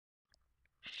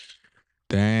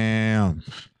Damn.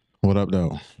 What up,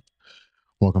 though?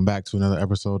 Welcome back to another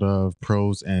episode of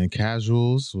Pros and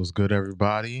Casuals. What's good,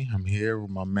 everybody? I'm here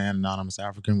with my man, Anonymous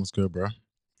African. What's good, bro?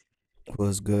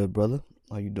 What's good, brother?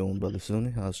 How you doing, brother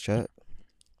Sunni? How's chat?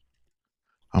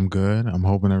 I'm good. I'm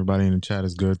hoping everybody in the chat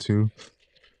is good, too.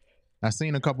 I've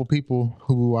seen a couple people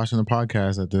who were watching the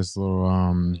podcast at this little,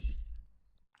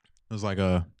 it was like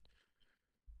a,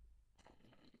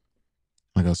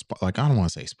 I don't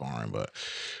want to say sparring, but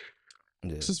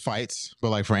Yeah. this is fights,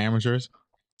 but like for amateurs.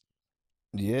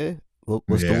 Yeah.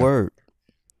 What's the Yeah. word?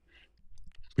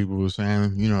 People were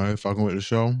saying, hey, fucking with the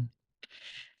show.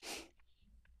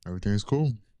 Everything's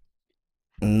cool.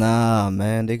 Nah,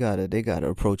 man, they gotta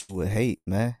approach with hate,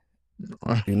 man.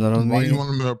 You know what I Why you mean?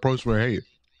 want them to approach with hate?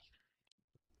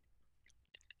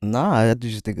 Nah, I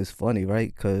just think it's funny,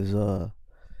 right? Cause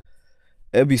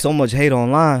it'd be so much hate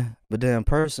online, but then in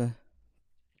person,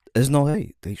 there's no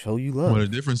hate. They show you Well, the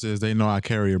love. difference is they know I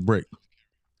carry a brick.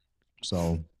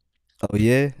 So Oh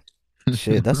yeah?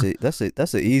 Shit, that's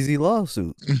an easy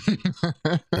lawsuit.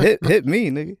 Hit me,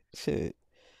 nigga. Shit.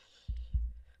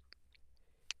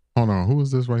 Hold on, who is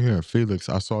this right here? Felix,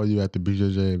 I saw you at the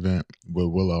BJJ event with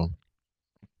Willow.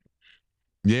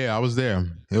 Yeah, I was there.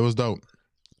 It was dope.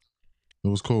 It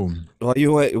was cool.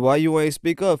 Why you ain't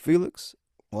speak up, Felix?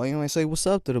 Why you ain't say what's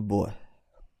up to the boy?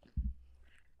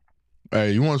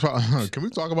 Hey, you want to talk? Can we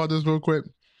talk about this real quick?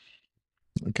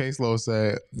 Case Low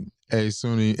said, "Hey,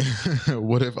 Sunni,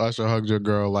 what if Usher hugged your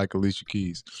girl like Alicia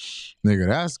Keys?" Nigga,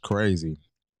 that's crazy.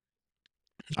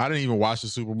 I didn't even watch the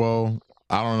Super Bowl.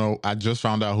 I don't know. I just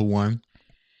found out who won.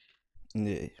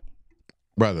 Yeah.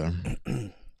 Brother,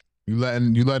 you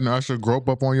letting Usher grope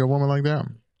up on your woman like that?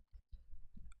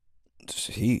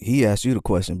 He asked you the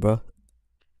question, bro.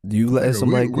 Do you letting Nigga,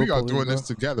 somebody we grope are over your doing this girl?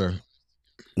 together.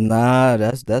 Nah,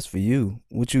 that's for you.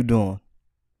 What you doing?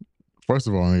 First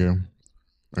of all, nigga,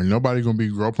 ain't nobody gonna be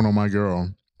groping on my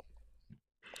girl.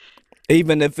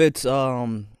 Even if it's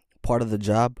part of the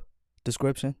job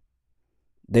description,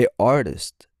 they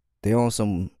artists. They on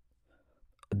some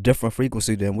different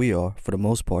frequency than we are for the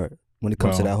most part when it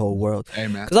comes to Well, that whole world. hey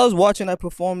man, Cause I was watching that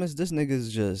performance. This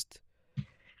nigga's just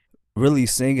really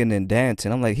singing and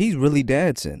dancing. I'm like, he's really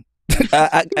dancing.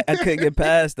 I couldn't get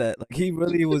past that. Like he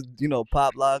really was,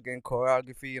 pop lock and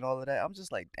choreography and all of that. I'm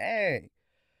just like, dang.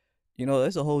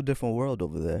 It's a whole different world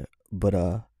over there. But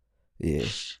yeah.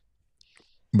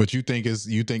 but you think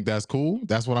that's cool?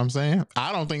 That's what I'm saying.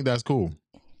 I don't think that's cool.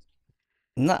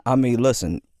 I mean,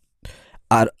 listen,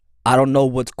 I I don't know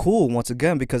what's cool once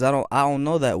again because I don't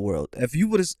know that world. If you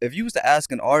was to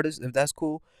ask an artist if that's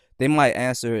cool, they might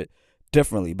answer it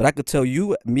differently. But I could tell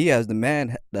you, me as the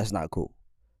man, that's not cool.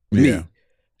 Yeah. Me,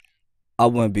 I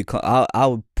wouldn't be. I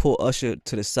would pull Usher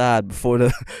to the side before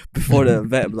the before the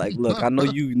event. Like, look, I know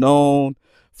you known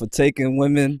for taking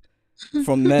women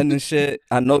from men and shit.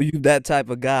 I know you that type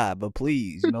of guy, but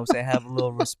please, you know what I'm saying, have a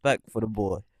little respect for the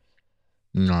boy.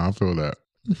 No, I feel that.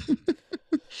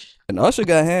 And Usher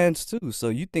got hands too, so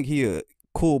you think he a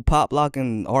cool pop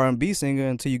locking R&B singer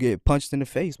until you get punched in the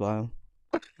face by him.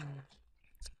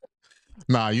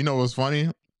 Nah, you know what's funny?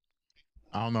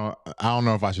 I don't know. I don't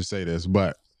know if I should say this,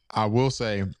 but I will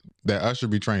say that Usher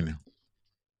be training.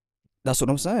 That's what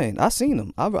I'm saying. I seen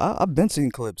him. I've been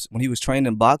seeing clips when he was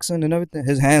training boxing and everything.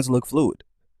 His hands look fluid.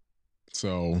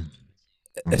 So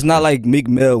It's not like Meek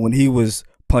Mill when he was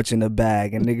punching the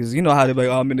bag and niggas. You know how they be like,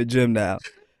 oh, I'm in the gym now.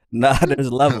 Nah, there's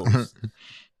levels.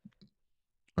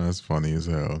 That's funny as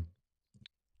hell.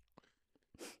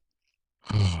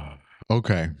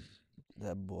 Okay.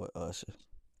 That boy Usher.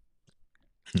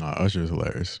 Nah, Usher is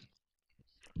hilarious.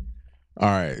 All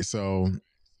right, so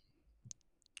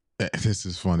this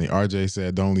is funny. RJ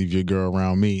said, "Don't leave your girl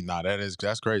around me." Nah,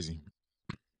 that's crazy.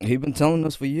 He been telling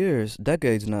us for years,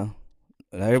 decades now.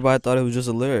 And everybody thought it was just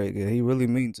a lyric, and he really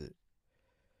means it.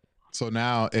 So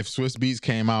now, if Swiss Beats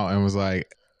came out and was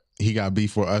like, he got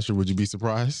beef for Usher, would you be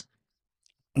surprised?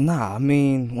 Nah, I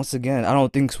mean, once again, I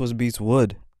don't think Swiss Beats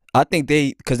would. I think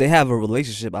because they have a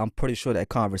relationship, I'm pretty sure that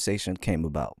conversation came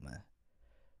about, man.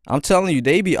 I'm telling you,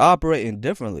 they be operating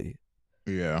differently.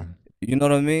 Yeah. You know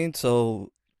what I mean?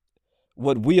 So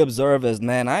what we observe as,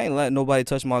 man, I ain't letting nobody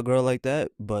touch my girl like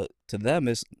that. But to them,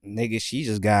 it's, nigga, she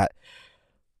just got,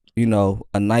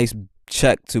 a nice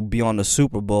check to be on the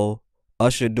Super Bowl.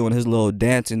 Usher doing his little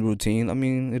dancing routine. I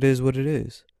mean, it is what it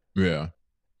is. Yeah.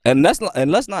 And let's not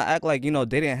act like, they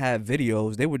didn't have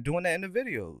videos. They were doing that in the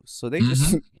videos. So they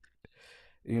just,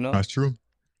 That's true.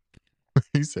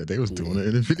 He said they was doing it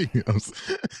in the videos.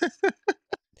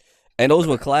 And those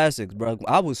were classics, bro.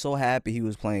 I was so happy he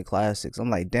was playing classics. I'm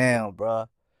like, damn, bro.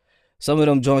 Some of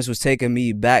them joints was taking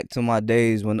me back to my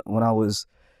days when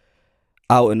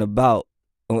out and about,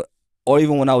 or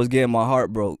even when I was getting my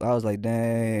heart broke, I was like,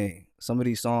 dang, some of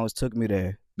these songs took me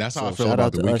there. That's how I So feel shout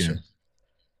about out The to Weeknd. Usher.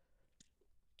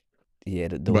 Yeah,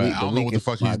 But I the don't know what the Weeknd,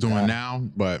 fuck my he's doing guy. now.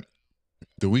 But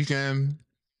The Weeknd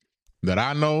that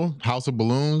I know, House of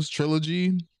Balloons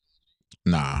trilogy,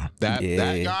 nah. That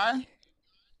Yeah, guy,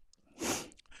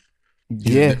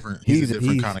 yeah, he's a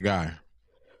different kind of guy.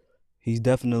 he's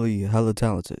definitely hella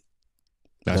talented.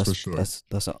 That's for sure. That's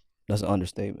an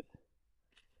understatement.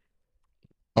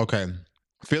 Okay.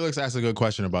 Felix asked a good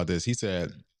question about this. He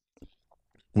said,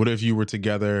 what if you were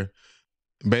together?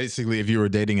 Basically, if you were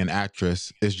dating an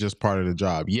actress, it's just part of the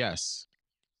job. Yes,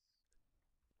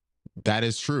 that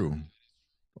is true.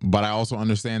 But I also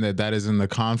understand that that is in the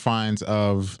confines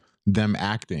of them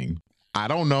acting. I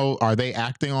don't know. Are they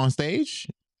acting on stage?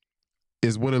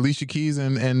 Is what Alicia Keys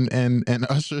and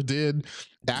Usher did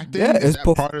Yeah, acting? Is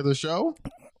that part of the show?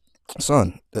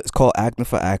 son. It's called acting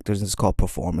for actors. And it's called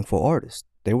performing for artists.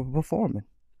 They were performing.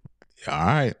 All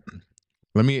right.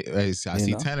 Let me. I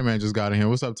see know, Tanner Man just got in here.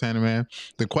 What's up, Tanner Man?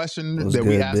 The question what's that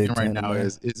we good, asking Big right Tanner now man?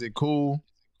 is it cool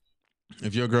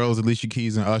if your girl's Alicia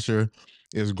Keys and Usher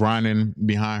is grinding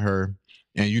behind her,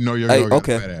 and you know your Hey, girl got a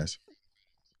okay, fat ass?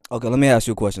 okay. Let me ask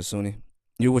you a question, Sunni.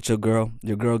 You with your girl.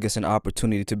 Your girl gets an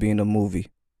opportunity to be in a movie.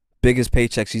 Biggest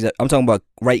paycheck she's. I'm talking about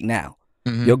right now.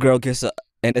 Mm-hmm. Your girl gets a,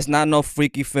 and it's not no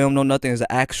freaky film, no nothing. It's an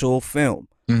actual film,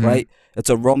 Mm-hmm. right? It's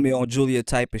a Romeo and Juliet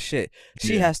type of shit.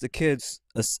 She Yeah. has to kids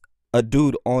a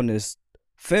dude on this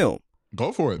film,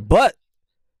 Go for it. but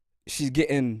she's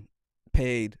getting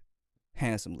paid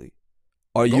handsomely.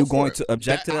 Are Go you for going it. to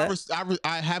object to that?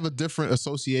 I have a different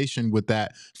association with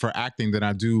that for acting than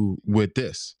I do with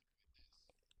this.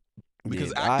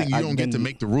 Because Yeah, acting, you don't get to then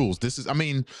make the rules. This is, I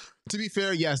mean, to be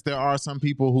fair, yes, there are some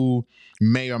people who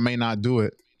may or may not do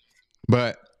it,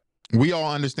 but we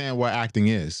all understand what acting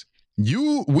is.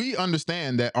 We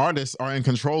understand that artists are in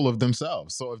control of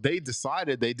themselves. So if they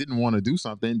decided they didn't want to do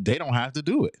something, they don't have to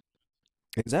do it.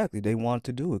 exactly they want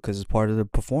to do it because it's part of the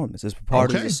performance. It's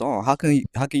part of the Okay. song. How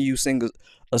can you sing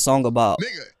a song about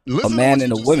Nigga, a listen to man what you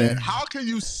and a just said. woman? How can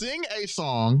you sing a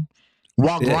song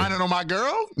while Yeah, grinding on my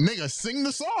girl? Nigga, sing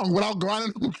the song without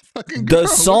grinding on my fucking the girl.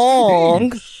 What you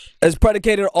mean? song is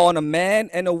predicated on a man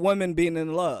and a woman being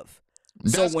in love.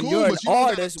 So That's when cool, you're an but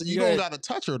artist, you don't gotta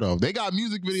touch her though. They got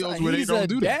music videos son, where they he's a don't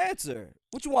do that. dancer.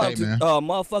 What you want Hey him to man.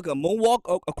 motherfucker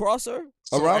moonwalk across her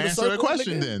So around the answer the circle,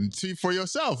 question nigga? then. See for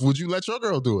yourself. Would you let your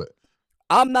girl do it?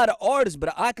 I'm not an artist,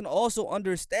 but I can also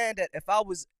understand that if I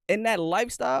was in that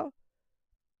lifestyle,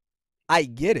 I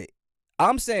get it.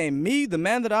 I'm saying me, the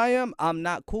man that I am, I'm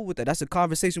not cool with that. That's a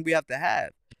conversation we have to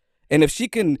have. And if she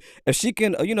can,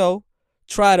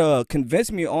 try to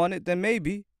convince me on it, then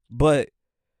maybe. But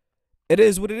it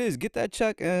is what it is. Get that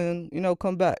check and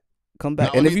come back, come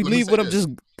back. Now And if you let me leave say with him, this. just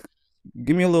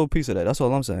give me a little piece of that. That's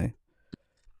all I'm saying.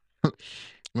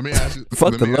 Let me ask you.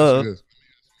 Fuck Let the me ask you love. this.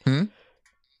 Hmm?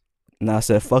 Nah, I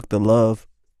said fuck the love.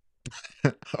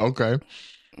 Okay.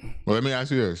 Well, let me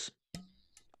ask you this.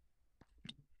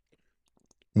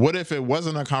 What if it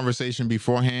wasn't a conversation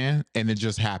beforehand and it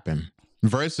just happened?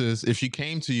 Versus if she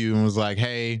came to you and was like,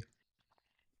 hey,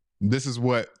 this is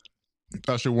what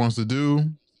Usher wants to do.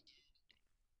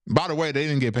 By the way, they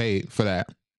didn't get paid for that.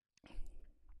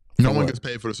 No For one what? gets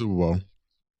paid for the Super Bowl.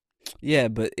 Yeah,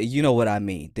 but you know what I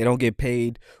mean. They don't get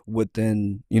paid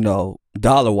within,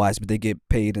 dollar wise, but they get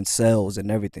paid in sales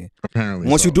and everything. Apparently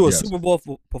Once you so, do a yes. Super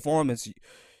Bowl performance,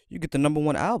 you get the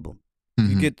 #1 album. You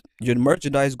Mm-hmm. get your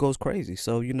merchandise goes crazy.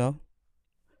 So Young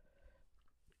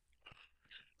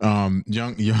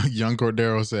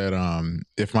Cordero said,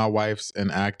 if my wife's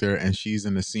an actor and she's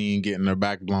in the scene getting her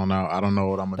back blown out, I don't know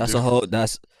what I'm gonna do.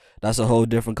 that's a whole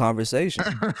different conversation.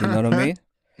 You know what I mean?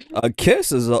 A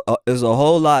kiss is a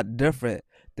whole lot different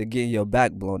than getting your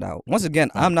back blown out. Once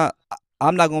again, I'm not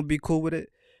gonna be cool with it,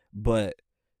 but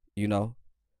You're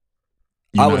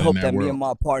I would not in hope that that world. me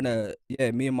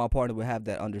and my partner would have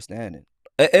that understanding.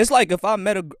 It's like if I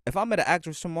met an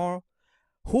actress tomorrow,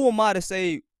 who am I to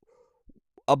say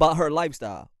about her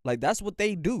lifestyle? Like that's what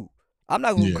they do. I'm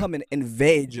not gonna Yeah. come and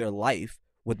invade your life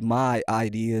with my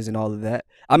ideas and all of that.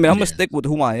 I mean, I'm gonna stick with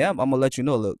who I am. I'm gonna let you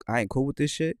know, look, I ain't cool with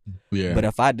this shit. Yeah. But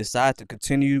if I decide to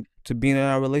continue to be in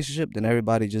our relationship, then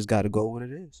everybody just got to go what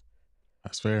it is.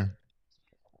 That's fair.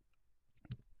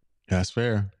 That's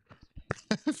fair.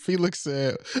 Felix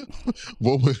said,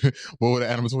 "What would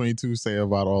Adam 22 say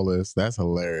about all this?" That's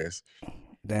hilarious.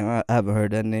 Damn, I haven't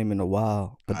heard that name in a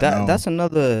while. But I know. that's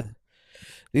another.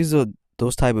 These are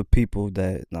those type of people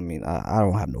that I mean, I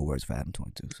don't have no words for Adam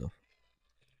 22. So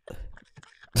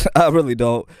I really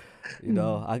don't.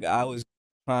 I was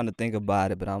trying to think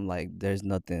about it, but I'm like, there's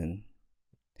nothing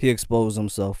he exposed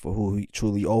himself for who he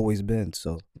truly always been.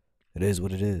 So it is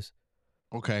what it is.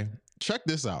 Okay, check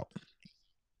this out.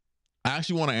 I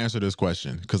actually want to answer this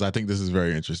question because I think this is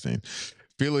very interesting.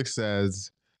 Felix says,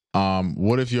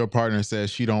 what if your partner says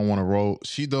she don't want to roll,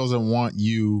 she doesn't want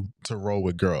you to roll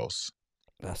with girls?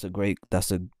 That's a great,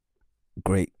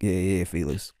 yeah,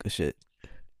 Felix. Good shit.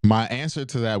 My answer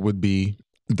to that would be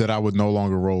that I would no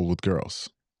longer roll with girls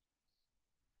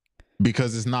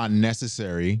because it's not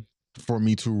necessary for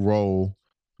me to roll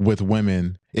with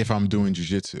women if I'm doing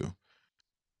jujitsu.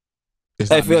 It's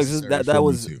Hey, not Felix, necessary that for me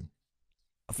was to.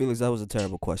 Felix. That was a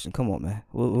terrible question. Come on, man.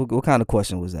 What kind of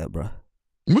question was that, bro?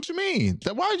 What you mean?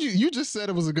 Why did you just said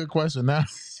it was a good question now?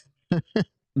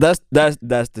 That's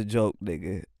the joke,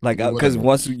 nigga. Like, because Whatever.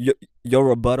 once your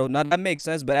rebuttal, now that makes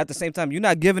sense, but at the same time, you're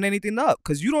not giving anything up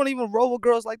because you don't even roll with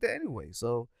girls like that anyway.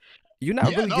 So you're not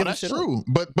Yeah, really no, giving that's shit up. true.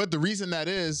 But the reason that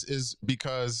is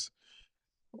because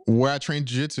where I train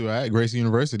jiu-jitsu at Gracie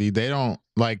University, they don't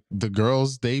like the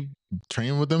girls, they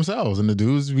train with themselves and the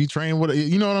dudes we train with,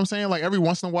 you know what I'm saying? Like every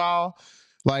once in a while,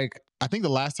 like I think the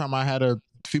last time I had a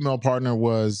female partner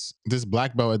was this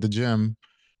black belt at the gym,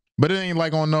 but it ain't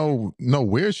like on no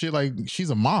weird shit. Like she's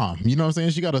a mom, you know what I'm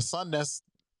saying? She got a son that's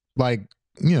like,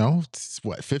 you know,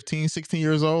 what, 15, 16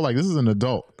 years old. Like this is an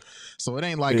adult. So it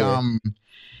ain't like Yeah.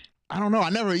 I don't know. I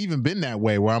never even been that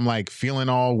way where I'm like feeling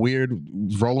all weird,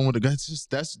 rolling with the guns.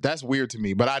 Just that's weird to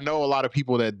me. But I know a lot of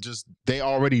people that just they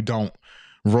already don't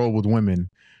roll with women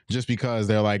just because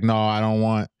they're like, no, I don't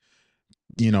want,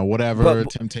 you know, whatever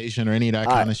But temptation or any of that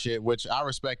I kind of shit. Which I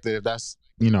respect it if that's,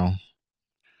 you know,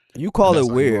 you if call it that's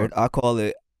how you are. weird. I call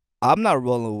it. I'm not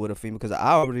rolling with a female because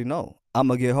I already know I'm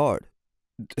gonna get hard.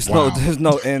 Wow. There's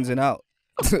no ins and out.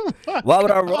 Why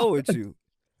would I roll with you?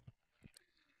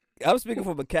 I'm speaking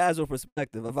from a casual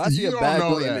perspective. If I see You a don't bad know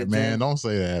girl in the that, man. gym, Don't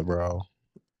say that, bro.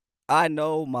 I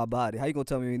know my body. How you gonna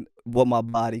tell me what my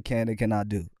body can and cannot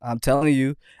do? I'm telling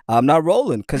you, I'm not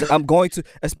rolling because I'm going to,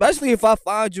 especially if I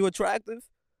find you attractive,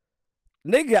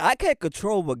 nigga. I can't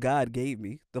control what God gave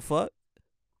me. The fuck.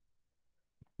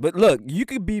 But look, you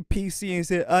could be PC and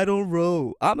say I don't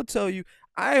roll. I'm gonna tell you,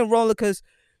 I ain't rolling because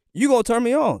you gonna turn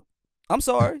me on. I'm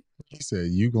sorry. He said,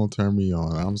 you gonna turn me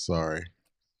on. I'm sorry.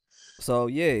 So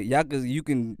yeah, you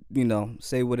can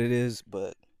say what it is,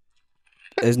 but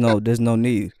there's no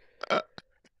need.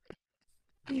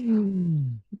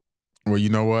 Well, you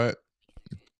know what?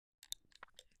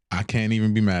 I can't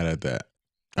even be mad at that.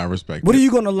 I respect What are it.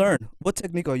 you gonna learn? What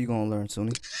technique are you gonna learn,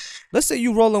 Sunni? Let's say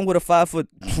you rolling with a 5 foot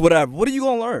whatever. What are you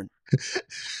gonna learn?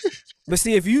 But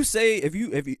see, if you say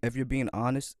if you're being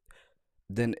honest,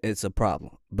 then it's a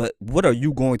problem. But what are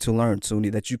you going to learn, Sunni,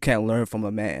 that you can't learn from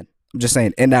a man? I'm just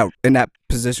saying in that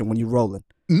position when you're rolling.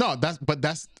 No, that's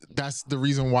the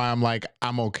reason why I'm like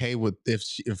I'm okay with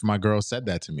if my girl said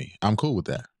that to me. I'm cool with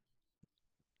that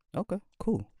Okay,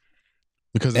 cool.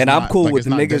 because And I'm cool with it's the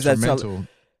not niggas that tell detrimental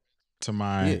to yeah,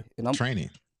 my and I'm training.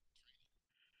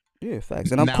 yeah,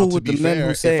 facts. And I'm Now, cool to with the be men who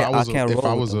fair, say I can't if roll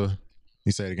I with was them. a,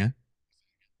 you say it again.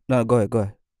 No, go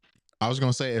ahead. I was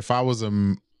gonna say if I was a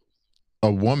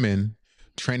woman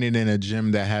training in a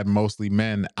gym that had mostly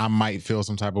men, I might feel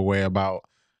some type of way about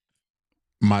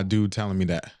my dude telling me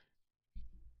that.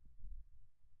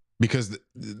 Because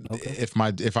Okay. if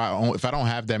I don't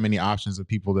have that many options of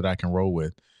people that I can roll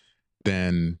with,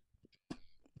 then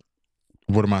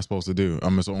what am I supposed to do?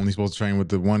 I'm only supposed to train with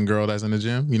the one girl that's in the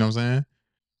gym. You know what I'm saying?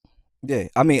 Yeah.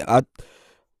 I mean,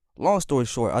 long story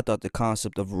short, I thought the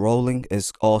concept of rolling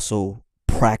is also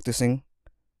practicing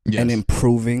and Yes.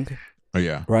 improving, Oh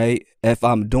yeah. right? If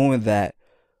I'm doing that,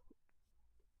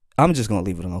 I'm just gonna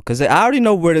leave it alone because I already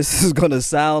know where this is gonna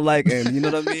sound like, and you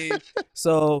know what I mean.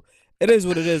 So it is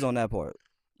what it is on that part.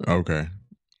 Okay.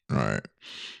 All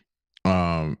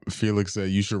right. Felix said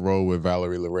you should roll with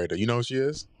Valerie Lareda. You know who she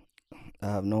is? I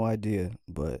have no idea,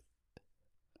 but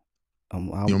I'm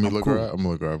You I'm want me to I'm look her cool. up? I'm gonna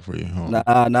look her up for you. Hold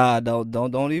on. Nah,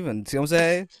 don't even. See what I'm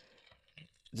saying?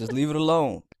 Just leave it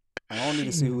alone. I don't need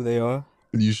to see who they are.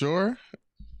 You sure?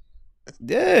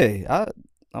 Yeah,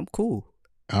 I'm cool.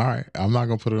 All right. I'm not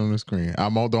gonna put it on the screen.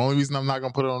 The only reason I'm not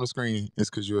gonna put it on the screen is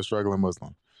because you're a struggling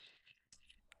Muslim.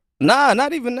 Nah,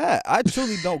 not even that. I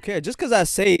truly don't care. Just because I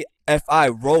say if I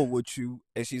roll with you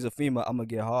and she's a female, I'm gonna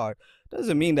get hard.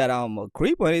 Doesn't mean that I'm a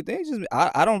creep or anything. It's just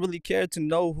I don't really care to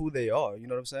know who they are. You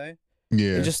know what I'm saying? It's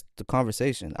Yeah. just the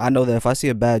conversation. I know that if I see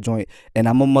a bad joint and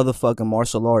I'm a motherfucking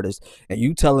martial artist and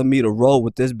you telling me to roll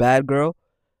with this bad girl,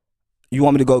 you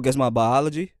want me to go against my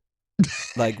biology?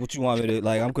 Like what you want me to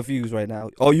like? I'm confused right now.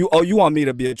 You want me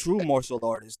to be a true martial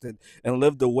artist and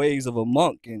live the ways of a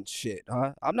monk and shit,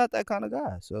 huh? I'm not that kind of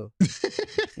guy. So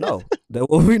no, there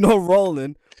will be no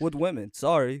rolling with women.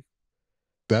 Sorry.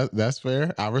 That's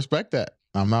fair. I respect that.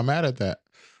 I'm not mad at that.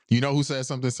 You know who said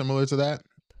something similar to that?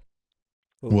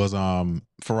 Who? Was Faraz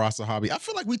Sahabi. I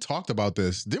feel like we talked about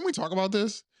this. Didn't we talk about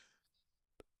this?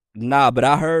 Nah, but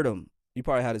I heard him. You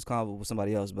probably had this convo with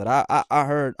somebody else, but I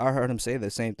heard him say the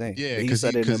same thing. Yeah, But he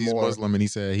said it in a he's more. Muslim and he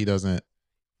said he doesn't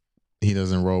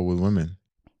roll with women.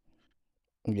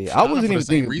 Yeah, I Kind of wasn't for the even same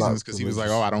thinking about reasons, because he was like,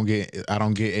 religious. "Oh, I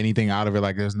don't get anything out of it.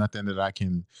 Like, there's nothing that I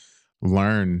can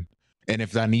learn. And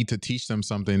if I need to teach them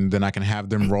something, then I can have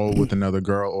them roll with another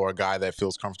girl or a guy that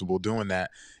feels comfortable doing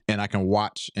that, and I can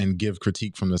watch and give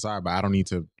critique from the side. But I don't need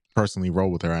to personally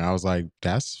roll with her." And I was like,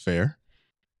 "That's fair."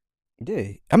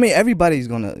 Yeah, I mean everybody's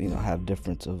gonna have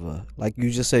difference of like you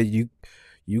just said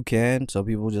you can. So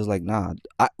people just like nah,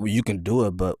 well, you can do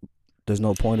it, but there's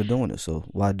no point of doing it. So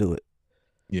why do it?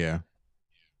 Yeah,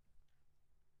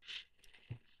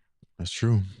 that's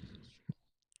true.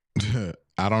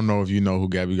 I don't know if you know who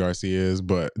Gabby Garcia is,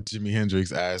 but Jimi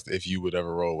Hendrix asked if you would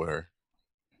ever roll with her.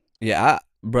 Yeah,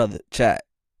 brother, chat.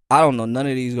 I don't know none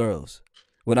of these girls.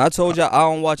 When I told y'all I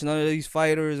don't watch none of these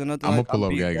fighters or nothing I'm gonna like, pull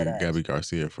I'm up being that ass. Gabby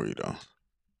Garcia for you though.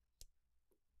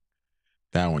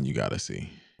 That one you gotta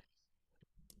see.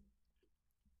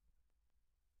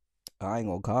 I ain't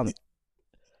gonna comment.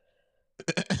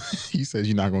 You said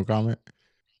you're not gonna comment?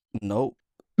 Nope.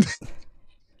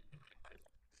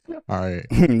 All right.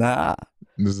 Nah.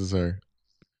 This is her.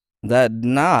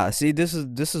 See, this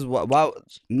is why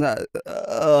nah,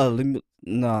 let me,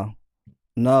 no.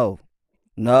 No.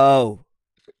 No.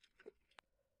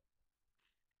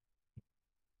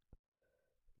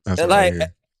 That's And her right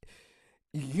like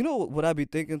here. you know what I be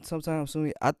thinking sometimes,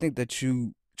 Sumi? I think that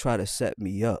you try to set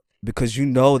me up because you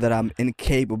know that I'm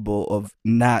incapable of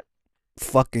not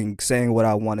fucking saying what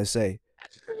I want to say.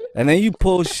 And then you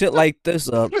pull shit like this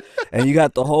up, and you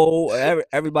got the whole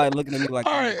everybody looking at me like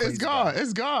All I'm right, the it's crazy gone. guy.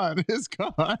 It's gone. It's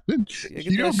gone. Yeah, get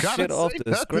You that don't gotta shit off say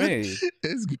the nothing. screen.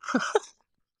 It's gone.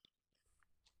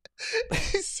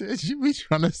 He said you be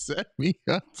trying to set me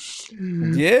up.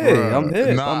 Yeah, Bruh. I'm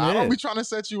hip. Nah, I'm I don't be hip. trying to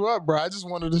set you up, bro. I just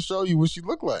wanted to show you what she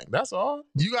looked like. That's all.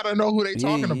 You gotta know who they Yeah,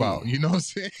 talking yeah. about. You know what I'm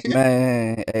saying?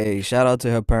 Man, hey, shout out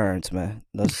to her parents, man.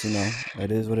 That's that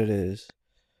is what it is.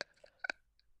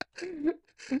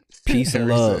 Peace and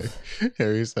love.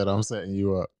 Harry said, I'm setting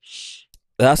you up.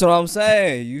 That's what I'm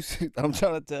saying. I'm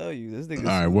trying to tell you, this All nigga's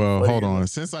right, well, funny hold enough. on.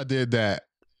 Since I did that,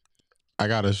 I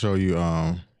gotta show you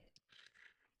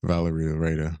Valerie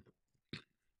Rada.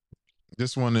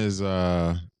 This one is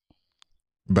better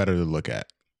to look at.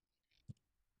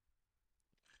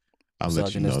 I'll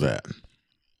let you know that.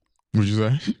 What'd you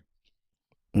say?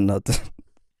 Nothing.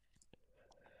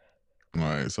 All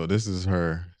right, so this is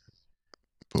her.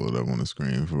 Pull it up on the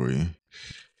screen for you.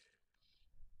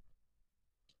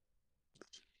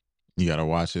 You gotta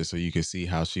watch it so you can see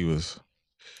how she was.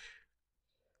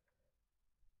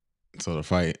 So the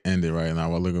fight ended right now.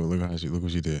 Well, look how look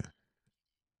what she did.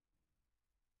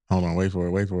 Hold on, wait for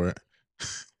it.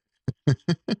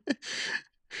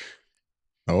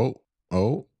 Oh.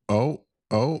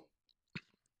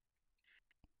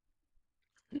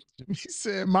 He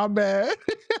said, my bad.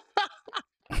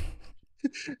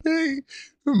 Hey,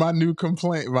 my new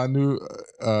complaint, what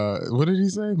did he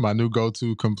say? My new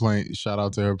go-to complaint, shout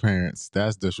out to her parents.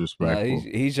 That's No, disrespectful.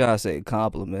 he's trying to say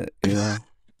compliment,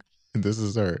 This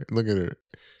is her. Look at her.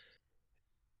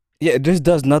 Yeah, this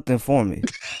does nothing for me.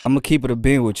 I'm gonna keep it a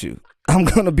bean with you. I'm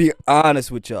gonna be honest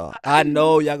with y'all. I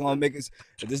know y'all gonna make us.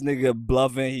 This nigga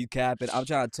bluffing, he capping. I'm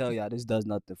trying to tell y'all, this does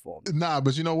nothing for me. Nah,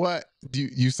 but you know what?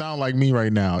 You sound like me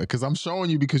right now because I'm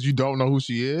showing you because you don't know who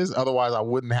she is. Otherwise, I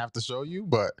wouldn't have to show you.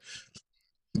 But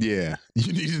yeah,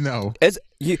 you need to know. It's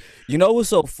you know what's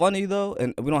so funny though,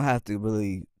 and we don't have to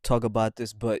really talk about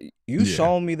this, but you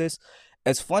showing me this.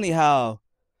 It's funny how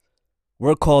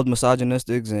we're called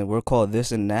misogynistics and we're called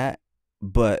this and that,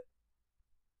 but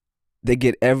they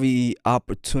get every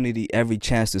opportunity, every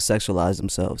chance to sexualize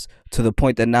themselves to the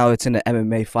point that now it's in the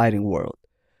MMA fighting world.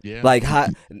 Yeah, like how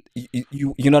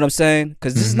you know what I'm saying?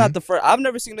 Because this is not the first. I've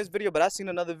never seen this video, but I seen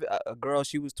another a girl.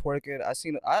 She was twerking. I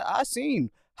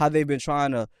seen how they've been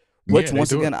trying to. Which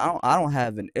once again, I don't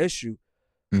have an issue,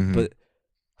 but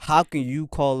how can you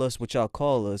call us what y'all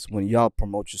call us when y'all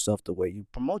promote yourself the way you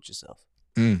promote yourself?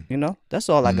 You know, that's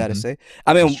all I gotta say.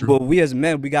 I mean, but we as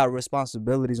men, we got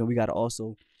responsibilities, and we gotta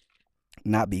also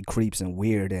not be creeps and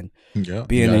weird and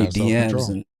be in their DMs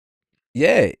and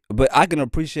but I can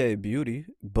appreciate beauty,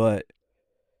 but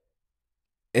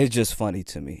it's just funny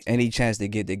to me. Any chance they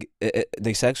get, they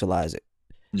sexualize it,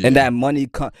 and that money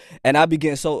and I be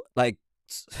getting so like,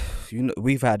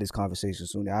 we've had this conversation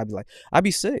soon. I'd be like, I'd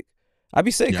be sick. I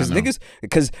be saying Yeah, I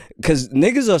because know.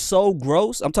 niggas are so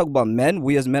gross. I'm talking about men.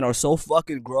 We as men are so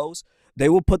fucking gross. They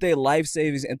will put their life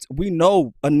savings into. We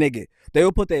know a nigga. They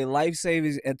will put their life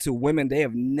savings into women they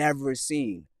have never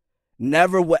seen,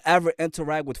 never will ever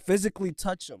interact with, physically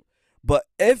touch them. But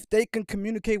if they can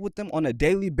communicate with them on a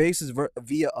daily basis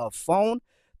via a phone,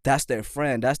 that's their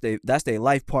friend. That's their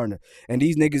life partner. And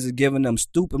these niggas is giving them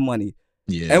stupid money.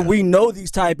 And Yeah. we know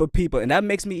these type of people, and that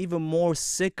makes me even more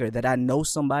sicker that I know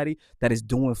somebody that is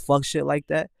doing fuck shit like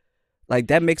that. Like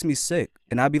that makes me sick,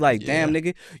 and I'd be like, "Damn, Yeah.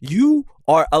 nigga, you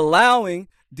are allowing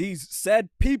these said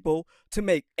people to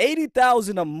make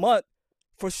 80,000 a month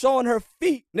for showing her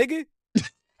feet, nigga,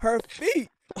 her feet,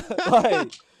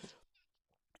 like,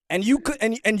 and you could,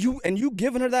 and you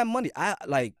giving her that money. I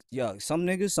like, yo, some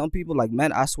niggas, some people, like,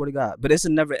 man, I swear to God, but it's a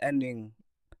never ending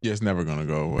Yeah, it's never gonna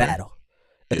go away. battle.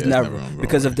 It's Yeah, it's never never, gonna go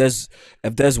because away.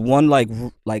 if there's one like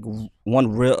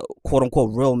one real quote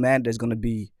unquote real man, there's gonna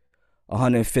be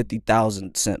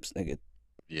 150,000 simps, nigga.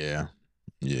 Yeah.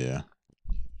 Yeah.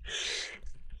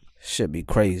 Should be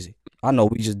crazy. I know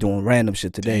we just doing random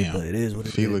shit today, Damn. but it is what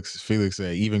it is. Felix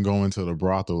said even going to the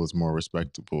brothel is more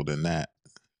respectable than that.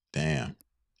 Damn.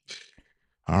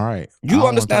 All right. I You don't want to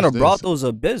understand touch a this. brothel's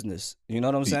a business. You know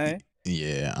what I'm saying?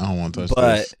 Yeah, I don't want to touch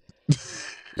But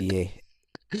this. yeah,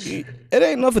 it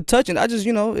ain't nothing touching. I just,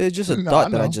 it's just a No, I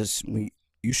thought that know.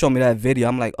 you show me that video.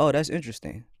 I'm like, oh, that's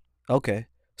interesting. Okay.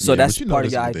 So Yeah, that's but you know part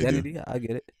of this your is what they do. identity. I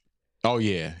get it. Oh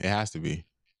yeah, it has to be.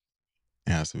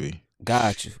 It has to be.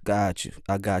 Got you.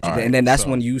 I got you. All And right. then that's So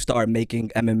when you start making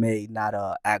MMA not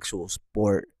a actual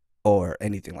sport or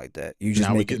anything like that. You just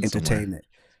now we're make it getting somewhere. entertainment.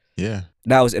 Yeah.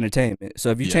 Now it's entertainment. So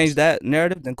if you change Yes. that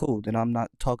narrative, then cool. Then I'm not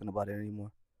talking about it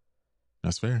anymore.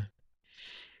 That's fair.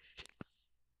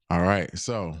 All right.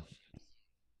 So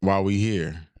while we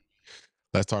here,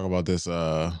 let's talk about this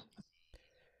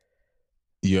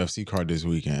UFC card this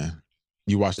weekend.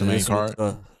 You watched the main This was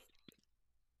card?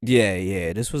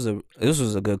 yeah. This was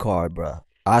a good card, bro.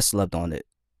 I slept on it.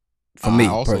 For I me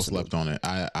also personally. slept on it.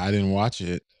 I didn't watch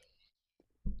it.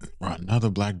 Bro, another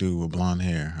black dude with blonde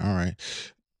hair. All right.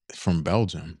 From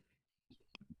Belgium.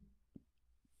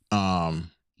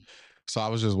 So I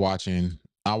was just watching.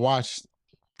 I watched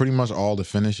pretty much all the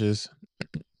finishes.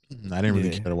 I didn't really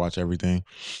care to watch everything.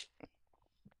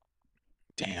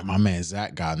 Damn, my man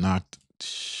Zach got knocked.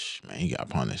 Man, he got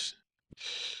punished.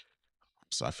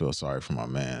 So I feel sorry for my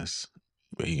man's,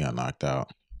 but he got knocked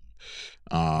out.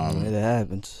 It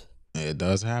happens. It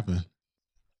does happen.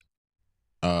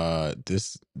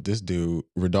 This dude,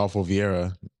 Rodolfo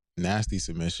Vieira, nasty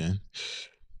submission.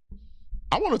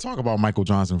 I want to talk about Michael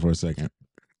Johnson for a second.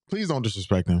 Please don't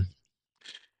disrespect him.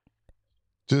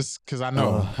 Just because I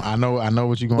know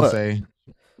what you're gonna say.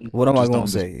 What am I gonna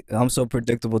say? I'm so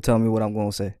predictable. Tell me what I'm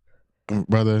gonna say,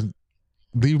 brother.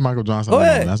 Leave Michael Johnson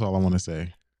alone. That's all I want to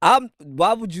say.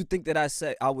 Why would you think that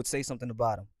I would say something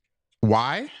about him?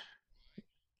 Why?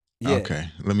 Yeah. Okay,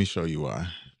 let me show you why.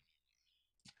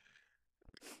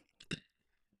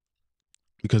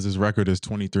 Because his record is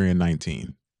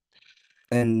 23-19.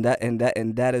 And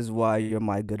that is why you're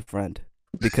my good friend.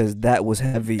 Because that was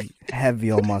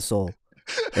heavy on my soul.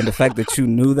 And the fact that you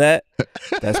knew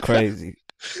that's crazy.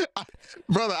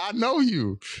 Brother, I know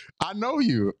you. I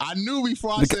knew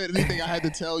before I said anything I had to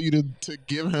tell you to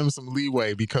give him some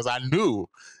leeway, because I knew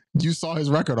you saw his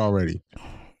record already.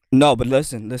 No, but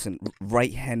listen,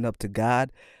 right hand up to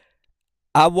God.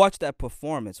 I watched that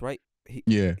performance, right? He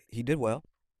did well.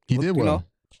 He did well.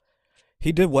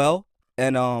 He did well.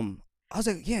 And I was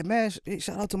like, yeah, man,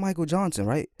 shout out to Michael Johnson,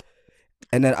 right?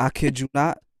 And then I kid you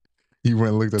not, you went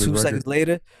and looked at his record? 2 seconds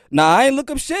later, I ain't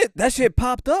look up shit. That shit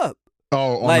popped up.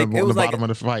 Oh, on the bottom of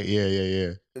the fight.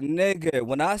 Yeah. Nigga,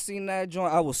 when I seen that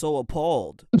joint, I was so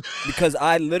appalled because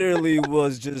I literally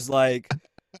was just like,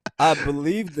 I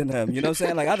believed in him. You know what I'm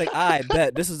saying? Like, I think, I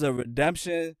bet this is a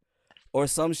redemption or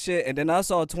some shit. And then I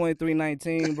saw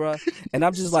 23-19, bro. And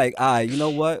I'm just like, you know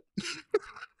what?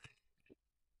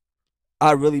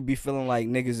 I really be feeling like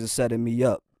niggas is setting me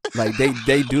up. Like,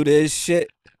 they do this shit.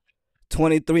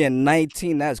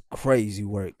 23-19, that's crazy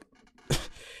work.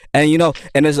 And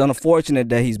and it's unfortunate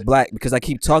that he's black, because I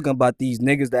keep talking about these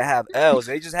niggas that have L's.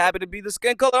 They just happen to be the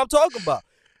skin color I'm talking about.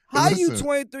 How you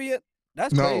 23?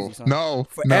 That's crazy, son. No.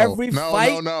 Every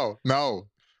fight. No.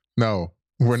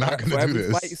 We're not gonna do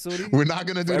this. We're not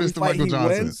gonna do this to Michael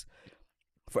Johnson.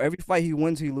 For every fight he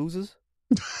wins, he loses.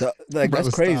 Like, that's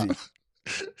crazy.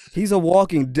 Stop. He's a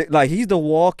walking, he's the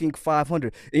walking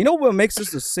 500. And you know what makes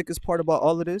this the sickest part about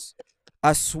all of this?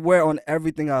 I swear on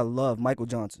everything I love, Michael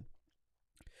Johnson.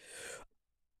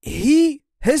 His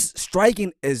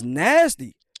striking is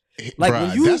nasty. Like,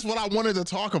 bruh, that's what I wanted to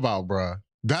talk about, bruh.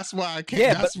 That's why I can't.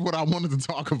 Yeah, That's what I wanted to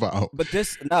talk about. but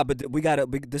this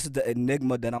this is the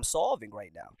enigma that I'm solving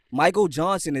right now. Michael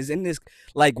Johnson is in this,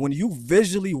 like, when you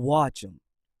visually watch him,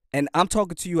 and I'm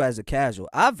talking to you as a casual.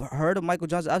 I've heard of Michael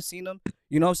Johnson. I've seen him.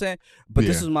 You know what I'm saying? But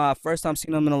this Yeah, is my first time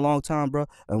seeing him in a long time, bro.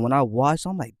 And when I watched,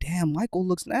 I'm like, damn, Michael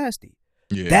looks nasty.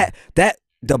 yeah,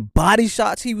 The body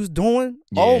shots he was doing.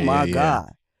 yeah, Oh yeah, my yeah.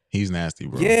 god. He's nasty,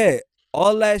 bro. Yeah.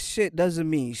 All that shit doesn't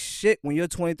mean shit when you're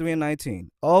 23 and 19.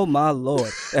 Oh my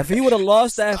lord. If he would have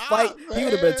lost that fight, Stop, he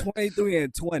would have been man. 23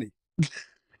 and 20.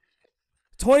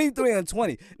 23 and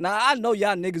 20. Now, I know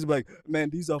y'all niggas be like, man,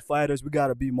 these are fighters. We got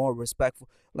to be more respectful.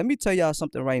 Let me tell y'all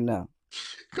something right now.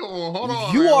 Come on, hold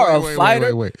on. You Man. are wait, a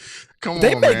fighter. Wait. Come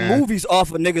They on, make man. movies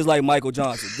off of niggas like Michael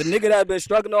Johnson. The nigga that been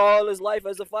struggling all his life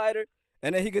as a fighter,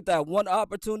 and then he get that one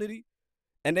opportunity,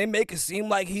 and they make it seem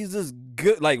like he's this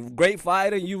good, like, great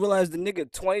fighter, and you realize the nigga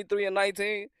 23 and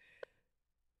 19.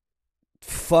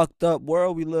 Fucked up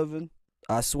world we live in.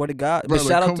 I swear to God. Brother, but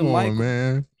shout out to come on, Michael.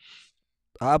 man.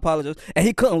 I apologize. And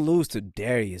he couldn't lose to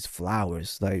Darius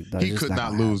Flowers. Like, He could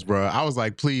not lose, bro. I was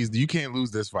like, please, you can't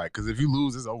lose this fight, because if you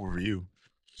lose, it's over for you.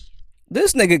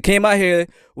 This nigga came out here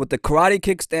with the karate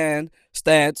kick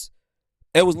stance.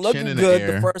 It was looking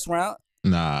good the first round.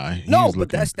 Nah. No, but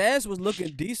that stance was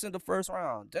looking decent the first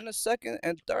round. Then the second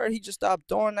and third, he just stopped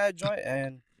throwing that joint,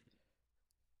 and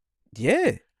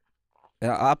yeah.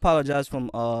 And I apologize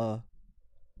for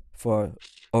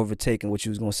overtaking what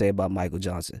you was gonna say about Michael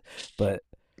Johnson, but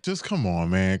just come on,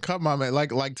 man. Cut my man.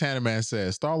 Like Tanner Man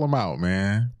said, stall him out,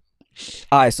 man.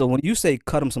 All right. So when you say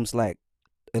cut him some slack,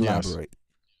 elaborate.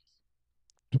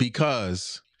 Yes.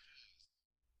 Because.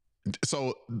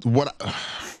 So what?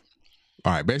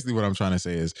 All right. Basically, what I'm trying to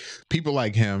say is, people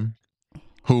like him,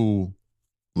 who,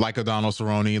 like a Donald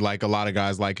Cerrone, like a lot of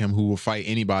guys like him, who will fight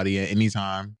anybody at any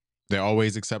time. They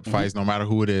always accept fights, no matter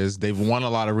who it is. They've won a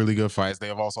lot of really good fights. They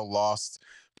have also lost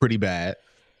pretty bad.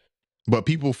 But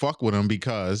people fuck with them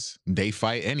because they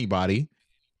fight anybody,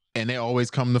 and they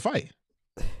always come to fight,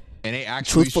 and they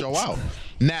actually show out.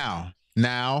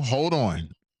 Now, hold on.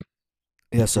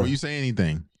 Yes, sir. Before you say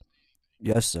anything.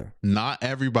 Yes, sir. Not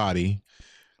everybody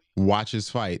watches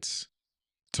fights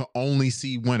to only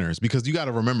see winners, because you got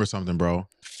to remember something, bro.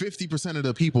 50% of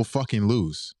the people fucking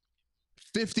lose.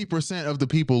 50% of the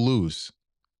people lose.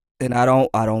 And I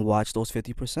don't watch those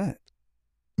 50%.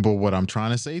 But what I'm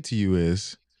trying to say to you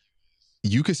is,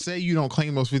 you could say you don't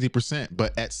claim those 50%,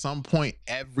 but at some point,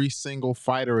 every single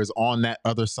fighter is on that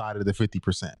other side of the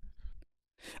 50%.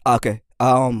 Okay.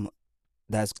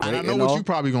 That's great. And I know what you're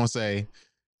probably gonna say.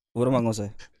 What am I gonna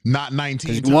say? Not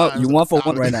 19 you times. You want for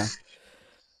one right now.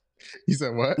 You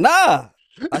said what? Nah.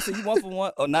 I said you want for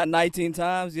one. Oh, not 19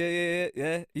 times.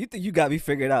 Yeah. You think you got me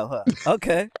figured out, huh?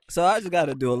 Okay. So I just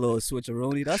gotta do a little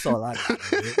switcheroonie. That's all I got.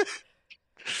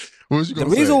 The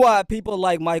reason why people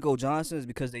like Michael Johnson is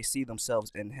because they see themselves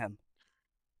in him.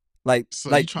 Like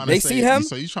they see him.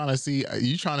 So you trying to say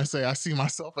I see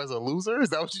myself as a loser?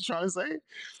 Is that what you're trying to say?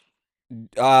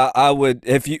 I would,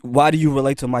 why do you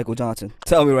relate to Michael Johnson?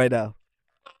 Tell me right now.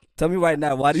 Tell me right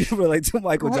now, why do you relate to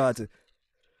Michael Johnson?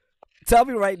 Tell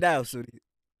me right now, Sudi.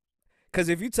 Because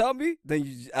if you tell me,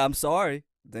 then I'm sorry.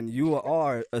 Then you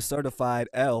are a certified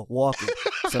L walking.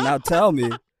 So now tell me,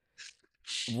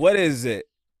 what is it?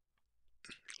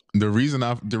 The reason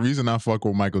I fuck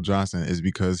with Michael Johnson is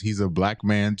because he's a black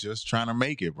man just trying to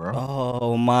make it, bro.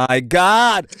 Oh my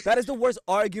God. That is the worst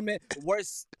argument.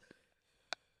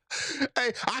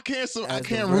 Hey, I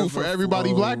can't root for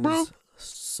everybody black, bro.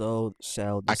 So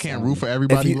shall the I can't root for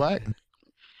everybody black.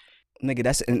 Nigga,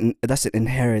 that's an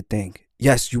inherent thing.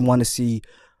 Yes, you want to see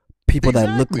people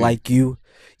that look like you.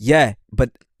 Yeah, but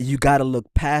you gotta look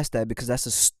past that, because that's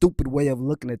a stupid way of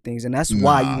looking at things, and that's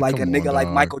why you like a nigga like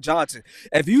Michael Johnson.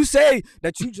 If you say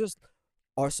that you just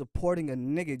are supporting a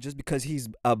nigga just because he's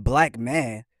a black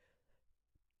man,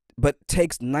 but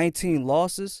takes 19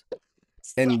 losses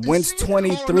and wins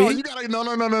 23. You gotta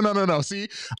no. See,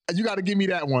 you gotta give me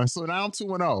that one. So now I'm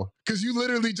 2-0, because you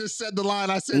literally just said the line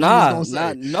I said you was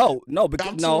gonna say. No,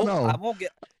 because I won't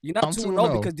get. You're not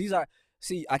 2-0 because these are.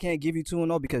 See, I can't give you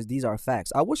 2-0 because these are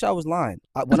facts. I wish I was lying.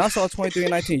 When I saw 23 and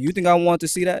 19, you think I wanted to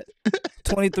see that?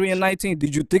 23 and 19.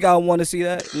 Did you think I want to see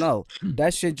that? No,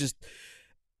 that shit just.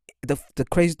 The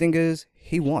crazy thing is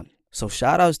he won. So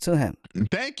shout outs to him.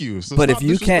 Thank you. So but if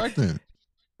you can't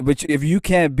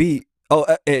beat.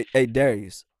 Oh, hey,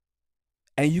 Darius.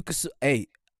 And you could, hey,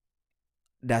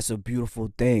 that's a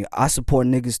beautiful thing. I support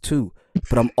niggas too.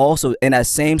 But I'm also, in that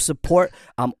same support,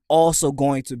 I'm also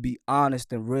going to be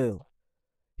honest and real.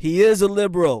 He is a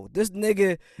liberal. This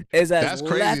nigga is as That's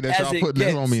crazy that y'all putting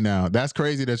this on me now. That's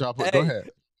crazy that y'all put. Go ahead.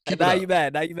 Keep it Now up. you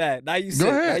mad. Now you mad. Now you Go sick.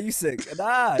 Now ahead. you sick.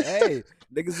 Nah, hey,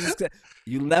 niggas is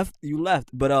you left. You left.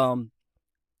 But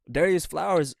Darius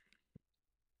Flowers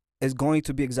is going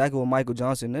to be exactly what Michael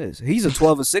Johnson is. He's a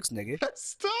 12-6 nigga.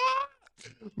 Stop,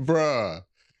 bruh.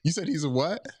 You said he's a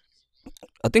what?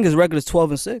 I think his record is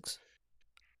 12-6.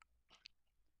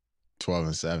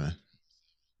 12-7.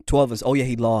 12 is, oh yeah,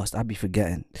 he lost. I be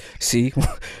forgetting. See,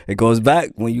 it goes back.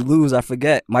 When you lose, I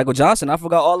forget. Michael Johnson, I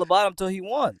forgot all about him until he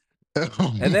won.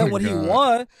 Oh And then my when he God.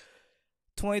 won,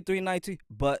 23-19.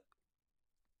 But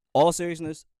all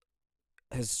seriousness,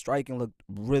 his striking looked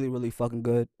really, really fucking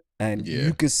good. And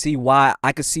you can see why.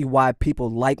 I can see why people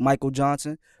like Michael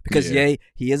Johnson, because he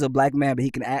is a black man, but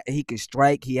he can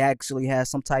strike. He actually has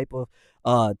some type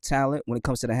of talent when it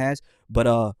comes to the hands.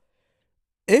 But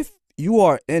if you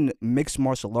are in mixed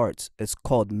martial arts, it's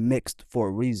called mixed for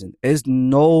a reason. There's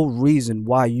no reason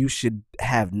why you should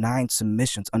have 9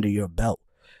 submissions under your belt.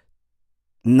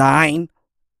 9,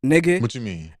 nigga. What you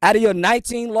mean? Out of your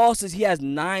 19 losses, he has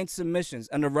 9 submissions,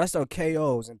 and the rest are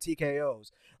KOs and TKOs.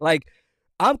 Like,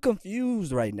 I'm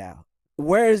confused right now.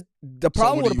 Where's the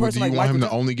problem with a person like Michael Johnson? Do you want him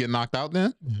to only get knocked out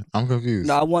then? I'm confused.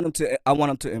 No, I want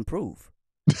him to improve.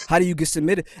 How do you get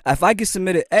submitted? If I get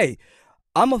submitted, hey,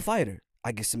 I'm a fighter.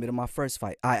 I get submitted my first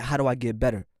fight. How do I get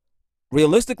better?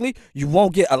 Realistically, you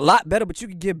won't get a lot better, but you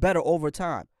can get better over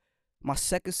time. My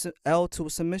second L to a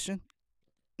submission,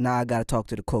 now I gotta talk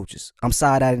to the coaches. I'm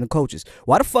side-eyeing the coaches.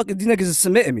 Why the fuck is these niggas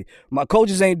submitting me? My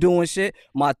coaches ain't doing shit.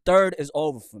 My third is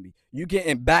over for me. You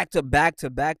getting back-to-back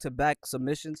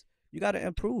submissions. You gotta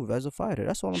improve as a fighter.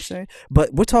 That's all I'm saying.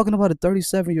 But we're talking about a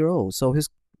 37-year-old, so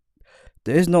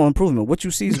there is no improvement. What you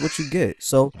see is what you get.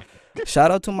 So shout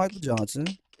out to Michael Johnson.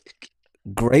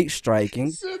 Great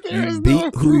striking. You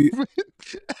beat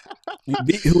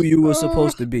who you were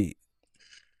supposed to beat.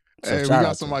 So hey, we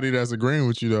got somebody that's agreeing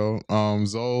with you though.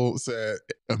 Zol said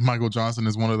Michael Johnson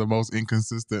is one of the most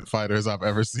inconsistent fighters I've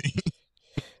ever seen.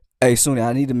 Hey, Sunni,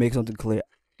 I need to make something clear.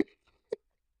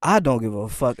 I don't give a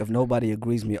fuck if nobody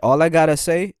agrees with me. All I gotta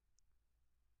say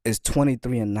is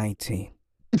 23-19.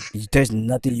 There's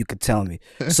nothing you could tell me.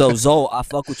 So Zol, I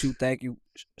fuck with you. Thank you.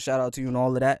 Shout out to you and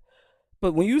all of that.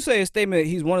 But when you say a statement,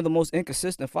 he's one of the most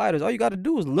inconsistent fighters, all you got to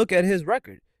do is look at his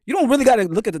record. You don't really got to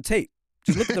look at the tape.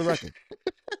 Just look at the record.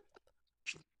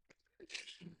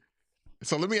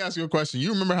 So let me ask you a question.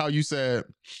 You remember how you said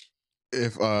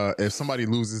if somebody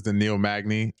loses to Neil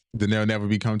Magny, then they'll never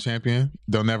become champion?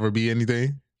 They'll never be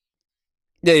anything?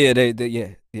 Yeah. Do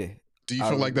you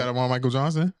feel like that about Michael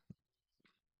Johnson?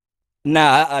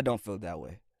 Nah, I don't feel that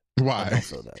way. Why? I don't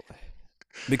feel that way.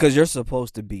 Because you're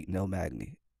supposed to beat Neil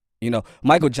Magny. You know,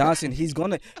 Michael Johnson, he's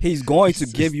going to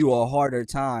give you a harder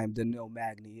time than Neil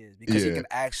Magny is, because he can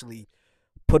actually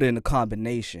put it in a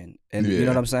combination. And you know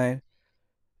what I'm saying?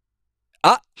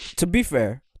 To be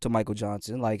fair to Michael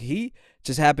Johnson, like, he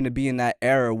just happened to be in that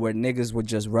era where niggas would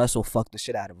just wrestle fuck the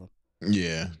shit out of him.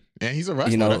 Yeah. And he's a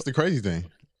wrestler. You know, that's the crazy thing.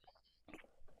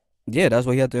 Yeah, that's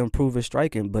why he had to improve his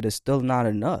striking, but it's still not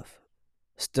enough.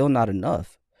 Still not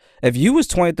enough. If you was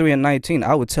 23-19,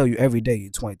 I would tell you every day you're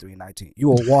 23-19.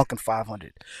 You are walking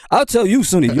 500. I'll tell you,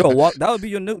 Sunni, you're walk. That would be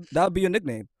your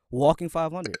nickname, walking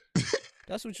 500.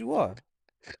 That's what you are.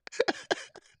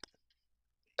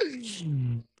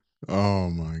 Oh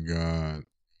my God!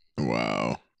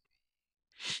 Wow.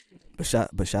 But shout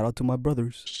out to my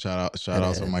brothers. Shout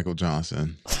out to Michael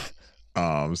Johnson.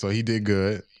 So he did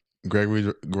good.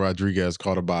 Gregory Rodriguez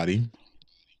caught a body.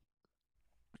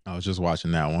 I was just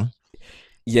watching that one.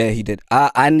 Yeah, he did.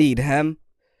 I need him.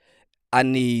 I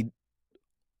need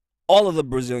all of the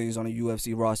Brazilians on the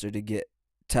UFC roster to get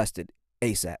tested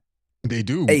ASAP. They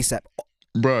do. ASAP.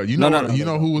 Bro, you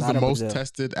know who was the most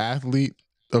tested athlete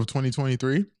of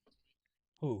 2023?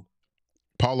 Who?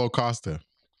 Paulo Costa.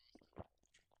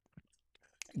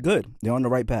 Good. They're on the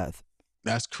right path.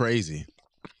 That's crazy.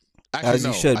 Actually,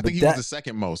 no. I think he was the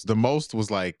second most. The most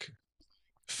was like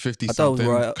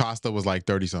 50-something. Costa was like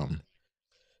 30-something.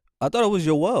 I thought it was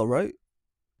Yoel, right?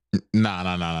 Nah.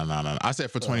 I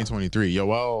said for 2023.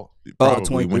 Yoel,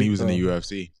 probably when he was in the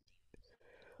UFC.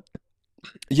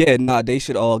 Yeah, nah, they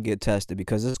should all get tested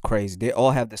because it's crazy. They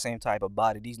all have the same type of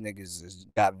body. These niggas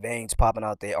got veins popping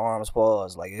out their arms,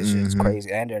 paws. Like, this shit's crazy.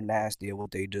 And they're nasty at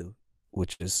what they do,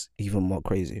 which is even more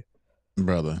crazy.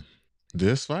 Brother,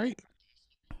 this fight?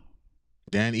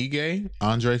 Dan Ige,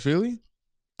 Andre Fili?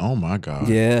 Oh, my God.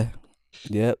 Yeah.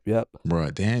 Yep.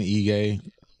 Bro, Dan Ige,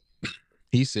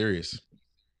 he's serious.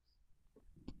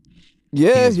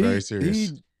 Yeah, he's very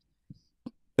serious.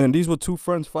 And these were two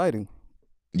friends fighting.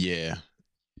 Yeah.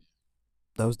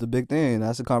 That was the big thing.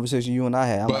 That's the conversation you and I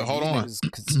had. But hold on.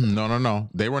 No.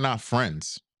 They were not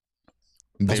friends.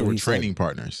 They That's what were he said. training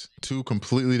partners. Two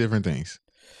completely different things.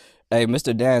 Hey,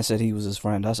 Mr. Dan said he was his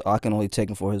friend. That's I can only take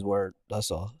him for his word. That's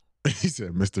all. He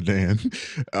said, Mr. Dan.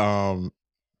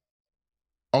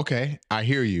 Okay, I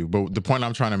hear you. But the point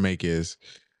I'm trying to make is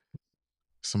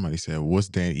somebody said, what's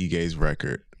Dan Igue's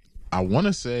record? I want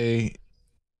to say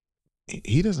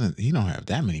he don't have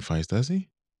that many fights, does he?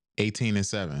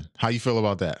 18-7. How you feel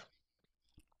about that?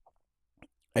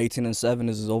 18-7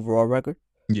 is his overall record.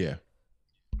 Yeah.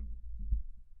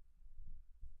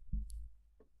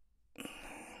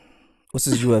 What's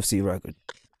his UFC record?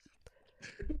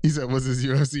 He said, what's his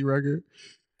UFC record?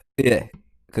 Yeah,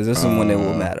 because this is when it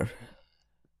will matter.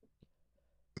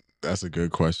 That's a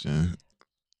good question.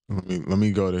 Let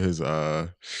me go to his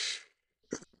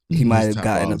he might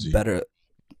have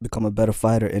become a better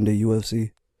fighter in the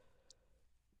UFC.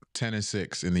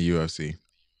 10-6 in the UFC.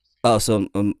 Oh, so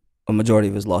a majority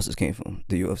of his losses came from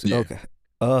the UFC. Yeah. Okay.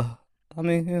 I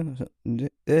mean,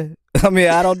 yeah. I mean,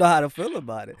 I don't know how to feel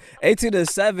about it.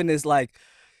 18-7 is like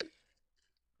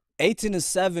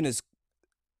 18-7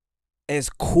 is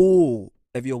cool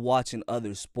if you're watching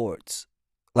other sports.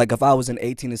 Like if I was in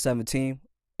 18-17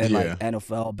 and like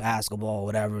NFL, basketball,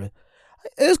 whatever,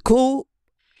 it's cool.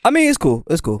 I mean, it's cool.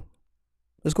 It's cool.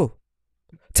 It's cool.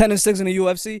 10-6 in the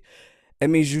UFC, it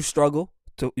means you're struggling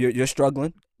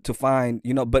to find,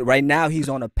 but right now he's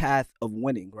on a path of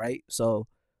winning, right? So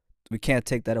we can't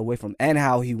take that away from him, and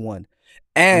how he won.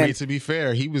 And I mean, to be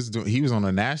fair, he was on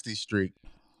a nasty streak.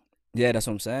 Yeah, that's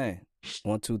what I'm saying.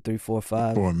 1, 2, 3, 4,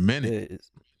 5 for a minute.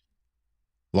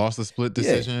 Lost a split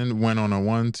decision, went on a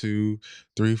 1, 2,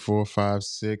 3, 4, 5,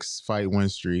 6 fight win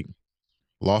streak.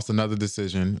 Lost another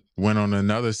decision, went on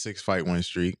another 6 fight win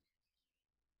streak.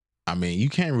 I mean, you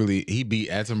can't really. He beat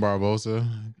Edson Barboza.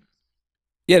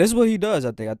 Yeah, this is what he does.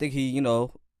 I think he,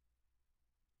 he'll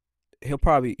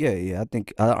probably I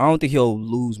think I don't think he'll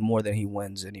lose more than he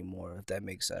wins anymore, if that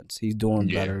makes sense. He's doing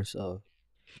better, so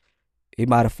he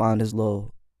might have found his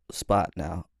little spot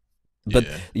now. But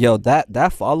yo,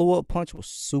 that follow-up punch was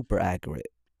super accurate.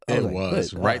 It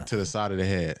was right to the side of the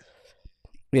head.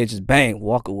 Yeah, just bang,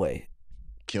 walk away.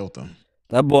 Killed him.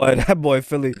 That boy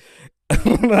Philly.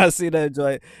 When I see that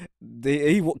joint,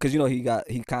 because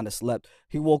he kind of slept.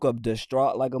 He woke up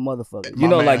distraught like a motherfucker.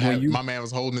 My man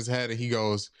was holding his head and he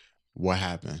goes, "What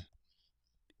happened?"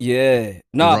 Yeah,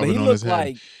 but he looked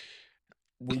like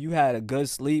when you had a good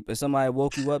sleep and somebody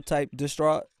woke you up type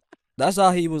distraught. That's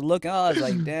how he was looking. I was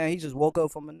like, damn, he just woke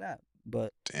up from a nap.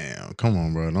 But damn, come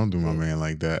on, bro, don't do my man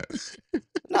like that.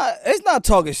 Nah, it's not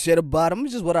talking shit about him.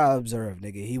 It's just what I observed,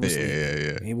 nigga. He was sleeping.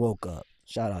 Yeah. He woke up.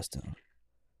 Shout outs to him.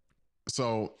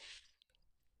 So,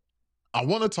 I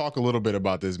want to talk a little bit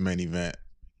about this main event.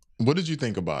 What did you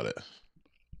think about it?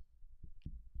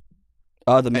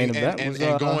 The main event was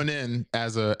and going in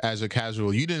as a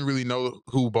casual, you didn't really know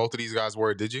who both of these guys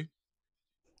were, did you?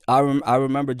 I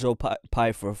remember Joe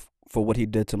Pyfer for what he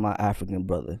did to my African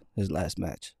brother, his last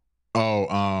match. Oh,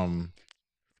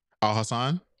 Al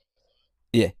Hassan?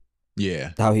 Yeah.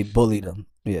 How he bullied him.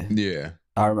 Yeah.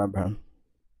 I remember him.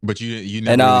 But you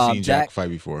never really seen Jack fight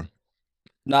before?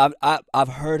 No, I've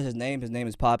heard his name. His name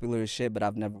is popular as shit, but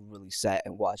I've never really sat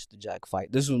and watched the Jack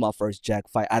fight. This was my first Jack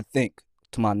fight, I think,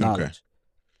 to my knowledge. Okay.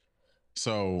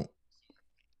 So,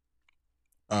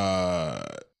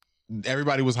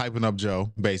 everybody was hyping up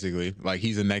Joe, basically. Like,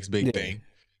 he's the next big thing.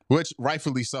 Which,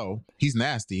 rightfully so. He's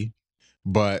nasty.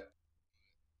 But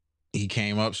he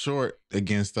came up short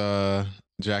against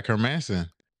Jack Hermanson.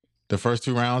 The first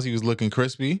 2 rounds, he was looking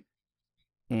crispy.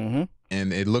 Mm-hmm.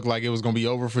 And it looked like it was going to be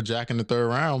over for Jack in the 3rd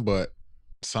round, but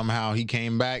somehow he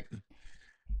came back,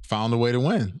 found a way to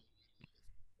win.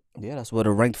 Yeah, that's what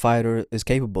a ranked fighter is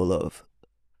capable of.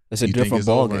 It's a you different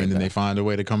ball game. And then they find a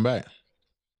way to come back.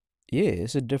 Yeah,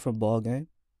 it's a different ball game.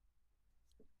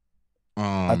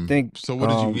 I think. So what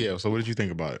did you? So what did you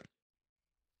think about it?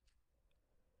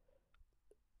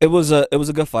 It was a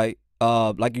good fight.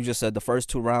 Like you just said, the first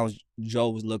 2 rounds, Joe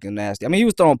was looking nasty. I mean, he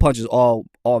was throwing punches all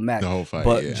match. The whole fight,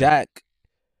 but Jack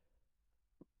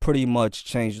pretty much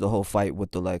changed the whole fight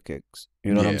with the leg kicks.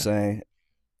 You know what I'm saying?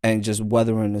 And just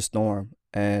weathering the storm.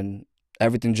 And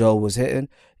everything Joe was hitting,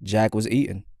 Jack was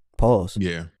eating. Pause.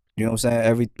 Yeah. You know what I'm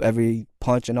saying? Every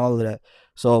punch and all of that.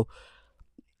 So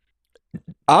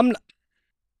I'm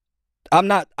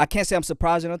not. I can't say I'm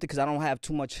surprised or nothing because I don't have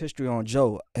too much history on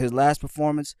Joe. His last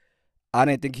performance, I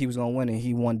didn't think he was gonna win, and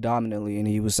he won dominantly. And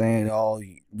he was saying, "Oh,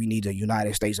 we need the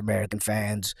United States American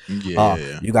fans.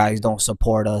 You guys don't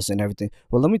support us and everything."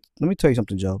 Well, let me tell you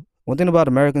something, Joe. One thing about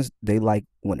Americans, they like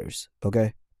winners.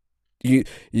 Okay, you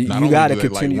got to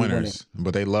continue like winners, winning.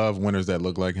 but they love winners that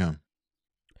look like him.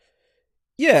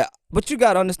 Yeah, but you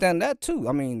gotta understand that too.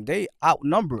 I mean, they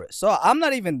outnumber us. So I'm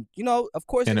not even, of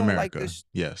course they In don't like America. this.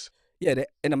 Yes. Yeah,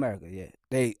 in America, yeah,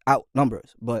 they outnumber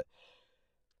us. But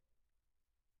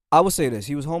I would say this: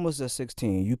 he was homeless at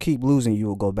 16. You keep losing, you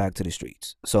will go back to the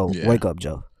streets. So Yeah. wake up,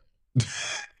 Joe.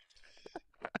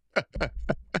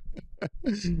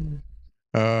 And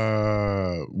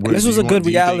What this do was you a want? good Do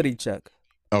you think? reality check.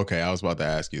 Okay, I was about to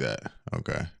ask you that.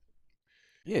 Okay.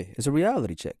 Yeah, it's a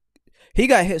reality check. He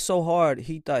got hit so hard,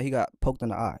 he thought he got poked in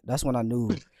the eye. That's when I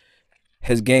knew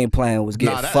his game plan was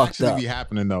getting Nah, that fucked actually be up.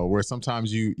 happening though, where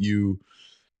sometimes you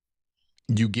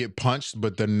get punched,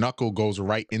 but the knuckle goes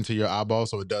right into your eyeball,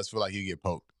 so it does feel like you get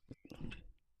poked.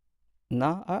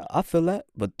 Nah, I feel that,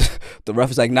 but the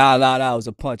ref is like, nah, it was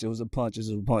a punch. It was a punch. It was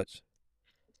a punch.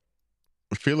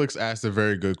 Felix asked a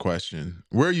very good question.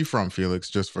 Where are you from, Felix?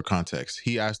 Just for context,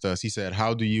 he asked us. He said,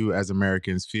 "How do you, as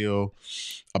Americans, feel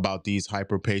about these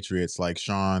hyper patriots like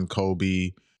Sean,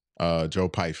 Kobe, Joe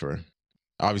Pfeiffer?"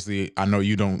 Obviously, I know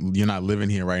you're not living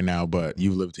here right now, but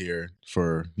you've lived here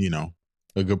for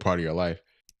a good part of your life.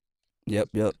 Yep.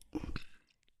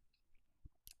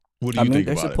 What do I you mean, think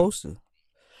they're about it? supposed to.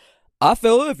 I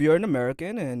feel if you're an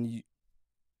American and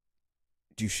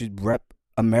you should rep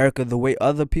America the way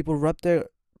other people rep their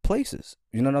places.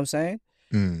 You know what I'm saying?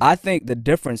 Mm, I think the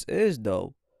difference is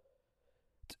though,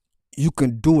 you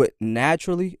can do it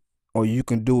naturally or you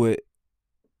can do it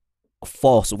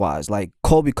false wise. Like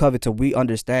Kobe Covington, we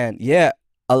understand. Yeah,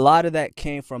 a lot of that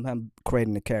came from him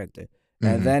creating the character,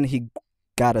 and mm-hmm. then he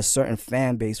got a certain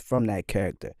fan base from that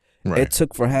character. It Right.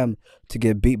 took for him to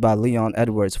get beat by Leon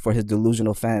Edwards for his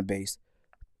delusional fan base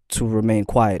to remain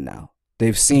quiet now.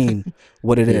 They've seen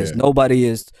what it is. Yeah.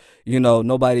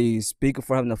 Nobody's speaking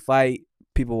for him to fight.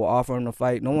 People will offer him to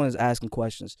fight. No one is asking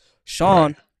questions. Right.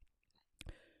 Sean,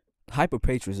 hyper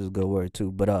patriot is a good word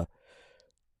too, but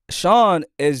Sean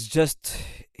is just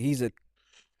he's a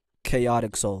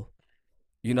chaotic soul,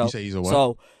 you You know. say he's a what?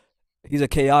 So he's a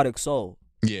chaotic soul.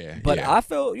 Yeah. But Yeah. I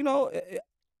feel,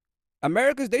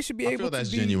 Americans they should be I able feel to that's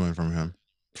be genuine from him,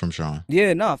 from Sean. yeah,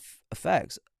 enough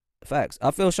facts. Facts. I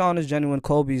feel Sean is genuine.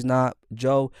 Kobe's not.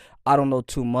 Joe, I don't know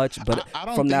too much, but I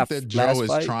don't from that think that Joe last is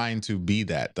fight, trying to be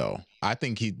that though. I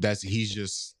think he's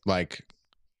just like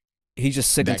he's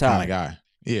just sick and that kind of tired. guy.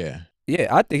 Yeah. Yeah,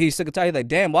 I think he's sick and tired. He's like,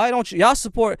 damn, why don't y'all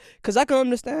support? Because I can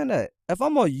understand that. If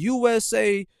I'm a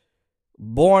USA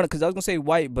born, because I was gonna say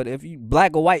white, but if you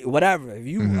black or white, whatever, if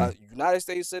you Mm-hmm. a United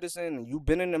States citizen and you've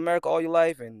been in America all your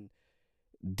life, and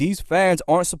these fans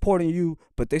aren't supporting you,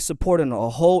 but they supporting a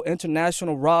whole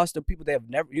international roster of people they have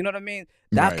never, you know what I mean?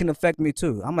 That Right. can affect me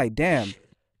too. I'm like, damn,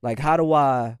 like how do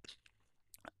I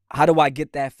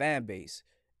get that fan base?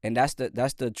 And that's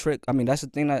the trick. I mean, that's the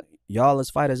thing that y'all as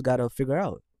fighters gotta figure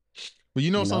out. But you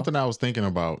know You know? something I was thinking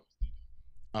about.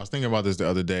 I was thinking about this the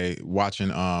other day, watching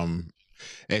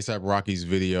ASAP Rocky's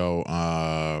video,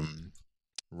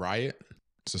 Riot.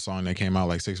 It's a song that came out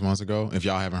like 6 months ago. If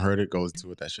y'all haven't heard it, go listen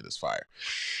to it. That shit is fire.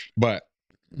 But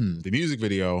the music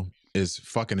video is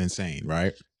fucking insane,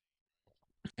 right?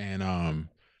 And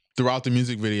throughout the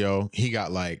music video, he's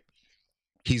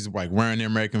like wearing the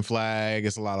American flag.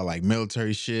 It's a lot of like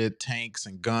military shit, tanks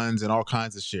and guns and all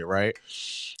kinds of shit, right?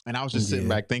 And I was just sitting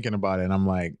Yeah. back thinking about it, and I'm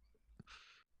like,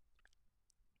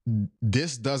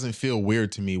 this doesn't feel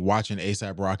weird to me watching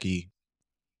ASAP Rocky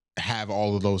have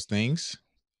all of those things.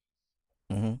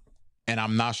 Mm-hmm. And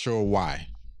I'm not sure why.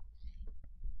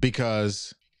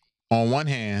 Because on one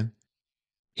hand,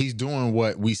 he's doing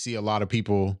what we see a lot of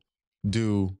people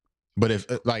do. But if,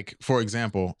 like, for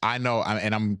example, I know,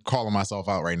 and I'm calling myself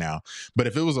out right now, but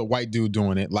if it was a white dude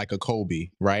doing it, like a Kobe,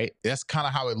 right? That's kind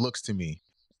of how it looks to me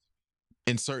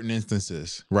in certain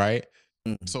instances, right?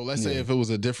 Mm-hmm. So let's say Yeah. if it was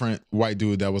a different white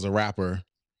dude that was a rapper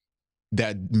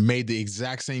that made the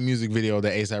exact same music video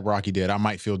that ASAP Rocky did, I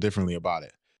might feel differently about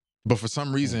it. But for some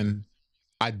Mm-hmm. reason,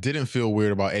 I didn't feel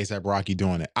weird about ASAP Rocky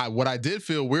doing it. What I did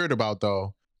feel weird about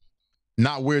though,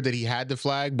 not weird that he had the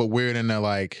flag, but weird in that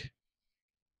like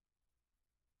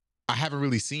I haven't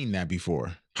really seen that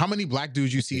before. How many black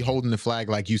dudes you see Yeah. holding the flag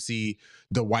like you see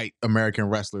the white American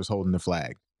wrestlers holding the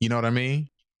flag? You know what I mean?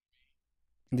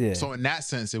 Yeah. So in that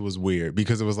sense, it was weird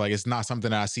because it was like it's not something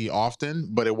that I see often,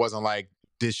 but it wasn't like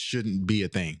this shouldn't be a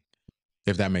thing,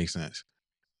 if that makes sense.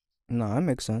 No, that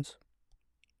makes sense.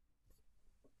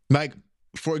 Like,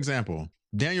 for example,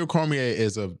 Daniel Cormier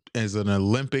is an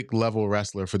Olympic level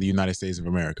wrestler for the United States of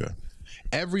America.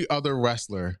 Every other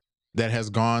wrestler that has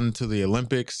gone to the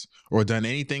Olympics or done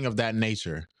anything of that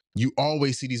nature, you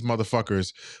always see these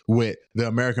motherfuckers with the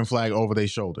American flag over their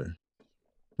shoulder,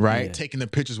 right? Yeah. Taking the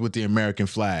pictures with the American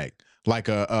flag. Like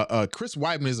Chris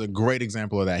Weidman is a great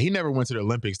example of that. He never went to the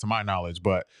Olympics, to my knowledge,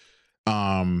 but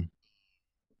Um,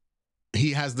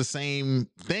 he has the same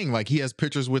thing. Like he has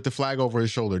pictures with the flag over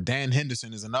his shoulder. Dan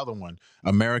Henderson is another one,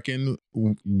 American,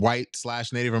 white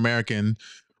slash Native American,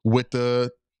 with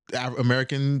the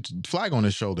American flag on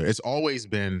his shoulder. It's always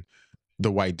been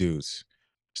the white dudes.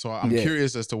 So I'm Yeah,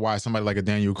 curious as to why somebody like a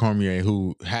Daniel Cormier,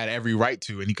 who had every right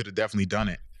to, and he could have definitely done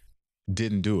it,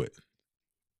 didn't do it.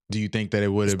 Do you think that it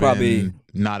would it's have probably been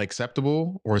not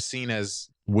acceptable or seen as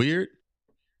weird?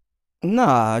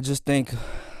 nah. I just think,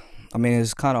 I mean,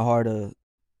 it's kind of hard to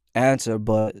answer,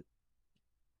 but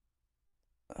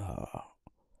uh,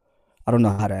 I don't know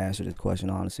how to answer this question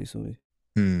honestly, Sui.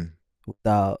 Hmm.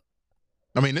 Without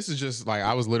I mean, this is just like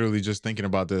I was literally just thinking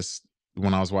about this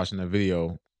when I was watching that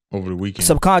video over the weekend.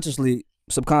 subconsciously,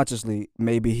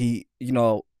 maybe he,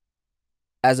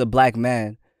 as a black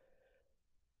man,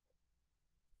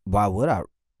 why would I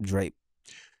drape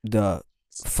the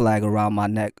flag around my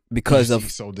neck You because see,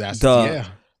 of so that's the yeah.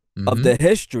 of Mm-hmm. the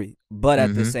history? But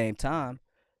at the Mm-hmm. same time,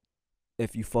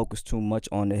 if you focus too much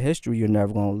on the history, you're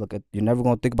never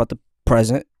gonna think about the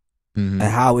present Mm-hmm.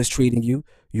 and how it's treating you.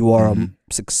 You are a Mm-hmm.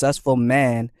 successful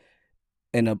man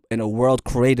in a world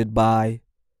created by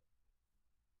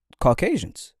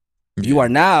Caucasians. You Yeah. are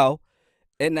now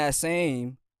in that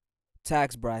same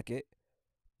tax bracket.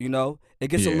 It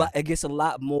gets a Yeah. lot. It gets a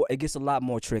lot more. It gets a lot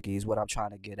more tricky. Is what I'm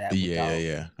trying to get at. Yeah. Yeah. Without,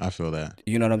 Yeah. I feel that.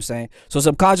 you know what I'm saying. So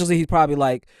subconsciously, he's probably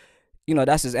like,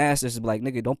 that's his ancestors. Like,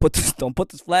 nigga, don't put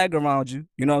this flag around you.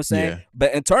 You know what I'm saying. Yeah.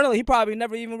 But internally, he probably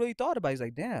never even really thought about it. He's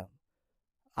like, damn,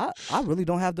 I really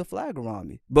don't have the flag around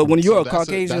me. But when you're So a that's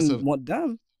Caucasian, a want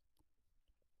them.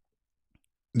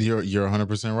 you're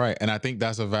 100% right, and I think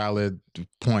that's a valid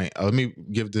point. Let me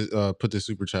give this put the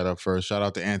super chat up first. Shout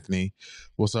out to Anthony.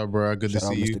 What's up, bro? Good to Shout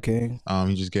out, see you. Mr. King.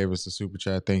 He just gave us a super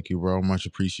chat. Thank you, bro. Much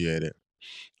appreciated.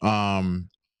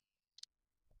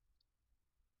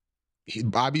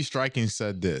 Bobby Striking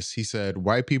said this. He said,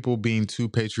 "White people being too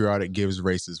patriotic gives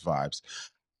racist vibes."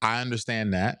 I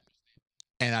understand that,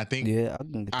 and Yeah, I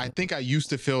can get I that. think I used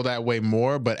to feel that way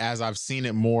more, but as I've seen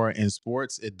it more in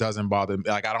sports, it doesn't bother me.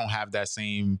 Like I don't have that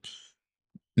same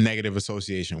negative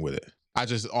association with it. I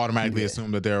just automatically Yeah,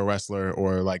 assume that they're a wrestler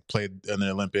or like played in the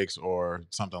Olympics or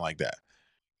something like that.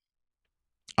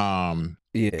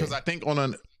 Because yeah, I think on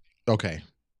an okay,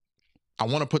 I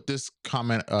want to put this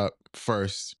comment up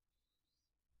first,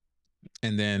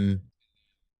 and then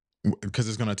because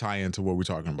it's going to tie into what we're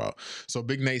talking about. So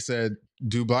Big Nate said,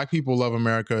 "Do black people love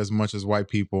America as much as white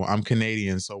people? I'm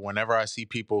Canadian, so whenever I see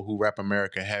people who rep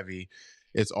America heavy,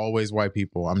 it's always white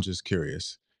people. I'm just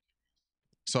curious."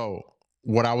 So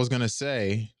what I was going to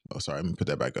say, oh sorry, let me put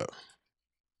that back up.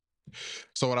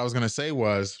 So what I was going to say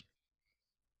was,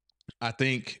 I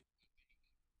think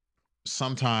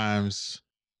sometimes,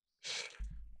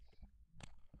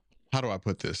 how do I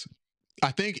put this?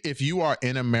 I think if you are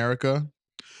in America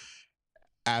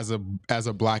as a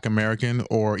black American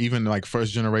or even like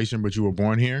first generation, but you were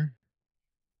born here,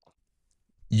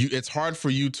 it's hard for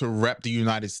you to rep the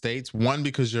United States. One,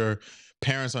 because your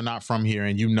parents are not from here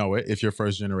and you know it if you're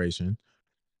first generation.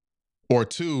 Or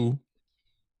two,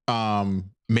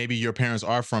 maybe your parents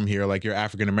are from here, like you're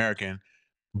African American,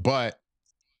 but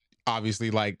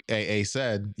obviously, like AA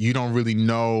said, you don't really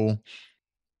know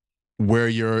where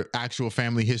your actual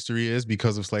family history is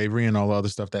because of slavery and all the other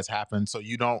stuff that's happened. So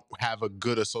you don't have a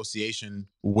good association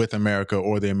with America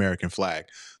or the American flag.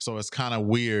 So it's kind of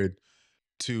weird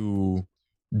to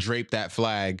drape that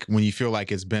flag when you feel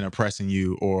like it's been oppressing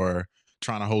you or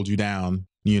trying to hold you down,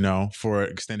 for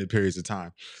extended periods of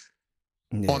time.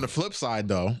 On the yeah. flip side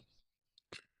though,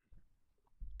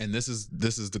 and this is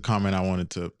the comment I wanted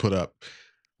to put up,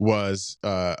 was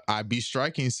I Be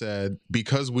Striking said,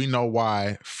 because we know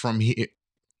why from here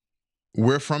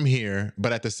we're from here,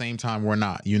 but at the same time we're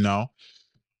not.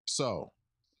 So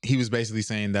he was basically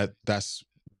saying that that's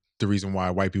the reason why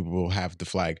white people will have the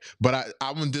flag. But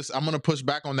I'm gonna push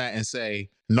back on that and say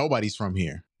nobody's from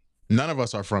here. None of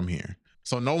us are from here.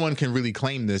 So no one can really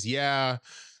claim this. Yeah,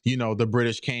 the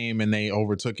British came and they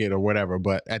overtook it or whatever.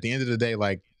 But at the end of the day,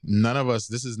 like none of us,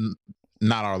 this is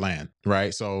not our land,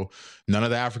 right? So none of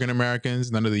the African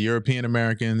Americans, none of the European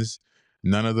Americans,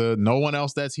 no one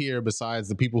else that's here besides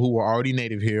the people who were already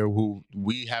native here, who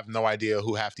we have no idea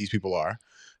who half these people are.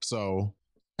 So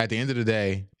at the end of the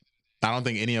day, I don't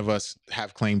think any of us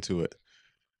have claim to it.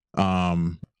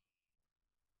 Um,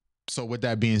 so with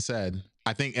that being said,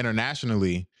 I think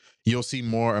internationally, you'll see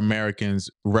more Americans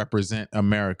represent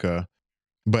America,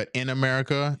 but in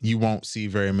America, you won't see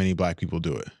very many black people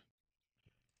do it.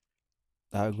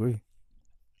 I agree.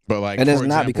 But like, And it's for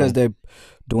not because example, they're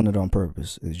doing it on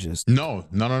purpose. It's just no.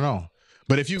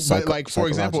 But if you, but like, for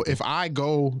example, psychological. if I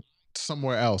go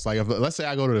somewhere else, like let's say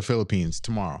I go to the Philippines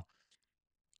tomorrow,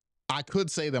 I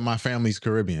could say that my family's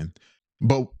Caribbean,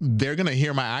 but they're gonna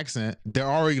hear my accent. They're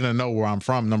already gonna know where I'm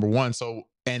from, number one. So,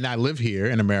 and I live here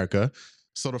in America.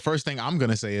 So the first thing I'm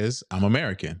gonna say is I'm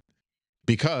American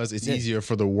because it's Yeah. easier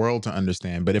for the world to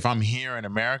understand. But if I'm here in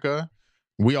America,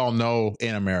 we all know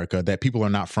in America that people are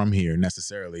not from here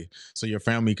necessarily. So your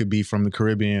family could be from the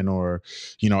Caribbean or,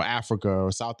 Africa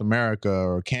or South America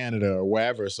or Canada or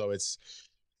wherever. So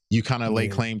you kind of lay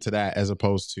Yeah. claim to that as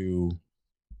opposed to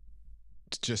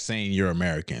just saying you're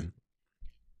American.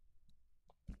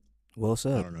 Well I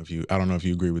said. don't know if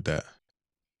you agree with that.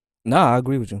 Nah, I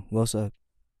agree with you. Well said.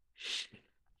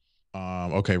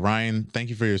 Okay, Ryan, thank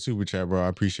you for your super chat, bro. I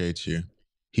appreciate you.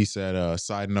 He said,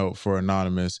 side note for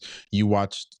Anonymous, you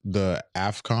watched the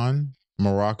AFCON?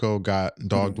 Morocco got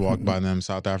dog walked by them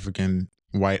South African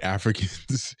white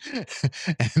Africans,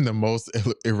 and the most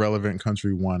irrelevant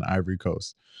country won, Ivory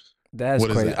Coast. That's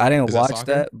What is crazy. that? I didn't Is that watch soccer?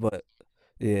 that, but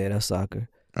yeah, that's soccer.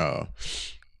 Oh,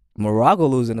 Morocco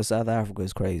losing to South Africa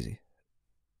is crazy.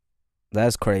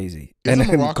 That's crazy. And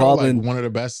isn't then Morocco like calling, one of the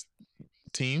best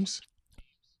teams?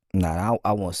 nah,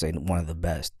 I won't say one of the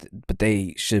best, but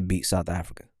they should beat South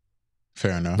Africa.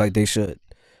 Fair enough. Like they should.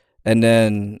 And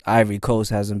then Ivory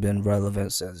Coast hasn't been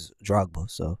relevant since Drogba,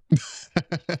 so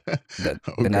and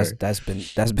Okay. that's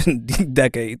been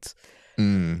decades.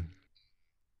 Big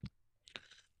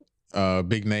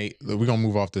Nate, we're gonna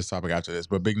move off this topic after this,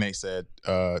 but Big Nate said,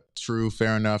 true,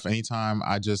 fair enough. Anytime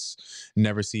I just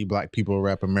never see black people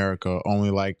rap America,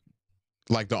 only like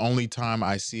the only time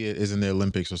I see it is in the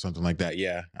Olympics or something like that.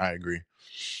 Yeah, I agree.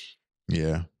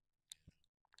 Yeah.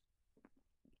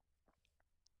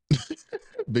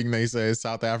 Big Nate says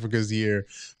South Africa's year.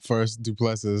 First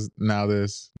Duplessis, now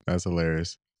this. That's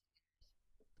hilarious.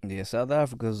 Yeah, South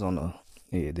Africa's on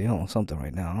they on something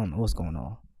right now. I don't know what's going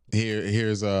on.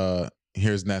 Here's Nesto.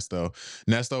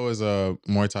 Nesto is a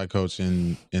Muay Thai coach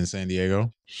in San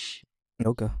Diego.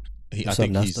 Okay. I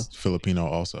think he's Filipino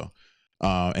also.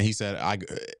 And he said,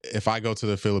 if I go to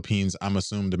the Philippines, I'm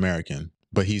assumed American,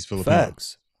 but he's Filipino.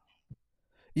 Facts.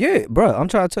 Yeah, bro. I'm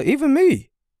trying to tell you, even me.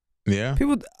 Yeah.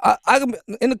 People, I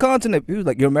in the continent, people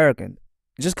like, you're American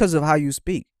just because of how you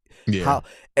speak. Yeah. How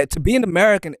to be an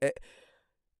American.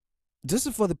 This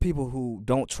is for the people who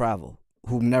don't travel,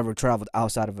 who never traveled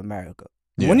outside of America.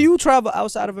 Yeah. When you travel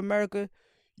outside of America,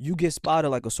 you get spotted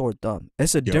like a sore thumb.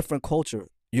 It's a different culture.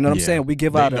 You know what I'm saying? We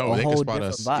give out a whole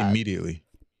different vibe immediately.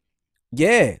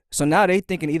 Yeah. So now they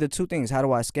thinking either two things: how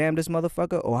do I scam this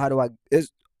motherfucker, or how do I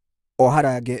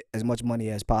get as much money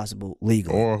as possible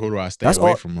legally, or who do I stay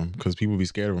away from them? Because people be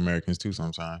scared of Americans too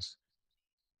sometimes.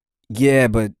 Yeah,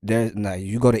 but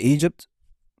you go to Egypt,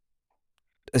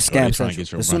 a scam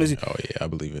central. As soon as I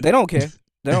believe it. They don't care.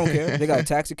 They don't care. They got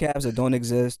taxi cabs that don't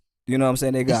exist. You know what I'm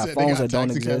saying? They got phones that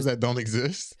don't exist. Cabs that don't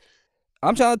exist.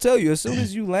 I'm trying to tell you, as soon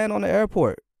as you land on the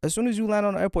airport,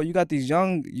 you got these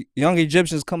young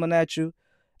Egyptians coming at you,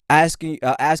 asking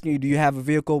you, do you have a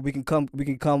vehicle? We can come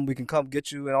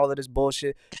get you, and all of this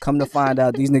bullshit. Come to find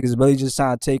out, these niggas really just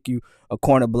trying to take you a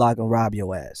corner block and rob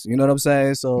your ass. You know what I'm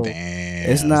saying? So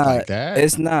it's not like that.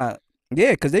 It's not.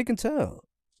 Yeah, because they can tell.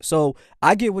 So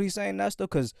I get what he's saying, that's though,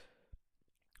 because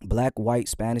black, white,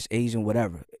 Spanish, Asian,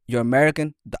 whatever, you're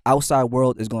American. The outside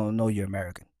world is gonna know you're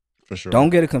American. For sure. Don't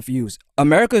get it confused.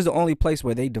 America is the only place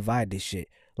where they divide this shit.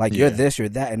 Like you're this, you're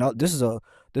that, and this is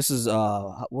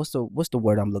what's the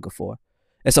word I'm looking for?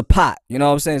 It's a pot. You know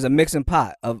what I'm saying? It's a mixing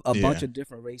pot of a bunch of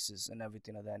different races and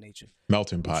everything of that nature.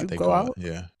 Melting pot, they call it.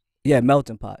 Yeah. Yeah,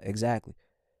 melting pot, exactly.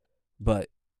 But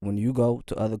when you go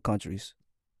to other countries,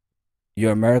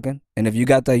 you're American, and if you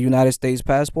got that United States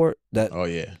passport, that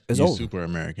it's over. Super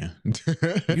American.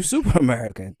 You super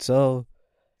American. So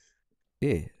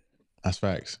yeah, that's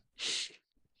facts.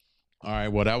 All right,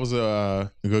 well, that was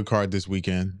a good card this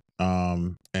weekend,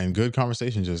 and good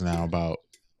conversation just now about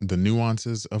the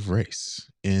nuances of race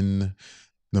in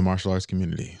the martial arts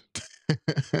community.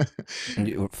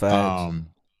 Facts.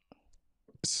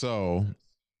 So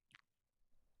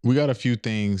we got a few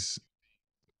things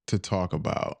to talk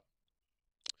about.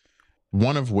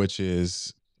 One of which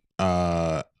is,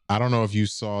 I don't know if you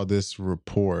saw this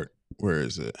report. Where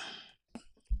is it?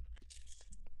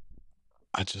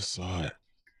 I just saw it.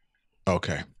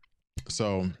 Okay.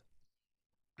 So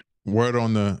word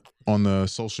on the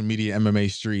social media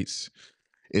MMA streets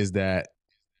is that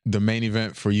the main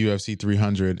event for UFC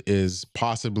 300 is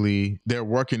possibly, they're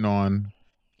working on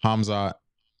Khamzat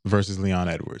versus Leon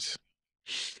Edwards.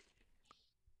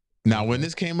 Now, when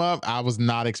this came up, I was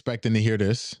not expecting to hear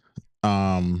this.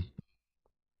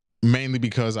 Mainly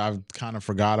because I've kind of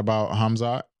forgot about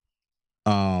Khamzat.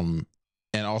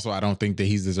 And also, I don't think that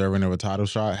he's deserving of a title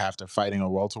shot after fighting a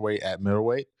welterweight at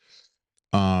middleweight.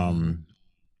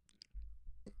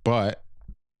 But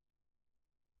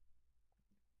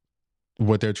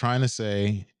what they're trying to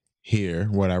say here,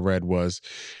 what I read was,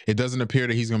 it doesn't appear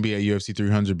that he's going to be at UFC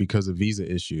 300 because of visa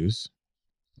issues.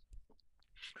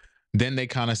 Then they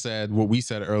kind of said what we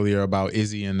said earlier about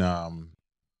Izzy and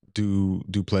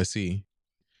Duplessis.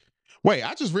 Wait,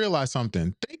 I just realized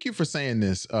something. Thank you for saying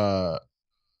this.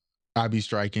 I be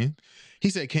striking. He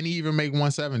said, can he even make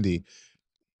 170?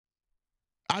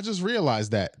 I just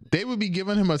realized that they would be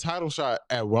giving him a title shot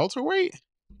at welterweight.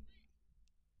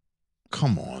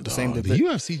 Come on, dog. The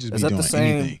UFC just be doing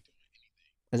anything.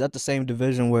 Is that the same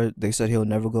division where they said he'll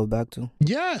never go back to?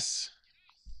 Yes.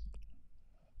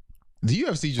 The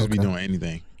UFC just be doing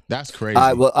anything. That's crazy.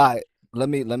 All right. Let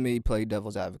me play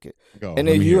devil's advocate. In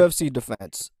a UFC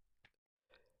defense,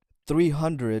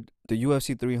 300, the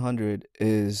UFC 300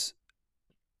 is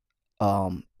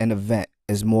an event,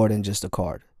 is more than just a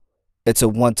card. It's a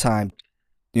one-time,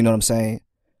 you know what I'm saying?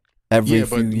 Every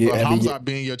few years. But Khamzat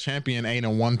being your champion ain't a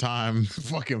one-time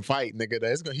fucking fight, nigga.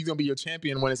 He's gonna be your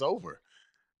champion when it's over.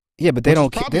 Yeah, but they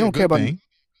don't care about.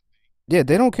 Yeah,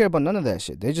 they don't care about none of that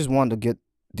shit. They just want to get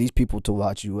these people to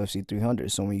watch UFC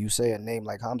 300. So when you say a name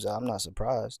like Khamzat, I'm not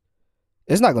surprised.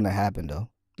 It's not gonna happen though.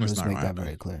 Let's make that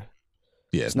very clear.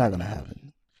 Yeah, it's not gonna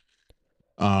happen.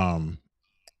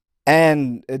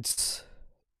 And it's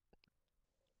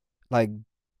like,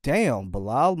 damn,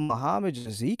 Bilal Muhammad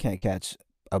he can't catch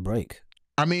a break.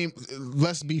 I mean,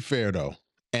 let's be fair though.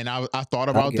 And I thought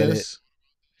about this.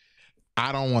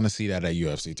 I don't want to see that at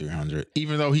UFC 300.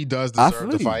 Even though he does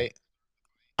deserve the fight,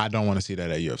 I don't want to see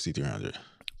that at UFC 300.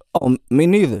 Oh, me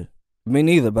neither. Me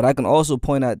neither. But I can also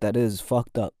point out that it is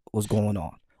fucked up what's going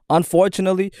on.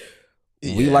 Unfortunately,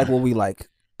 we like what we like.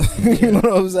 You know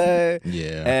what I'm saying?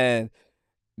 Yeah. And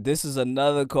this is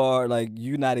another card like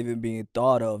you not even being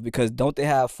thought of, because don't they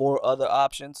have 4 other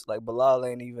options? Like Bilal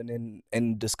ain't even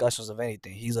in discussions of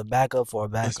anything. He's a backup for a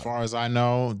backup. As far as I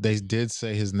know, they did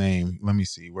say his name. Let me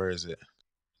see. Where is it?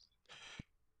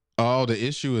 Oh, the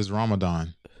issue is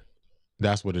Ramadan.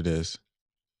 That's what it is.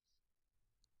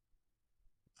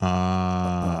 He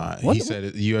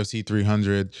said UFC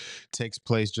 300 takes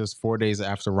place just 4 days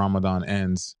after Ramadan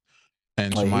ends.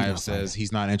 And Chimaev says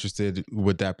he's not interested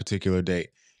with that particular date.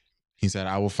 He said,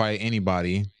 I will fight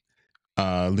anybody,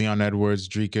 Leon Edwards,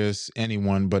 Dricus,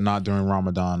 anyone, but not during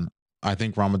Ramadan. I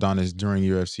think Ramadan is during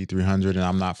UFC 300, and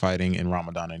I'm not fighting in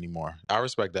Ramadan anymore. I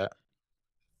respect that.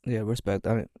 Yeah, respect.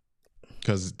 I mean,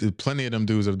 because plenty of them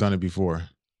dudes have done it before.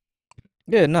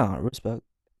 Yeah, respect.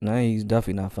 No, he's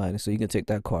definitely not fighting, so you can take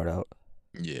that card out.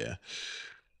 Yeah.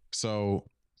 So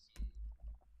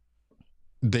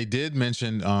they did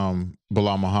mention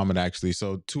Bilal Muhammad, actually.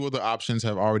 So 2 of the options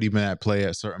have already been at play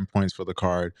at certain points for the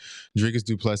card. Dricus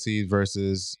Duplessis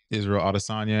versus Israel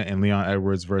Adesanya and Leon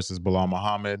Edwards versus Bilal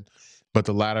Muhammad. But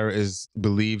the latter is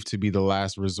believed to be the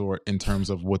last resort in terms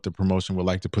of what the promotion would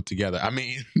like to put together. I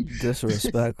mean,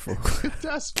 disrespectful.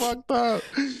 That's fucked up.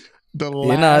 The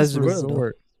last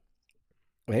resort.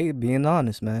 Hey, being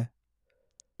honest, man.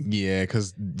 Yeah,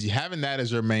 because having that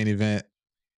as your main event,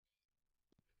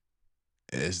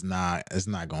 it's not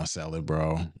gonna sell it,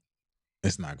 bro.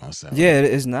 It's not gonna sell it. Yeah,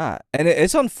 it's not. And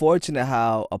it's unfortunate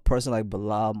how a person like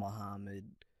Bilal Muhammad,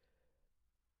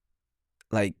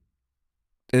 like,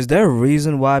 is there a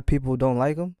reason why people don't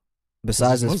like him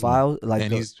besides his files? Like,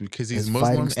 and because he's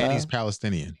Muslim and he's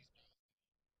Palestinian.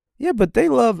 Yeah, but they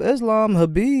love Islam,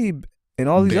 Habib, and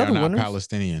all these other winners. They are not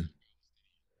Palestinian.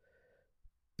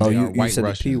 Oh, you said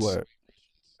Russians. The P word.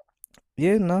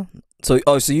 Yeah, no. So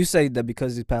you say that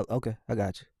because he's okay, I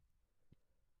got you.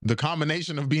 The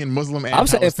combination of being Muslim and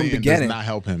Palestinian does not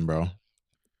help him, bro.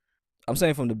 I'm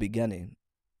saying from the beginning.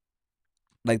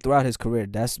 Like throughout his career,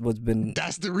 that's what's been.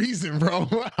 That's the reason, bro.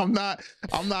 I'm not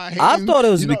hating. I thought it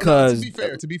was because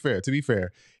to be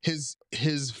fair,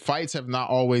 his fights have not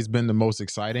always been the most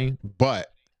exciting,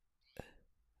 but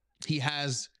he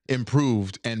has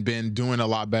improved and been doing a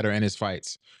lot better in his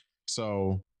fights.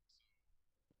 So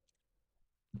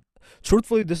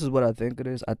truthfully, this is what I think it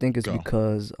is. I think it's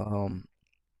because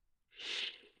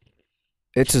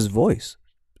it's his voice.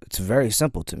 It's very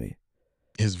simple to me.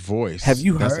 His voice. Have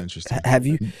you heard? That's interesting. Have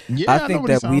you? Yeah, I think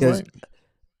that we as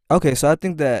okay, so I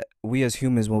think that we as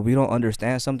humans, when we don't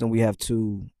understand something, we have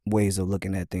 2 ways of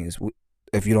looking at things.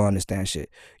 If you don't understand shit,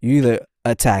 you either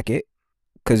attack it,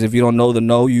 because if you don't know the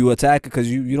no, you attack it because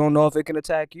you don't know if it can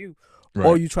attack you, right.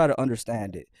 Or you try to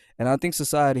understand it. And I think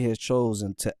society has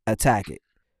chosen to attack it,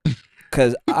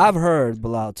 because I've heard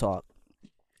Bilal talk,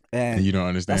 and you don't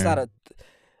understand. That's not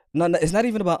No, no, it's not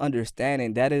even about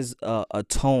understanding. That is a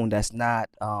tone that's not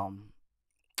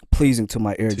pleasing to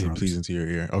my eardrums. Pleasing to your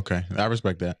ear. Okay, I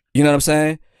respect that. You know what I'm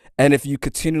saying? And if you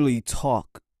continually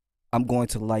talk, I'm going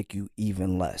to like you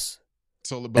even less.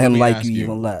 So, but let And me like you ask you: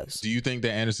 even less. do you think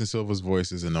that Anderson Silva's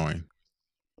voice is annoying?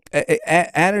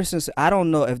 Anderson, I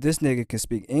don't know if this nigga can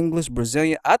speak English,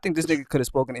 Brazilian. I think this nigga could have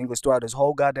spoken English throughout his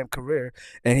whole goddamn career,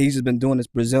 and he's just been doing this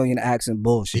Brazilian accent He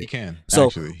bullshit. can So,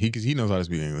 actually. He knows how to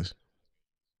speak English.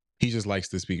 He just likes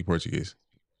to speak Portuguese.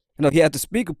 you know, he had to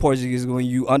speak Portuguese when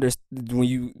you understand when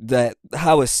you that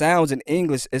how it sounds in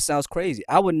English. It sounds crazy.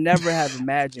 I would never have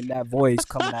imagined that voice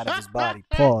coming out of his body.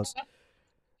 Pause.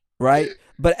 Right,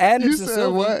 but You Anderson said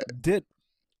Silva what? did.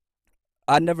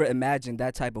 I never imagined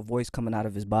that type of voice coming out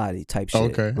of his body, type shit.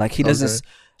 Okay. Like he Okay. doesn't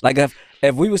like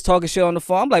if we was talking shit on the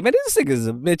phone, I'm like, man, this nigga is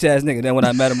a bitch ass nigga. Then when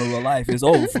I met him in real life, it's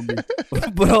over for me.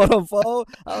 But on the phone,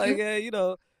 I'm like, yeah, you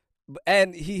know.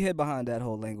 And he hid behind that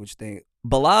whole language thing.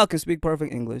 Bilal can speak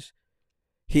perfect English.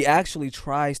 He actually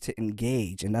tries to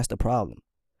engage, and that's the problem.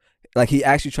 Like he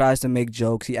actually tries to make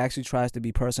jokes. He actually tries to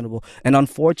be personable, and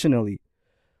unfortunately,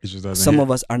 It just doesn't some hit.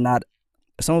 of us are not.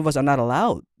 Some of us are not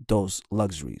allowed those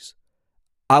luxuries.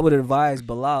 I would advise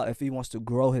Bilal, if he wants to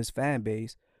grow his fan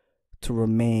base, to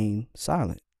remain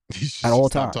silent at all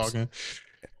Stop times. talking.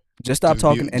 Just stop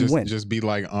talking and win. Just be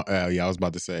like, yeah, I was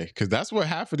about to say, because that's what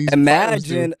half of these fighters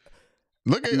do. Imagine,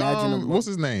 Look at imagine what's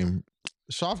his name,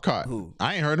 Shavkat. who?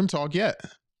 I ain't heard him talk yet.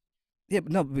 Yeah,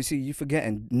 but no, but see, you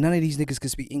forgetting. None of these niggas can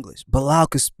speak English. Bilal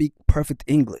could speak perfect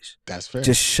English. That's fair.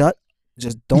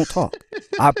 Just don't talk.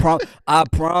 I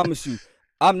promise you.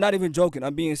 I'm not even joking.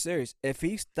 I'm being serious. If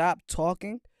he stopped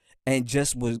talking and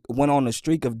just went on a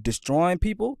streak of destroying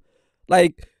people,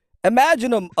 like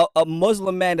imagine a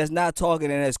Muslim man that's not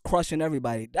talking and is crushing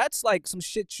everybody. That's like some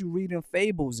shit you read in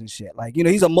fables and shit. Like, you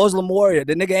know, he's a Muslim warrior.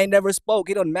 The nigga ain't never spoke.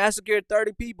 He done massacred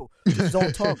 30 people. Just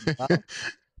don't talk, bro.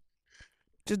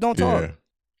 Just don't talk. Yeah.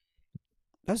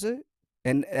 That's it.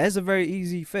 And that's a very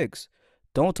easy fix.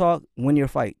 Don't talk, win your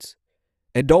fights.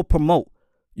 And don't promote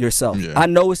yourself. Yeah. I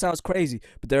know it sounds crazy,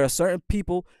 but there are certain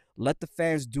people, let the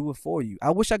fans do it for you.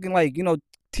 I wish I can, like, you know,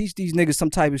 teach these niggas some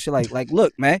type of shit. Like,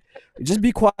 look, man, just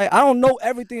be quiet. I don't know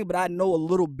everything, but I know a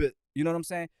little bit. You know what I'm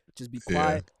saying? Just be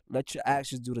quiet. Yeah. Let your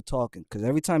actions do the talking. Because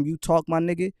every time you talk, my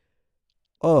nigga,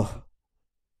 oh,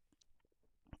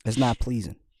 it's not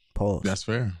pleasing. Pause. That's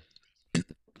fair.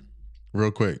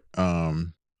 Real quick.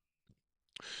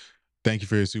 Thank you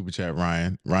for your super chat,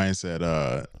 Ryan. Ryan said,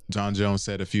 John Jones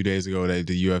said a few days ago that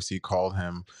the UFC called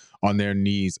him on their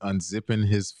knees, unzipping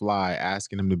his fly,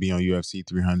 asking him to be on UFC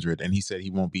 300. And he said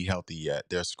he won't be healthy yet.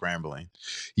 They're scrambling.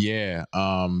 Yeah.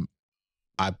 I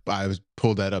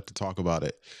pulled that up to talk about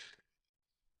it.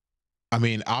 I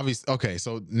mean, obviously, okay,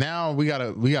 so now we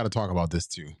gotta talk about this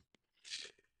too.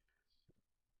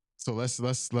 So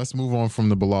let's move on from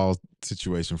the Bilal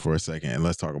situation for a second and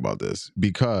let's talk about this,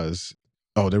 because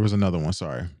there was another one.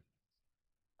 Sorry.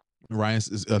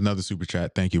 Ryan's another super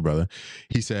chat. Thank you, brother.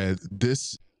 He said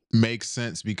this makes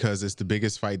sense because it's the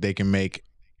biggest fight they can make.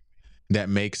 That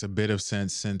makes a bit of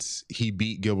sense since he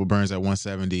beat Gilbert Burns at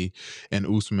 170 and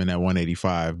Usman at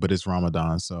 185, but it's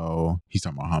Ramadan, so he's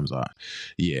talking about Khamzat.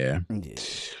 Yeah.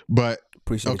 But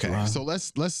appreciate okay, you, so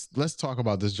let's talk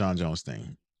about this John Jones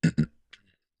thing.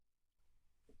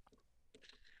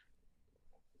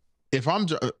 If I'm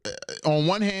on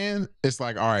one hand, it's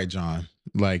like, all right, John,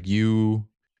 like you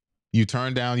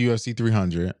turned down UFC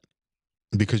 300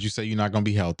 because you say you're not going to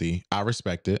be healthy. I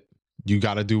respect it. You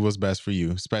got to do what's best for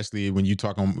you, especially when you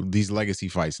talk on these legacy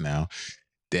fights now.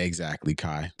 Exactly,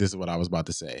 Kai. This is what I was about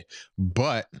to say.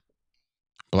 But,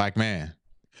 black man,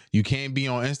 you can't be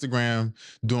on Instagram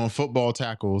doing football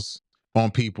tackles on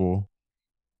people,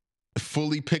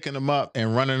 fully picking them up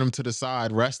and running them to the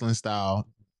side, wrestling style,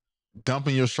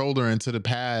 dumping your shoulder into the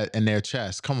pad in their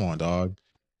chest. Come on, dog.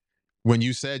 When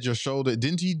you said your shoulder,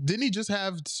 didn't he just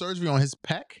have surgery on his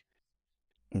pec?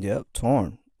 Yep,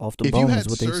 torn off the if bone. You had is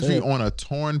what surgery they said. on a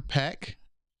torn pec,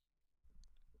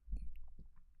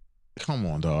 come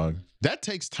on, dog. That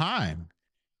takes time.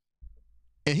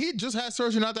 And he just had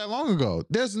surgery not that long ago.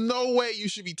 There's no way you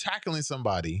should be tackling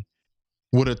somebody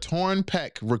with a torn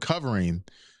pec recovering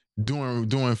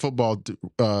doing football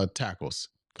tackles.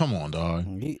 Come on, dog.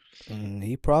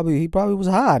 He probably was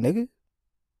high, nigga.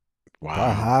 Wow.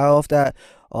 Probably high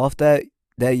off that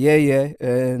yeah,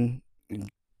 and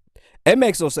it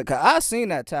makes no sense. Cause I seen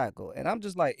that tackle, and I'm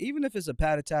just like, even if it's a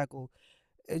padded tackle,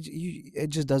 it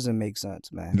just doesn't make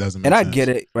sense, man. Doesn't make sense. I get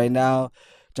it. Right now,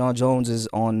 John Jones is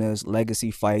on this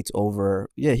legacy fights over.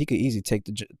 Yeah, he could easily take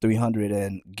the 300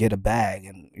 and get a bag,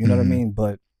 and you know what I mean.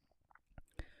 But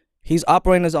He's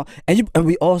operating his own, and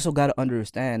we also gotta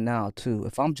understand now too.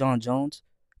 If I'm John Jones,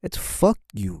 it's fuck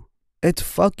you. It's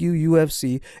fuck you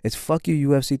UFC. It's fuck you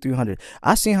UFC 300.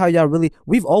 I seen how y'all really.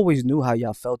 We've always knew how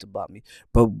y'all felt about me,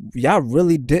 but y'all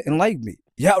really didn't like me.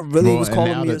 Y'all really Well, was and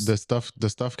calling now me a that the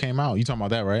stuff came out. You talking about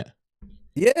that, right?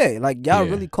 yeah, like y'all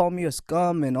Yeah. really called me a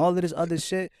scum and all of this other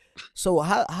shit. So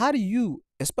how do you,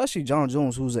 especially John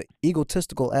Jones, who's an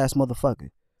egotistical ass motherfucker,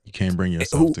 You can't bring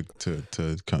yourself who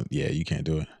to come. Yeah, you can't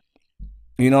do it.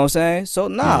 you know what I'm saying? So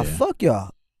nah, Yeah. fuck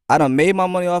y'all. I done made my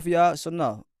money off of y'all, so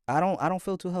no. I don't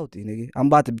feel too healthy, nigga. I'm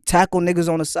about to tackle niggas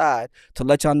on the side to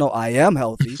let y'all know I am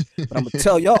healthy, but I'm gonna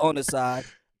tell y'all on the side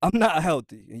I'm not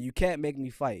healthy, and you can't make me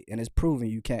fight, and it's proven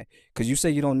you can't. Cause you say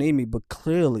you don't need me, but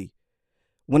clearly,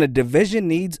 when a division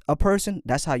needs a person,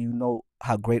 that's how you know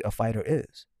how great a fighter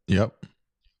is. Yep.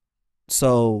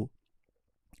 So,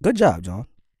 good job, John.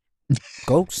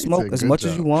 Go He smoke said, as "Good much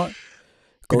as you job. want.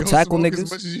 Go Go tackle smoke as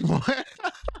niggas. much as you want."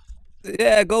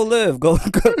 Yeah, go live.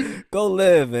 Go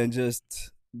live and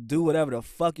just do whatever the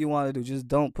fuck you want to do. Just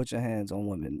don't put your hands on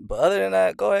women. But other than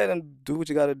that, go ahead and do what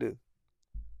you got to do.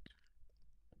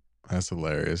 That's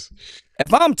hilarious.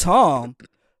 If I'm Tom,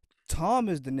 Tom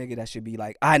is the nigga that should be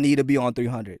like, I need to be on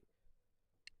 300.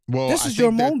 Well, This is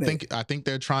your moment. I think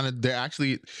they're trying to. They're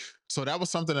actually. So that was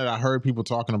something that I heard people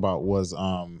talking about was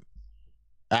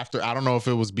after, I don't know if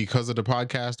it was because of the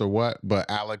podcast or what, but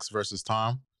Alex versus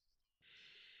Tom.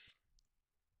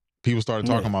 People started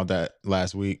talking Yeah. about that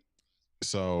last week.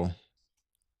 So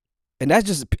And that's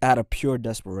just out of pure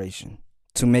desperation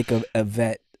to make a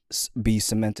vet be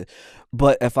cemented.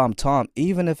 But if I'm Tom,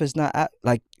 even if it's not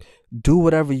like, do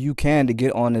whatever you can to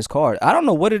get on this card. I don't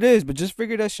know what it is, but just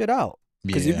figure that shit out.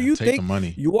 Because if yeah, you take the think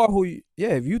money. you are who you, yeah,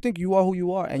 if you think you are who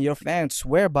you are, and your fans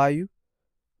swear by you,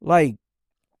 like,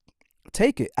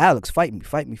 take it, Alex. Fight me,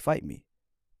 fight me, fight me.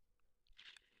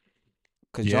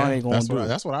 Because John Yeah, ain't gonna do it.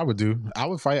 that's what I would do. I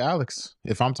would fight Alex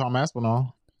if I'm Tom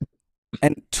Aspinall.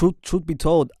 And truth be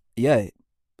told, yeah,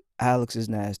 Alex is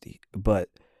nasty, but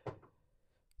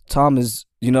Tom is,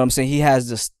 you know what I'm saying? He has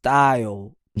the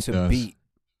style to Yes. beat,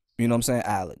 you know what I'm saying,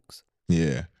 Alex.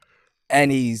 Yeah. And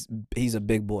he's a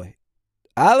big boy.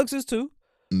 Alex is too,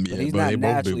 but Yeah, he's but not they both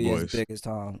big naturally as boys. big as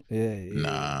Tom. Yeah, yeah.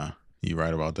 Nah, you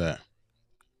right about that.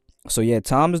 So yeah,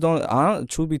 Tom is don't.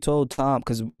 Truth be told, Tom,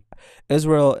 because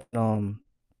Israel,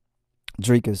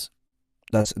 Dricus,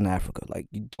 that's in Africa. Like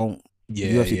you don't Yeah,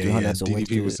 UFC yeah, 300. yeah. That's a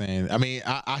waste DDP of was it. saying. I mean,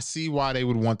 I see why they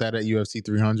would want that at UFC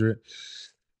 300,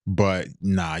 but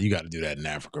nah, you got to do that in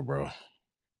Africa, bro.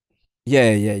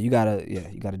 Yeah, you gotta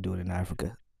do it in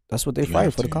Africa. That's what they You fight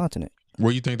have for the to. continent.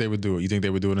 Where you think they would do it? You think they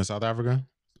would do it in South Africa?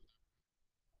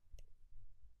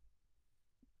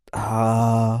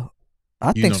 I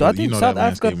think so. I You think know South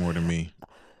that Africa. landscape more than me.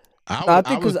 I I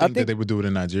think because would I think that think they would do it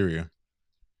in Nigeria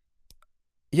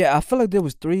yeah, I feel like there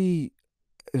was three.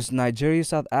 It's Nigeria,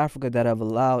 South Africa that have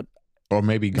allowed. or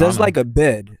maybe There's Ghana. like a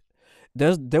bid.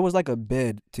 There was like a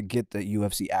bid to get the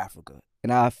UFC Africa,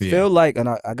 and I Yeah. feel like, and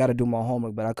I got to do my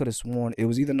homework, but I could have sworn it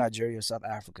was either Nigeria or South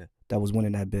Africa that was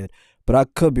winning that bid, but I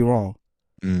could be wrong.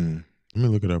 Let me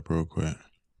look it up real quick.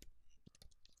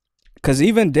 Because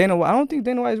even Dana White, I don't think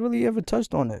Dana White has really ever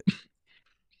touched on it.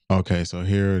 Okay, so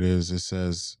here it is. It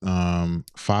says 5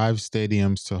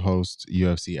 stadiums to host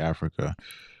UFC Africa.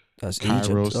 That's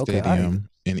Cairo Egypt. Okay, all right. Stadium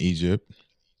in Egypt.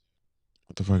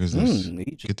 What the fuck is this?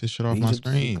 Egypt. Get this shit off my Egypt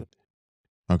is screen. good.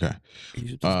 Okay.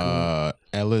 Egypt is good.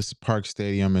 Ellis Park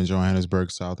Stadium in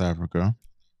Johannesburg, South Africa.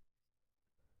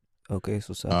 Okay,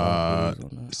 so South Africa is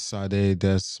on that. Sade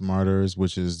des Martyrs,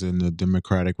 which is in the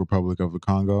Democratic Republic of the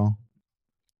Congo.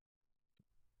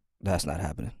 That's not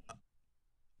happening.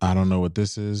 I don't know what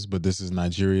this is, but this is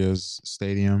Nigeria's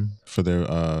stadium for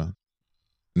their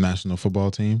national football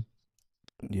team.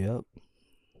 Yep.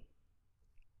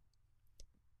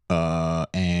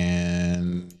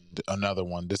 And another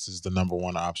one. This is the number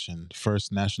one option.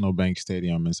 First National Bank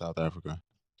Stadium in South Africa,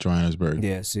 Johannesburg.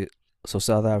 Yeah, see, so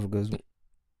South Africa is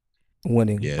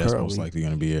winning Yeah, that's most currently. likely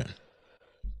going to be it.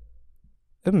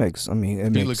 It makes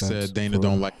Felix sense. said Dana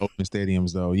don't like open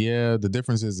stadiums though. Yeah, the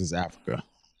difference is Africa.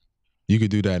 You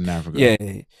could do that in Africa.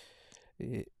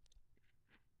 Yeah.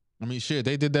 I mean, shit,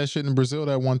 they did that shit in Brazil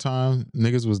that one time.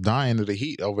 Niggas was dying of the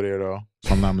heat over there though,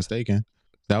 if I'm not mistaken.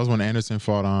 That was when Anderson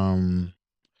fought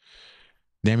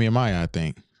Damian Maia, I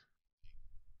think.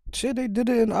 Shit, they did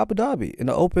it in Abu Dhabi in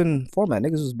the open format.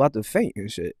 Niggas was about to faint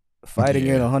and shit, fighting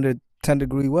in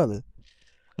 110-degree weather.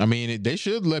 I mean, they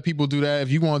should let people do that. If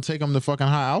you want to take them to fucking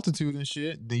high altitude and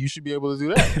shit, then you should be able to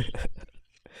do that.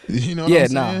 You know what I'm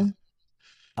saying?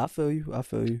 I feel you. I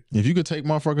feel you. If you could take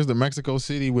motherfuckers to Mexico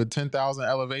City with 10,000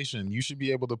 elevation, you should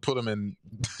be able to put them in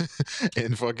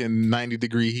in fucking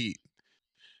 90-degree heat.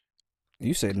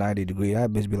 You say 90 degree,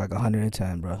 that bitch be like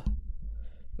 110, bro.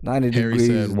 90 Harry degrees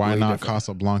said, is "Why way not different.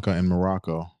 Casablanca in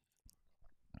Morocco?"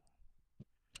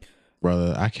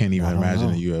 Brother, I can't even I don't imagine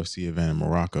a know. UFC event in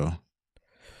Morocco.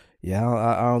 Yeah,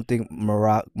 I don't think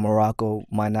Morocco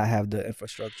might not have the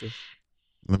infrastructure,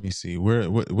 Let me see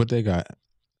what they got.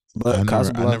 but I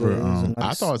Casablanca never is a I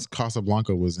nice. thought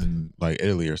Casablanca was in like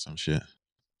Italy or some shit.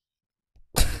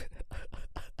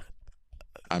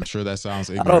 I'm sure that sounds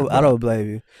ignorant, I but don't blame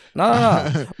you. No, no,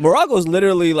 no. Morocco's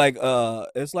literally like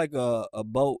it's like a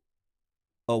boat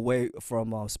away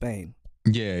from Spain.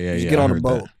 You just get I on a heard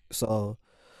that. boat, so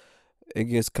it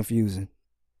gets confusing.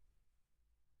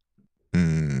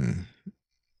 Mm,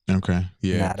 okay,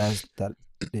 yeah. Nah, that's that.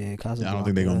 Yeah, I don't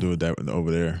think they're gonna Casablanca. do it that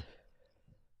over there.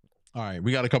 All right,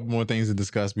 we got a couple more things to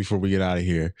discuss before we get out of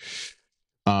here.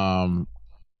 I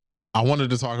wanted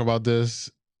to talk about this.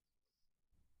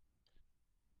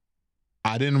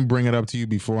 I didn't bring it up to you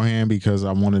beforehand because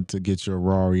I wanted to get your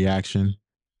raw reaction.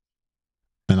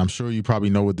 And I'm sure you probably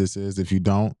know what this is. If you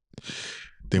don't,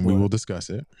 then we will What?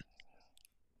 discuss it.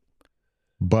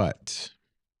 But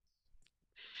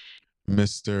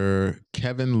Mr.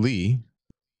 Kevin Lee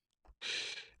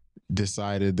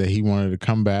decided that he wanted to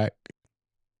come back,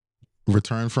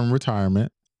 return from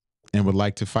retirement, and would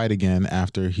like to fight again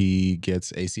after he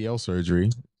gets ACL surgery.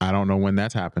 I don't know when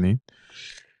that's happening.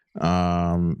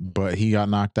 But he got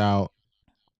knocked out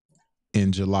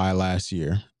in July last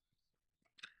year.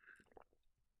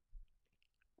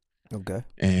 Okay.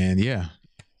 And yeah,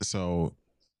 so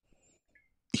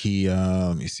he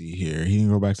let me see here. He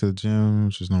didn't go back to the gym,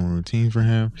 which is no routine for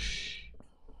him.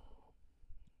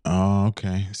 Oh,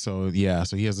 okay. So yeah,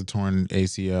 so he has a torn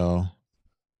ACL.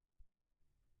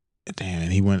 Damn,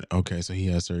 he went okay, so he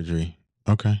has surgery.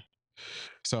 Okay.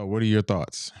 So what are your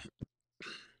thoughts?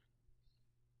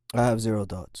 I have zero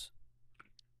thoughts.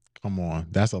 Come on.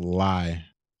 That's a lie.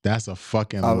 That's a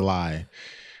fucking Um, lie.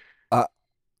 I,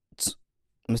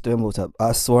 Mr. Imhotep,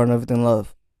 I swear on everything,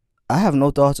 love. I have no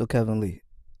thoughts of Kevin Lee.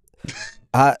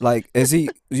 I like is he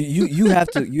you have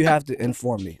to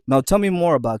inform me. No, tell me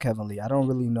more about Kevin Lee. I don't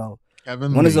really know.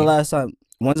 Kevin Lee. When's the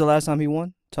last time he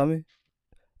won? Tell me.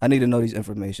 I need to know these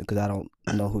information because I don't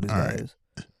know who this All guy right. is.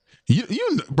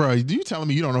 You bro, do you telling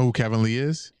me you don't know who Kevin Lee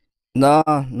is?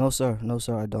 Nah, no sir. No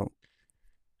sir, I don't.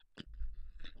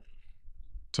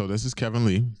 So this is Kevin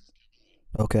Lee.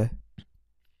 Okay.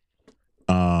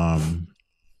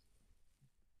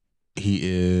 He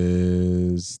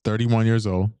is 31 years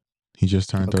old. He just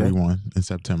turned Okay. 31 in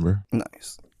September.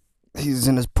 Nice. He's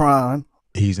in his prime.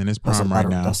 He's in his prime right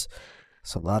now. That's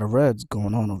a lot of reds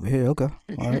going on over here. Okay.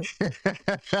 All right.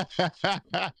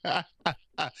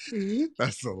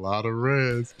 That's a lot of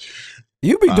reds.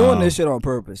 You be doing this shit on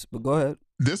purpose, but go ahead.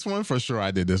 This one for sure.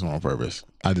 I did this one on purpose.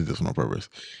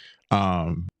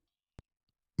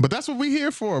 But that's what we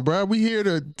here for, bro. We here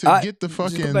to get the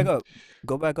fucking. Just go back up.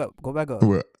 Go back up. Go back up.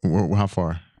 How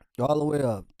far? All the way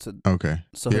up to. Okay.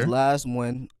 So here? his last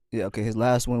win. Yeah. Okay. His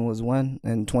last win was when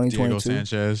in 2022. Diego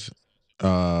Sanchez.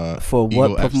 For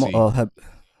Eagle what?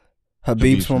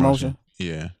 Habib's promotion.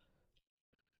 Yeah.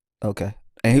 Okay.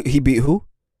 And he beat who?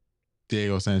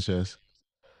 Diego Sanchez.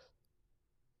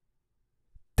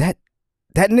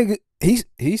 That nigga. He's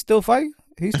still fighting.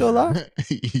 He's still alive.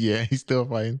 Yeah, he's still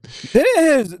fighting.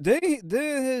 Did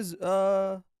his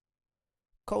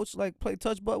coach like play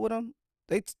touch butt with him?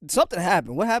 Something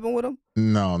happened. What happened with him?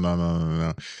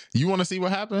 No. You want to see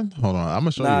what happened? Hold on, I'm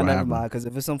gonna show you what happened. Never mind. Because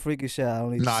if it's some freaky shit, I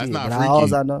don't need to see it's it. not But freaky.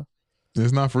 all I know.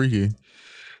 It's not freaky.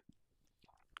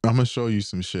 I'm gonna show you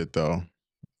some shit though.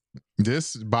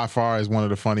 This by far is one of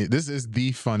the funny. This is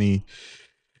the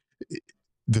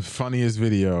funniest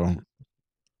video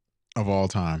of all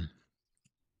time.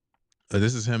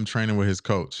 This is him training with his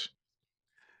coach.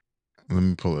 Let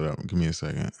me pull it up. Give me a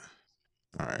second.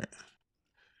 All right.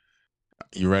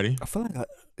 You ready? I feel like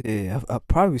I've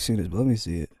probably seen this, but let me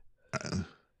see it.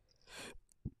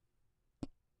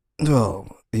 Oh,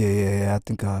 yeah. I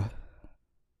think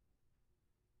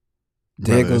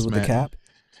Diego's with the cap.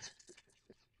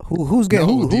 Who's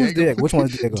Diego? Which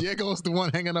one's Diego? Diego's the one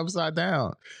hanging upside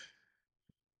down.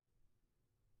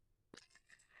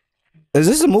 Is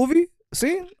this a movie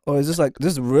scene? Or is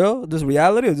this real? This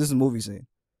reality or is this a movie scene?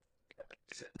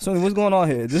 So what's going on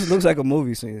here? This looks like a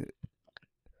movie scene.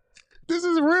 This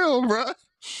is real, bro.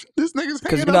 This nigga's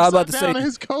hanging upside down and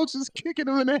his coach is kicking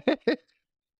him in the head.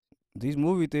 These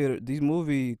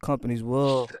movie companies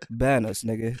will ban us,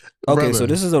 nigga. Okay, brother.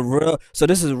 So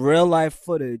this is real life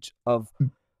footage of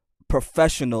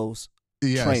professionals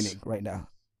Yes. training right now.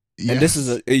 And this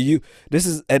is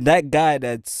Yes. and that guy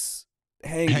that's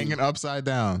hanging. Hanging upside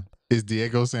down is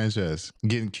Diego Sanchez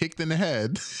getting kicked in the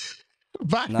head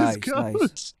by his Nice, nice.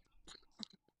 coach.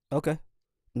 Okay,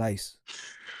 nice.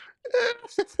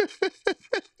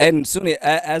 And Sunni,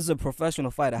 as a professional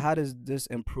fighter, how does this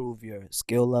improve your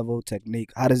skill level,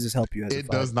 technique? How does this help you as a It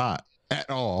does fighter? not at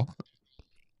all.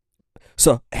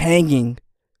 So hanging,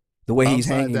 the way he's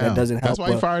Upside hanging, that down. doesn't That's help.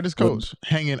 why he fired his With coach.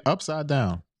 Hanging upside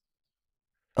down.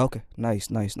 okay, nice,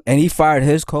 nice. And he fired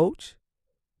his coach.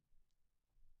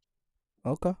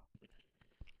 Okay.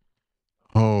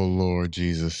 Oh Lord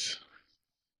Jesus.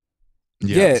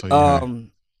 Yeah. Yeah. So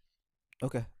yeah.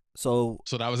 Okay. So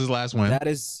So that was his last win. that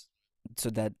is so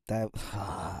that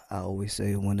I always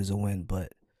say a win is a win,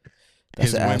 but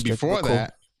that's His an win asterisk. before But cool.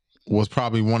 that was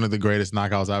probably one of the greatest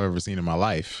knockouts I've ever seen in my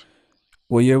life.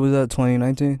 What year was that?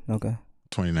 2019. Okay.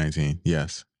 2019.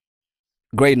 Yes.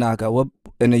 Great knockout. What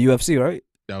in the UFC, right?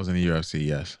 That was in the UFC.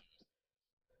 Yes.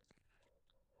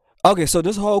 Okay. So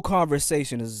this whole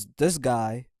conversation is this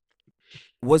guy.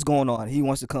 What's going on? He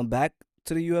wants to come back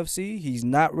to the UFC. He's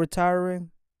not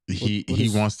retiring. What He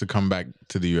is? wants to come back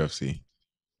to the UFC.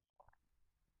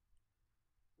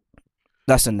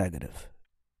 That's a negative.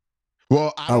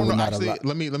 Well, I I don't would know. not Actually, allow.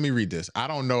 let me read this. I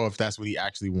don't know if that's what he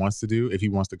actually wants to do. If he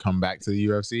wants to come back to the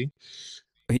UFC,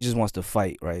 He just wants to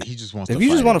fight, right? he just wants to If you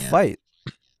just fight want to again. fight,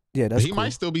 yeah, But that's he might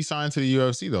cool. still be signed to the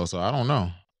UFC though, so I don't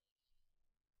know.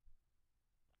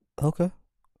 Okay.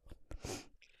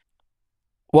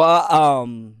 Well,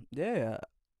 yeah.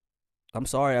 I'm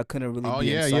sorry, I couldn't really Oh be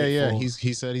yeah. insightful.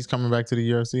 He said he's coming back to the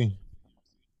UFC.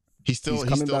 He's He's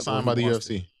coming still back, or signed he by the wants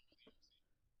to. UFC.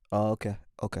 Oh, okay,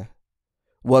 okay.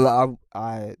 Well,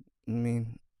 I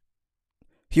mean,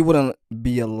 he wouldn't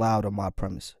be allowed on my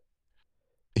premise.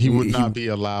 He would He not be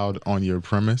allowed on your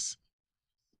premise.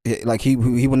 like he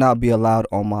would not be allowed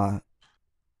on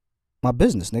my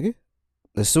business, nigga.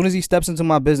 As soon as he steps into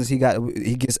my business, he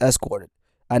gets escorted.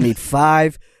 I need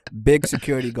 5 big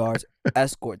security guards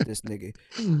escort this nigga.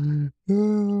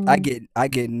 I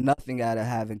get nothing out of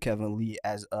having Kevin Lee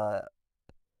as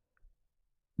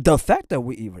the fact that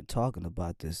we even talking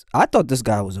about this. I thought this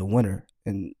guy was a winner,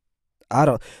 and I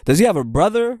don't. Does he have a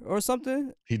brother or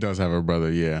something? He does have a brother,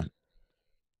 yeah.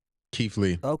 Keith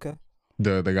Lee, Okay.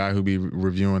 the guy who be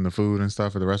reviewing the food and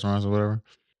stuff at the restaurants or whatever.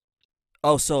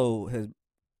 Oh, so his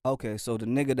okay. So the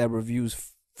nigga that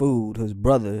reviews food, his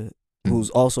brother, who's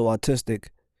also autistic,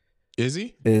 Is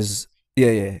he? is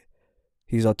yeah.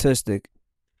 He's autistic,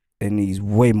 and he's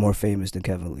way more famous than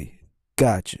Kevin Lee.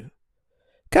 Gotcha.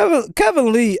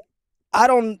 Kevin Lee, I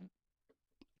don't.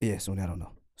 Yeah, so I don't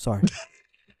know. Sorry,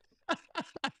 I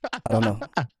don't know.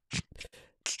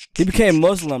 He became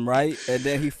Muslim, right? And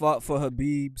then he fought for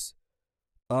Habib's.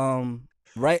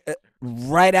 Right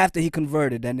after he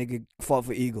converted, that nigga fought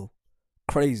for Eagle.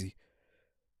 Crazy.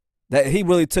 That he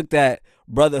really took that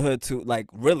brotherhood to like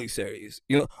really serious.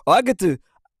 You know, oh, I get to,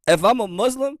 if I'm a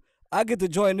Muslim, I get to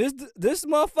join this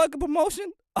motherfucking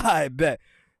promotion. I bet.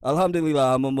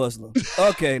 Alhamdulillah, I'm a Muslim.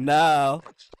 Okay, now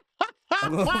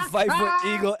I'm gonna fight for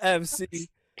Eagle FC.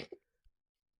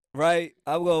 Right?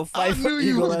 I'm gonna I fight for knew you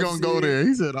Eagle was gonna FC. go there.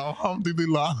 He said,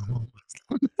 "Alhamdulillah."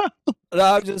 No,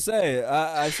 I'm just saying.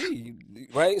 I see.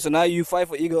 Right? So now you fight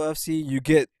for Eagle FC. You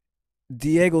get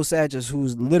Diego Sanchez,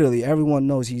 who's literally everyone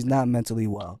knows he's not mentally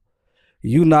well.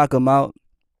 You knock him out,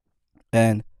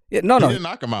 and yeah, He didn't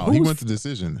knock him out. He went to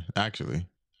decision. Actually,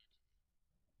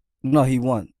 no, he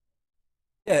won.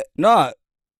 Yeah, no,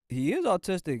 he is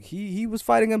autistic. He was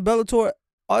fighting in Bellator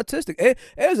autistic. It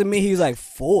doesn't mean he's like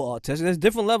full autistic. There's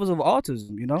different levels of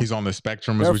autism, you know? he's on the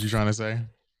spectrum. Is what you're trying to say?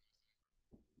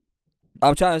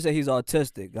 I'm trying to say he's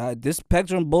autistic. This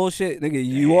spectrum bullshit, nigga,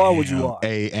 you are what you are.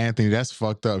 Hey, Anthony, that's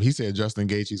fucked up. He said Justin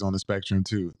Gaethje's on the spectrum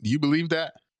too. Do you believe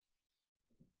that?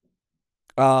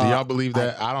 Do y'all believe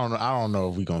that? I don't know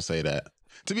if we gonna say that.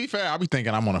 To be fair, I'll be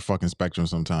thinking I'm on a fucking spectrum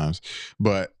sometimes,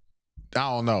 but I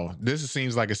don't know. This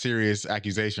seems like a serious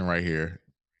accusation right here.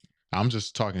 I'm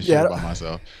just talking shit about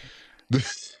myself.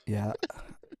 Yeah.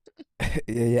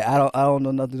 Yeah. I don't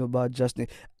know nothing about Justin.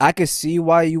 I can see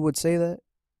why you would say that.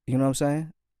 You know what I'm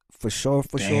saying? For sure.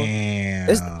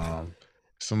 Damn.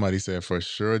 Somebody said for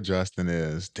sure Justin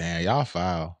is. Damn, y'all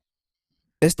foul.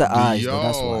 It's the eyes, though.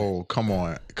 That's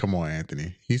why. Come on,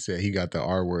 Anthony. He said he got the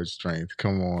R word strength.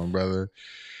 Come on, brother.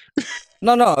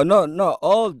 No.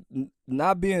 All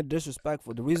not being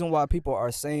disrespectful. The reason why people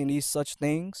are saying these such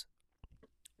things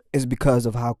is because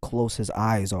of how close his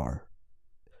eyes are.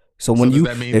 So when does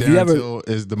that mean if Darren Till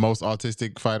is the most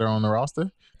autistic fighter on the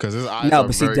roster? Because his eyes are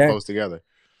very close together.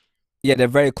 Yeah, they're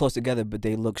very close together, but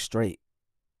they look straight.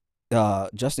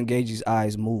 Justin Gage's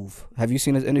eyes move. Have you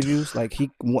seen his interviews? Like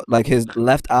his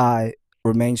left eye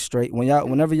remains straight.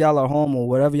 Whenever y'all are home or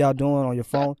whatever y'all doing on your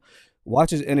phone,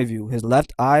 watch his interview. His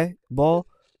left eyeball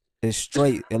is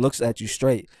straight. It looks at you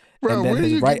straight, and Bro, then where do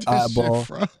his you right get this shit eyeball.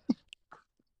 from?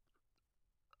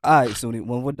 All right, Suni.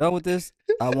 When we're done with this,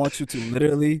 I want you to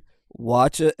literally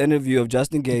watch an interview of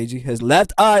Justin Gage. His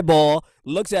left eyeball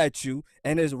looks at you,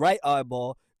 and his right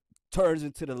eyeball turns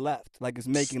into the left, like it's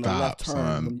making a left Stop,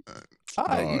 turn. son. All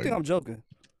right, you Dog. think I'm joking?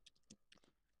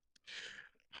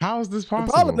 How is this The problem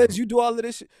possible? is you do all of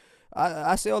this shit.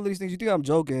 I say all of these things. You think I'm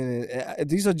joking?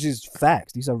 These are just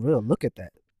facts. These are real. Look at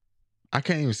that. I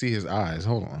can't even see his eyes.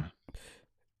 Hold on.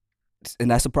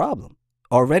 And that's a problem.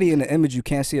 Already in the image, you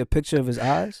can't see a picture of his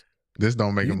eyes. This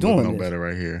don't make You him look doing no this. better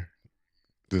right here.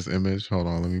 This image. Hold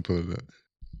on. Let me put it up.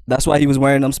 That's why he was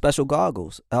wearing them special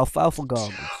goggles, alfalfa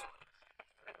goggles.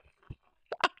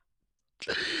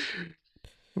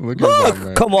 Look at that, Look,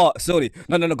 man. come on, Sony.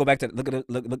 No. Go back to look at it.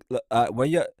 Look. Where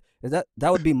you? Is that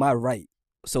would be my right.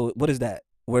 So what is that?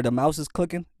 Where the mouse is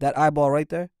clicking? That eyeball right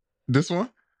there? This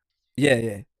one?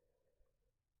 Yeah.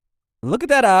 Look at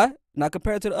that eye. Now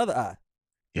compare it to the other eye.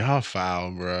 Y'all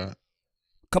foul, bro.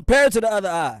 Compare it to the other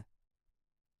eye.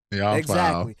 Y'all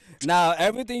Exactly. foul. Now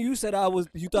everything you said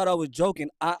you thought I was joking.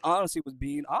 I honestly was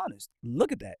being honest.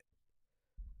 Look at that.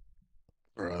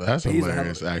 Bro, that's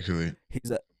hilarious, actually.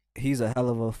 He's a hell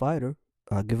of a fighter.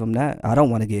 I'll give him that. I don't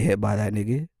want to get hit by that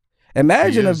nigga.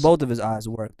 Imagine if both of his eyes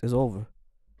worked. It's over.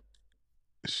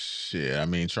 Shit. I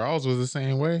mean, Charles was the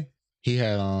same way. He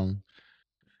had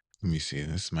let me see.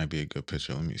 This might be a good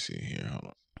picture. Let me see here. Hold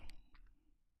on.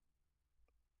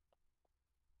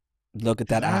 Look at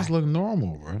that eye. His eyes look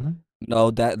normal, bro. No,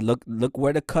 look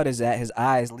where the cut is at. His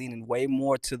eye is leaning way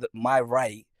more to my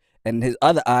right, and his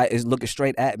other eye is looking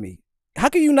straight at me. How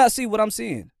can you not see what I'm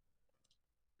seeing?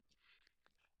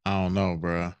 I don't know,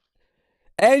 bro.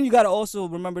 And you gotta also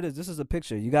remember this. This is a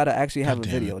picture. You gotta actually have a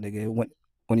video, nigga.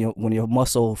 When your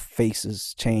muscle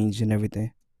faces change and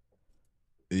everything.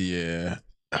 Yeah.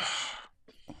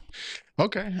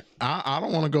 Okay. I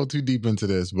don't want to go too deep into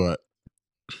this, but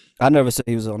I never said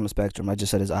he was on the spectrum. I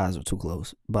just said his eyes were too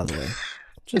close. By the way,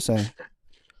 just saying.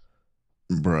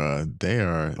 Bruh,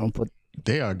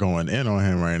 they are going in on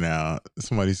him right now.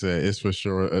 Somebody said it's for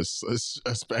sure a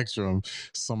spectrum.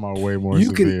 Some are way more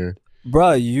severe.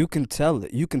 Bruh, you can tell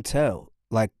it. You can tell.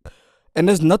 Like, and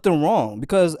there's nothing wrong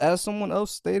because, as someone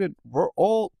else stated, we're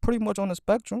all pretty much on the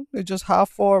spectrum. It's just how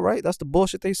far right. That's the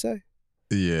bullshit they say.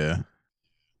 Yeah.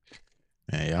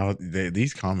 Man, y'all,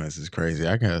 these comments is crazy.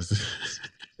 I guess.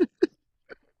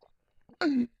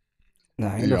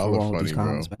 Nah, ain't nothing wrong with these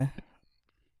comments,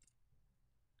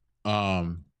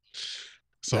 man.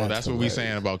 So that's what we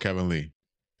saying about Kevin Lee.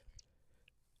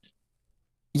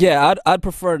 Yeah, I'd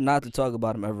prefer not to talk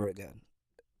about him ever again.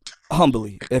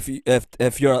 Humbly,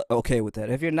 if you're okay with that.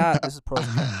 If you're not, this is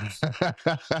personal.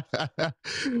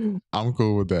 I'm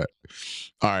cool with that.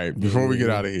 All right, before we get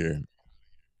out of here,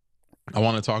 I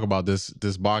want to talk about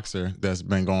this boxer that's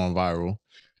been going viral,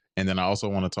 and then I also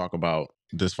want to talk about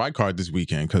this fight card this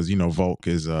weekend because Volk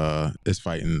is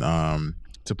fighting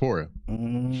Topuria.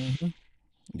 Mm-hmm.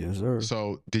 Yes, sir.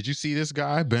 So, did you see this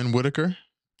guy, Ben Whitaker?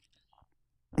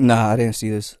 Nah, I didn't see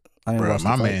this. I didn't watch the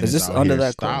fight. My man is this out under here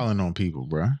that styling on people,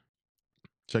 bro.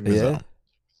 Check this out.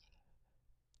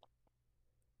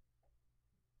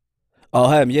 Oh,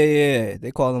 him. Yeah.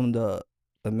 They call him the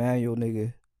Emmanuel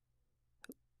nigga.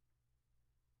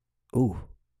 Ooh.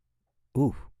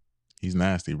 He's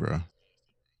nasty, bro.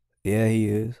 Yeah, he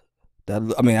is. I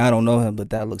don't know him, but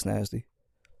that looks nasty.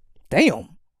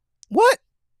 Damn. What?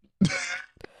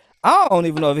 I don't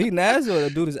even know if he nasty or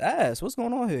the dude is ass. What's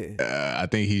going on here? I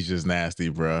think he's just nasty,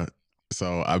 bro.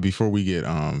 So before we get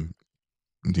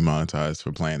demonetized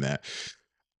for playing that,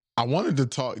 I wanted to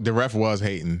talk. The ref was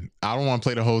hating. I don't want to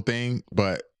play the whole thing,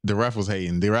 but the ref was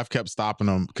hating. The ref kept stopping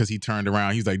him because he turned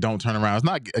around. He's like, "Don't turn around." It's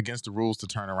not against the rules to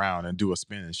turn around and do a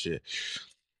spin and shit.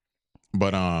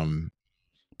 But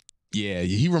yeah,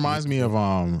 he reminds me of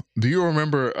Do you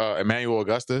remember Emmanuel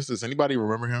Augustus? Does anybody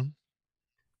remember him?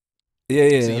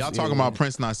 Yeah. See, y'all talking about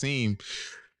Prince Nassim.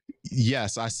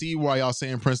 Yes, I see why y'all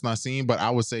saying Prince Nassim, but I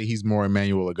would say he's more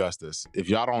Emmanuel Augustus. If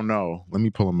y'all don't know, let me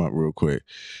pull him up real quick.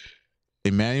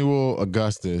 Emmanuel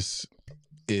Augustus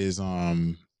is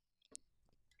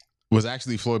was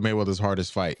actually Floyd Mayweather's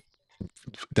hardest fight.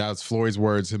 That's Floyd's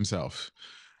words himself.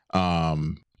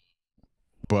 But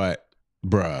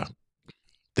bruh,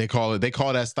 they call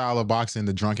that style of boxing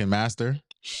the drunken master.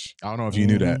 I don't know if you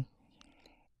knew that.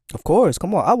 Of course,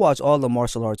 come on. I watch all the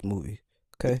martial arts movies.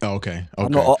 Okay. Okay.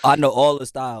 I know all the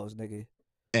styles, nigga.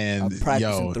 And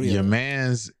yo, your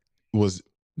man's was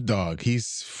Dog,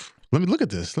 let me look at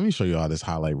this. Let me show you all this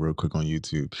highlight real quick on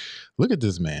YouTube. Look at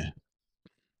this man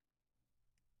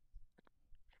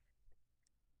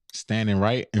standing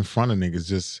right in front of niggas.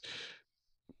 Just,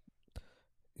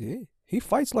 Yeah, he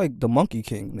fights like the Monkey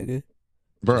King, nigga.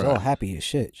 Just all bruh, happy as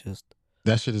shit. Just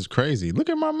that shit is crazy. Look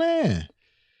at my man.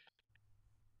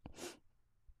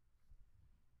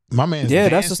 My man's yeah,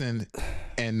 dancing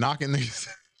and knocking niggas.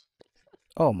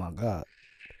 Oh my god,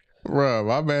 Bruh,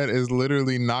 my man is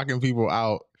literally knocking people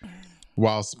out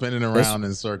while spinning it's around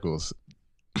in circles.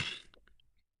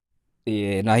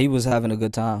 yeah. Now he was having a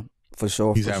good time for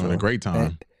sure, He's for having a sure. great And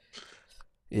time.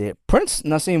 yeah, Prince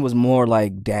Nassim was more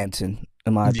like dancing,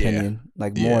 in my Yeah. opinion,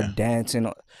 like more Yeah.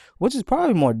 dancing, which is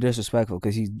probably more disrespectful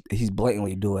because he's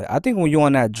blatantly doing it. I think when you're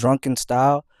on that drunken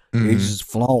style, you're Mhm. just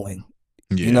flowing.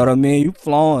 Yeah. You know what I mean? You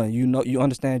flowing. You know, you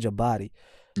understand your body.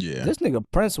 Yeah. This nigga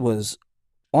Prince was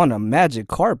on a magic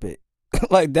carpet.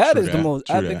 Like that True is the that. most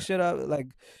True epic that. shit. Like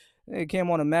he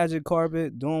came on a magic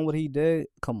carpet doing what he did.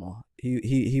 Come on,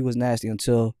 he was nasty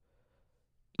until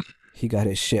he got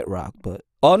his shit rocked. But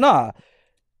oh nah,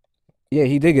 yeah,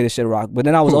 he did get his shit rocked. But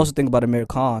then I was Who? also thinking about Amir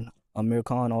Khan. Amir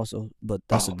Khan also, but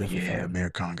that's a Oh different yeah, fight. Amir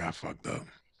Khan got fucked up.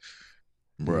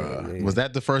 Yeah, Bruh. yeah. Was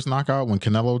that the first knockout when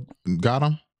Canelo got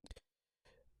him?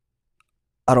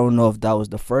 I don't know if that was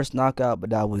the first knockout,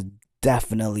 but that was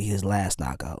definitely his last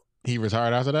knockout. He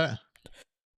retired after that?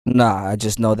 Nah, I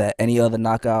just know that any other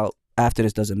knockout after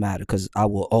this doesn't matter because I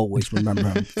will always remember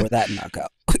him for that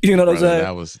knockout. You know what I'm saying?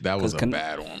 That was a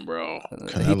bad one, bro. He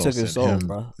Canelo took his sent soul, him,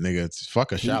 bro. nigga,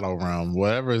 fuck a shadow realm.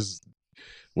 Whatever's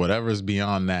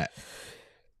beyond that.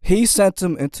 He sent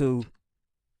him into,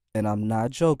 and I'm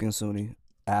not joking, Sunni.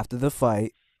 After the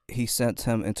fight, he sent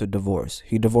him into divorce.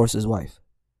 He divorced his wife.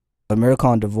 Amir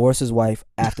Khan divorced his wife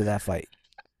after that fight.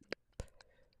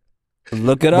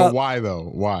 Look it But up. why though?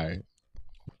 Why?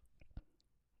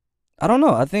 I don't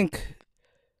know. I think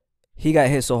he got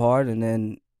hit so hard, and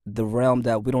then the realm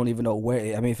that we don't even know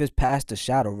where. I mean, if it's past the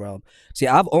shadow realm. See,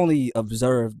 I've only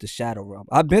observed the shadow realm.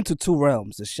 I've been to two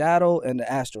realms: the shadow and the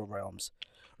astral realms.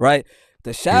 Right?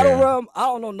 The shadow realm. I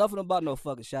don't know nothing about no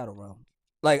fucking shadow realm.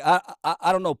 Like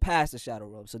I don't know past the shadow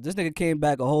realm. So this nigga came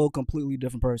back a whole completely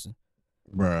different person.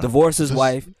 Bruh. Divorced his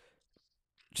wife,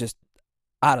 just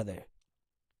out of there.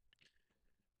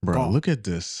 Bro, Gone. look at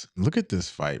this. Look at this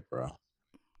fight, bro.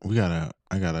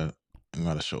 I gotta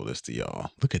show this to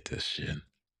y'all. Look at this shit.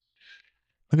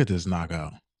 Look at this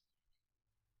knockout.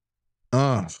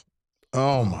 Oh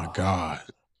my God.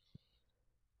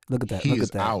 Look at that. He Look is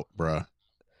at that. out, bro.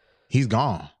 He's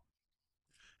gone.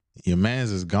 Your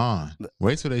man's is gone.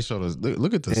 Wait till they show this.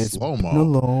 Look at the slow mo. Been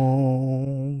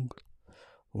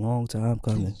a long time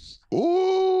coming.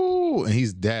 Ooh, and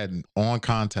he's dead on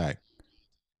contact.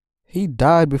 He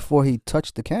died before he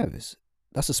touched the canvas.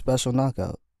 That's a special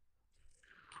knockout.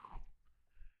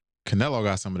 Canelo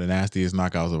got some of the nastiest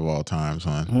knockouts of all time,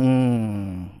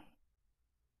 son.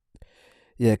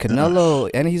 Yeah, Canelo,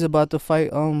 and he's about to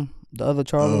fight the other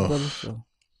Charlo brother. So,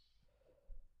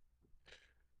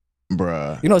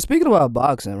 bruh. you know, speaking about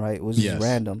boxing, right? Which is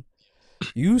random.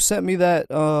 You sent me that.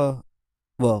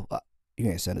 Well, you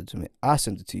ain't sent it to me. I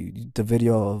sent it to you. The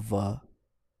video of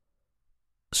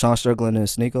Sean Strickland and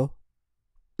Sneeko,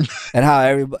 and how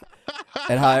everybody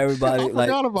I like.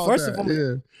 forgot about First that. of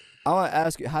all, I want to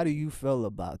ask you, how do you feel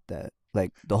about that?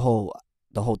 Like the whole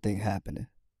thing happening.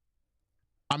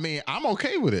 I mean, I'm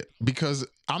okay with it because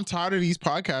I'm tired of these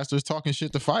podcasters talking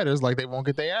shit to fighters like they won't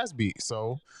get their ass beat.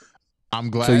 So I'm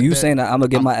glad. So you saying that I'm gonna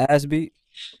get my ass beat?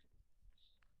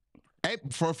 Hey,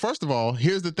 first of all,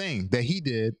 here's the thing that he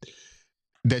did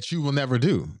that you will never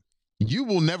do. You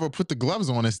will never put the gloves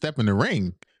on and step in the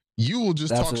ring. You will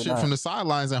just talk shit from the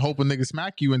sidelines and hope a nigga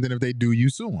smack you, and then if they do, you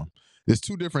sue them. There's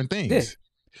two different things.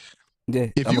 Yeah.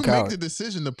 If you make the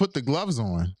decision to put the gloves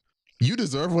on, you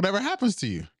deserve whatever happens to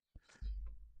you.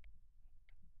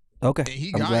 Okay. And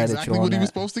he got exactly what he was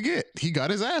supposed to get. He got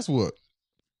his ass whooped.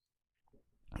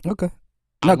 Okay.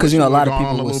 No, because you know a lot of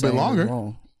people a little bit longer.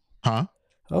 Wrong. Huh?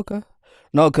 Okay.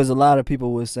 No, because a lot of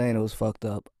people were saying it was fucked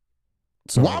up.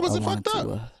 So why was it fucked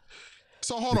up?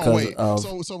 So hold on, wait.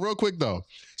 So real quick though.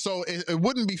 So it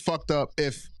wouldn't be fucked up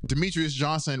if Demetrius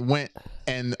Johnson went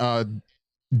and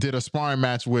did a sparring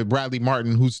match with Bradley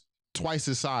Martin, who's twice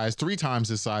his size, 3 times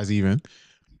his size even.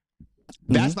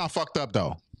 That's not fucked up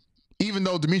though. Even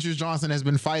though Demetrius Johnson has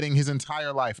been fighting his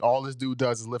entire life, all this dude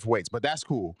does is lift weights, but that's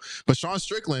cool. But Sean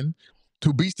Strickland,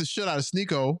 who beats the shit out of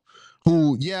Sneeko,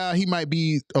 who, yeah, he might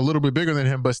be a little bit bigger than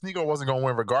him, but Sneeko wasn't going to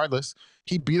win regardless.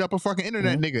 He beat up a fucking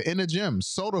internet nigga in the gym.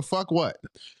 So the fuck what?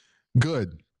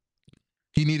 Good.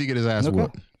 He need to get his ass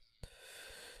whooped.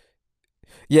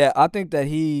 Yeah, I think that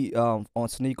he on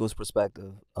Sneako's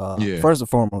perspective, Yeah, first and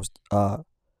foremost,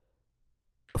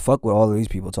 fuck what all of these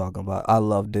people talking about. I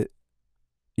loved it,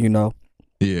 you know.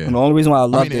 yeah. And the only reason why I I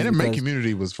mean, loved the it is MMA because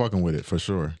community was fucking with it for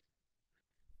sure.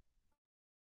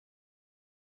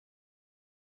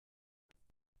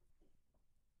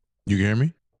 You can hear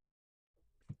me?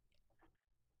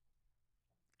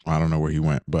 I don't know where he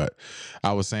went, but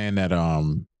I was saying that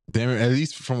at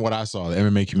least from what I saw, the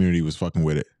MMA community was fucking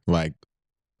with it. Like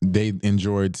they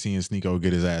enjoyed seeing Sneeko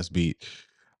get his ass beat.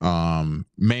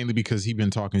 Mainly because he been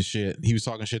talking shit. He was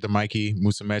talking shit to Mikey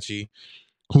Musumeci,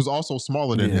 who's also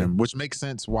smaller than yeah. him, which makes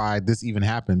sense why this even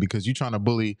happened because you're trying to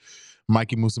bully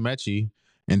Mikey Musumeci,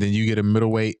 and then you get a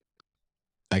middleweight,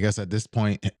 I guess at this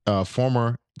point,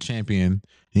 former champion,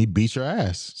 and he beat your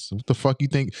ass. So what the fuck you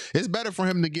think? It's better for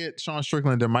him to get Sean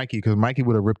Strickland than Mikey because Mikey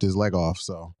would have ripped his leg off.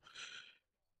 So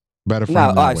better for Now, him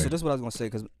all that right. So way. this is what I was gonna say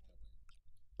because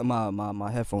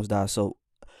my headphones died. So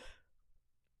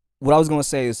what I was gonna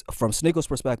say is from Sneako's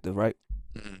perspective, right?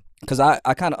 Because I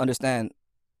kind of understand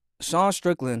Sean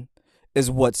Strickland is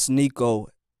what Sneeko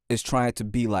is trying to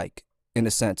be like in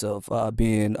the sense of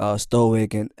being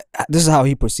stoic, and this is how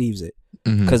he perceives it.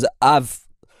 Mm-hmm. Because I've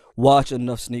watched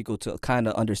enough Sneeko to kind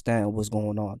of understand what's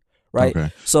going on, right?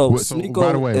 Okay. So So by the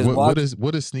Sneeko way, is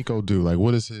what does Sneeko do? Like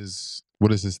what is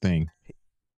his thing?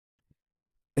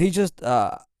 he just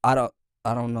I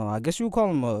don't know. I guess you would call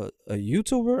him a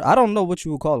YouTuber. I don't know what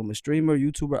you would call him, a streamer,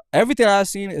 YouTuber. Everything I've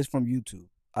seen is from YouTube.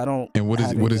 I don't And have what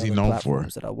any is he other known for?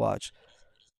 platforms that I watch.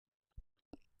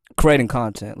 Creating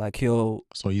content, like So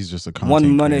he's just a one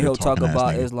content minute creator, he'll talk talking ass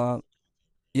about nigga. Islam.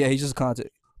 Yeah, he's just a content.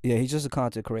 Yeah, he's just a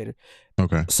content creator.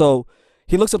 Okay. So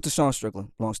he looks up to Sean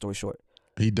Strickland. Long story short,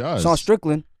 He Sean does.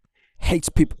 Strickland hates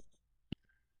people.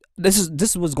 This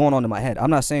is what's going on in my head. I'm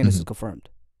not saying this Mm-hmm. is confirmed.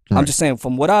 I'm Right. just saying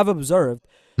from what I've observed,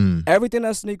 Mm. everything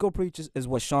that Sneeko preaches is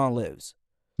what Sean lives.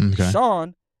 Okay.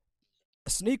 Sean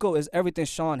Sneeko is everything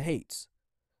Sean hates.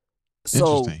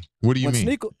 So Interesting. What do you when mean?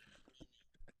 Sneeko,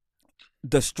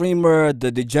 the streamer,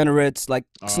 the degenerates, like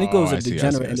Sneeko Oh, is a I see. I see.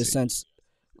 degenerate I in the see. sense,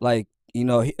 like he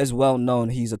is well known.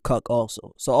 He's a cuck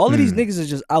also. So all of these Mm. niggas is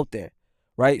just out there,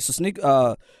 right? So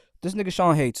this nigga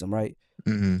Sean hates him, right?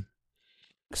 Mm-hmm.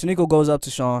 Sneeko goes up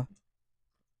to Sean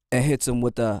and hits him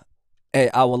with a, "Hey,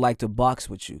 I would like to box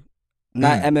with you,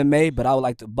 not Mm. MMA, but I would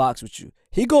like to box with you."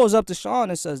 He goes up to Sean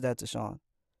and says that to Sean.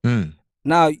 Mm.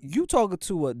 Now you talking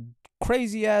to a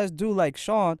crazy ass dude like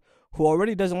Sean who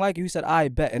already doesn't like you. He said, "I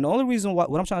bet," and the only reason why,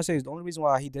 what I'm trying to say is the only reason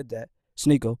why he did that,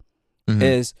 Sneeko, Mm-hmm.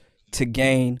 is to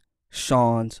gain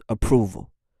Sean's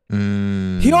approval. He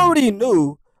Mm. already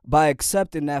knew by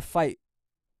accepting that fight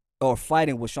or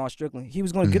fighting with Sean Strickland, he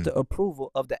was going to get Mm-hmm. the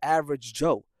approval of the average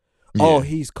Joe. Oh, Yeah.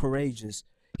 he's courageous.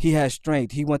 He has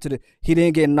strength. He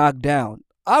didn't get knocked down.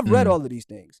 I've read Mm. all of these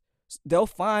things. They'll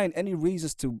find any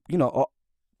reasons to,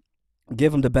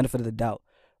 give him the benefit of the doubt.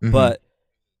 Mm-hmm. But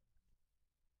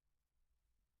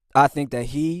I think that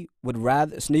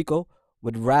Sneeko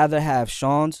would rather have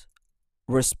Sean's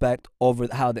respect over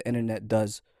how the internet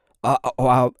does, or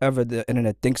however the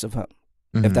internet thinks of him,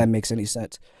 if Mm-hmm. that makes any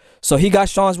sense. So he got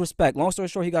Sean's respect. Long story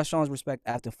short, he got Sean's respect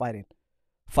after fighting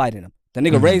him. The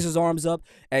nigga Mm-hmm. raised his arms up.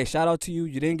 Hey, shout out to you.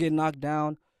 You didn't get knocked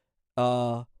down.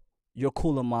 You're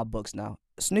cool in my books now.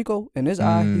 Sneeko, in his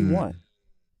eye, he Mm. won.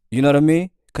 You know what I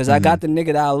mean? Because I Mm-hmm. got the nigga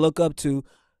that I look up to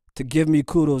give me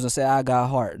kudos and say I got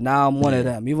heart. Now I'm one of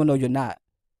Yeah. them, even though you're not.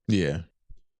 Yeah.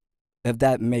 If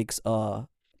that makes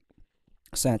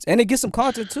sense. And it gets some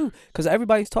content too, because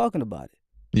everybody's talking about it.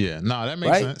 Yeah. No, that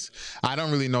makes Right? sense. I don't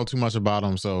really know too much about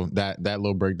him, so that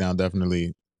little breakdown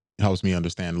definitely helps me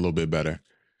understand a little bit better.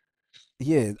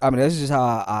 Yeah. I mean, that's just how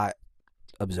I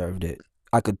observed it.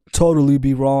 I could totally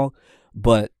be wrong,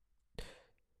 but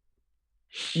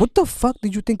what the fuck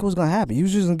did you think was gonna happen? You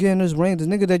was just gonna get in this ring, this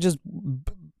nigga that just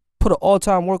put an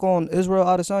all-time work on Israel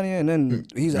Adesanya, and then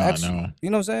he's I actually, know. you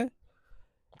know what I'm saying?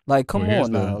 Like, come Well,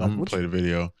 on now, I'm like gonna what play you? the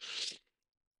video.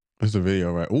 Here's the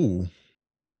video, right? Ooh.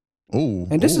 Ooh.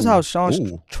 And this is how Ooh. Sean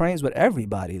Ooh. trains with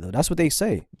everybody, though. That's what they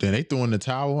say. Then they threw in the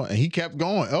towel and he kept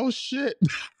going. Oh shit.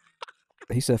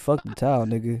 He said, "Fuck the towel,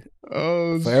 nigga.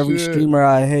 Oh For every shit. streamer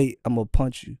I hate, I'm gonna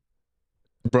punch you."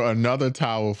 Bro, another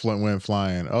towel went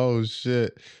flying. Oh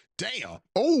shit. Damn.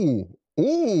 Ooh.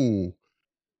 Ooh.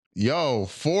 Yo,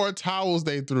 4 towels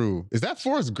they threw. Is that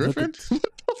Forrest Look Griffin? at,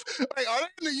 Like, are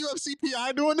they in the UFC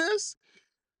PI doing this?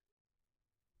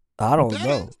 I don't That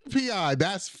know. is PI.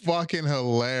 That's fucking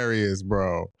hilarious,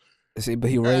 bro. See, but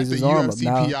he That's raised the his arm up UFC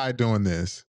now. PI doing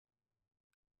this.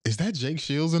 Is that Jake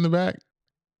Shields in the back?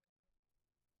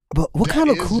 But what That kind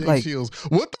of is cool, Jake like, Shields.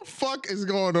 What the fuck is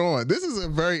going on? This is a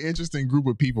very interesting group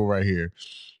of people right here.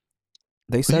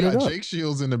 They You set it got up. Jake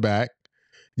Shields in the back.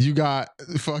 You got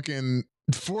fucking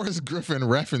Forrest Griffin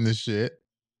reffing this shit.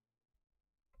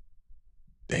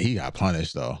 He got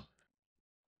punished though.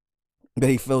 But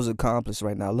he feels accomplished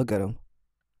right now. Look at him.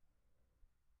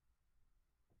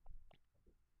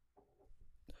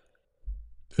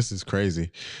 This is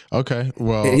crazy. Okay,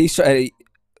 well, He's trying.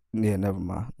 Yeah, never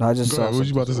mind. No, I just go saw ahead. What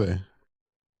you something. about to say?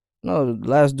 No, the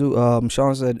last dude.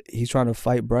 Sean said he's trying to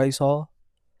fight Bryce Hall.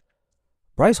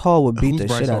 Bryce Hall would beat Who's the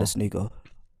Bryce shit out Hall? of Sneeko.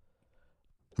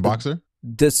 Boxer?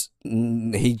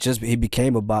 He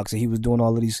became a boxer. He was doing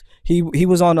all of these. He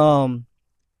was on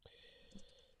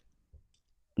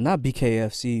not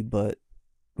BKFC, but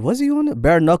was he on it?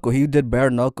 Bare Knuckle. He did Bare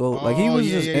Knuckle. Like he Oh was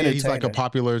yeah, just yeah, yeah. He's like a entertaining.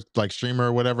 popular like streamer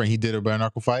or whatever, and he did a bare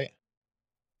knuckle fight.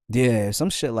 Yeah, some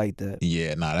shit like that.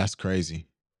 Yeah, nah, that's crazy.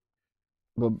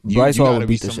 But You Bryce you Hall got would to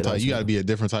be beat the some shit out type. of You got to Sneeko. be a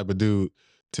different type of dude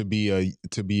to be a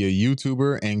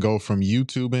YouTuber and go from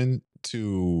YouTubing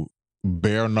to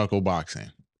bare knuckle boxing.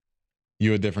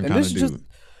 You're a different And kind of dude.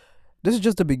 this is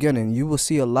just the beginning. You will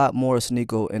see a lot more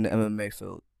Sneeko in the MMA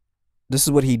field. This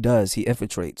is what he does. He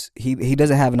infiltrates. He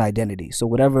doesn't have an identity. So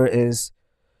whatever is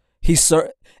he's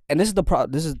and this is the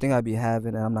problem. This is the thing I be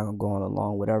having, and I'm not gonna go on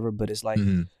along whatever. But it's like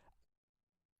Mm-hmm.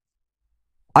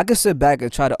 I could sit back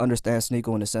and try to understand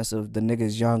Sneeko in the sense of the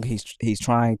nigga's young. He's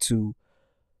trying to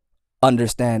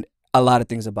understand a lot of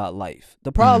things about life.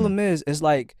 The problem is, it's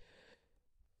like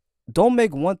don't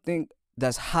make one thing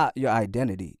that's hot your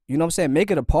identity. You know what I'm saying?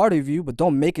 Make it a part of you, but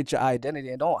don't make it your identity,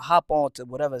 and don't hop on to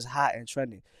whatever's hot and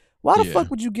trending. Why the fuck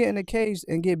would you get in a cage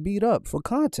and get beat up for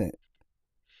content?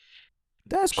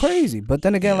 That's crazy. But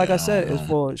then again, like I said, it's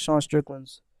for Sean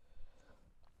Strickland's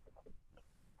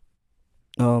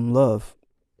love.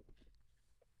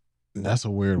 That's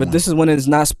a weird But one. this is when it's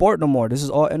not sport no more. This is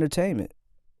all entertainment.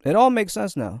 It all makes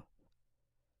sense now.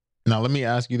 Now let me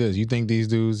ask you this: you think these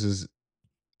dudes is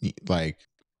like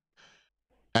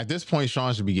at this point,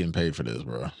 Sean should be getting paid for this,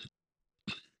 bro?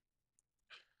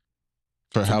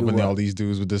 For To do helping all what? these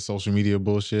dudes with this social media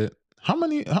bullshit. How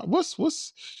many? What's?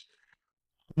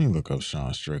 Let me look up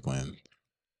Sean Strickland.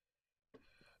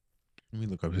 Let me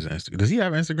look up his Instagram. Does he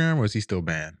have Instagram or is he still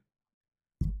banned?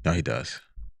 No, he does.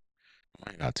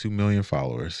 I got 2 million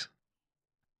followers.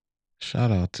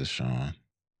 Shout out to Sean.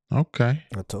 Okay.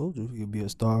 I told you you'd be a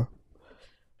star.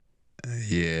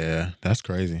 Yeah, that's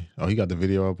crazy. Oh, he got the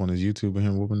video up on his YouTube of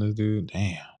him whooping this dude.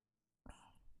 Damn.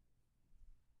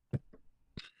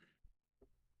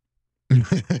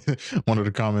 One of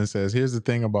the comments says, "Here's the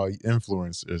thing about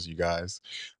influencers, you guys."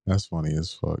 That's funny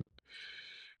as fuck.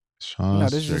 Sean No,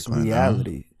 this is just Strickland.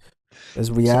 reality. It's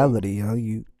So reality,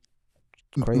 you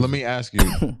crazy. let me ask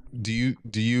you: Do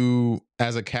you,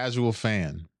 as a casual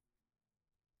fan,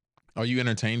 are you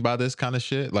entertained by this kind of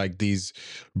shit? Like these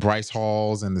Bryce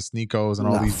Halls and the Sneekos and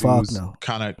all Nah, these fuck dudes no.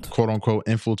 kind of quote unquote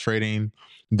infiltrating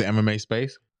the MMA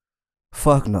space?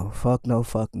 Fuck no. Fuck no.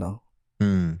 Fuck no.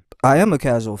 Hmm. I am a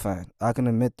casual fan. I can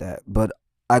admit that. But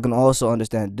I can also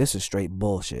understand this is straight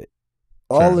bullshit.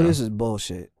 All of this is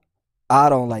bullshit. I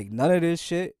don't like none of this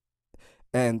shit.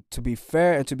 And to be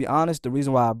fair and to be honest, the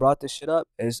reason why I brought this shit up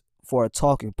is for a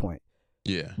talking point.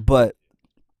 Yeah. But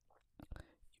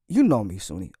you know me,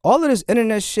 Sunni. All of this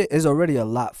internet shit is already a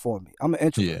lot for me. I'm an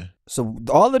introvert. Yeah. So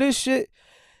all of this shit,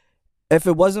 if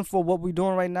it wasn't for what we're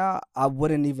doing right now, I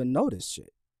wouldn't even know this shit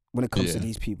when it comes to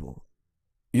these people.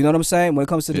 You know what I'm saying? When it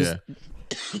comes to this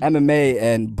MMA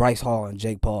and Bryce Hall and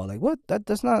Jake Paul, like what?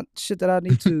 That's not shit that I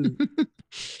need to.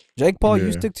 Jake Paul,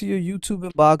 you stick to your YouTube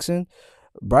and boxing.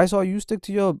 Bryce Hall, you stick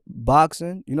to your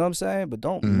boxing. You know what I'm saying? But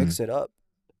don't mix it up.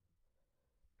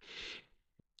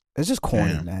 It's just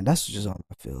corny, man. That's just all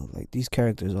I feel. Like these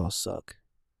characters all suck.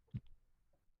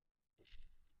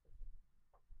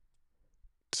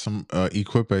 Some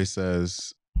Equipe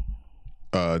says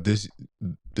this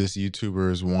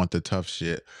YouTubers want the tough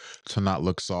shit to not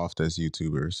look soft as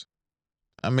YouTubers.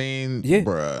 I mean,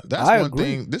 bruh, that's one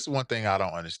thing. This is one thing I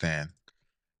don't understand.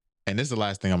 And this is the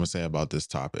last thing I'm gonna say about this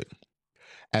topic.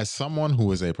 As someone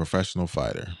who is a professional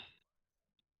fighter,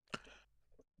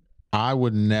 I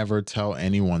would never tell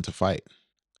anyone to fight.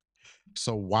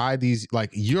 So why these, like,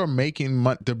 you're making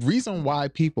money. The reason why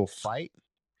people fight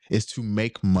is to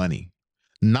make money,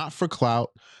 not for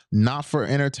clout, not for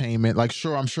entertainment. Like,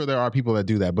 sure, I'm sure there are people that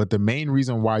do that, but the main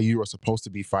reason why you are supposed to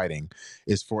be fighting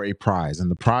is for a prize, and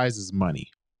the prize is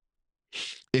money.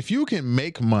 If you can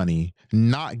make money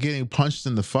not getting punched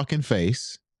in the fucking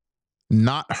face,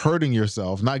 not hurting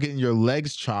yourself, not getting your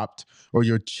legs chopped or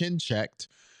your chin checked,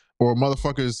 or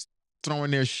motherfuckers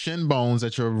throwing their shin bones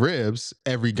at your ribs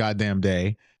every goddamn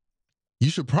day, you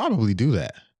should probably do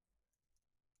that.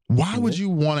 Why would you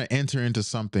want to enter into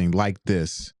something like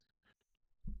this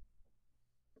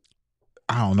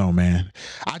I don't know, man.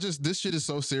 This shit is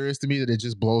so serious to me that it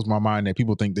just blows my mind that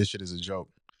people think this shit is a joke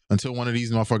until one of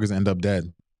these motherfuckers end up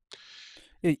dead.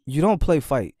 You don't play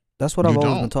fight. That's what You I've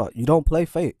always been don't. taught. You don't play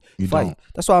fight. You don't.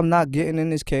 That's why I'm not getting in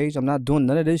this cage. I'm not doing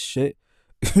none of this shit.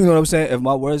 You know what I'm saying? If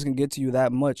my words can get to you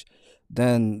that much,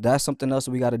 then that's something else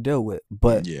that we got to deal with.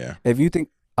 But Yeah. if you think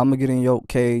I'm gonna get in your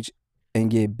cage and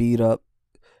get beat up,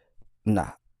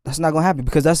 nah, that's not gonna happen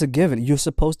because that's a given. You're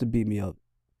supposed to beat me up.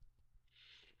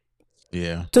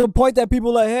 Yeah. To the point that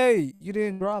people are like, hey, you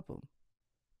didn't drop him.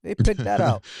 They picked that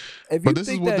out. If you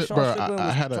think that Sean Strickland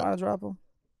was trying to drop him,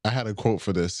 I had a quote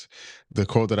for this. The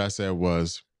quote that I said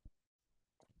was,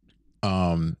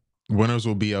 winners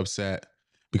will be upset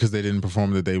because they didn't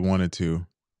perform that they wanted to,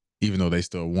 even though they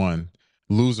still won.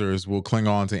 Losers will cling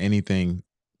on to anything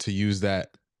to use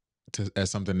that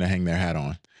as something to hang their hat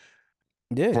on.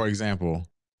 Yeah. For example,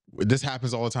 this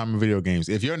happens all the time in video games.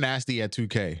 If you're nasty at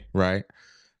 2K, right,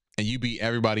 and you beat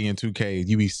everybody in 2K,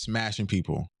 you be smashing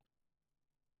people.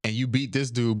 And you beat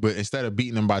this dude, but instead of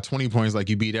beating him by 20 points like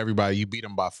you beat everybody, you beat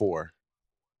him by 4.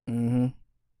 Mm-hmm.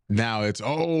 Now it's,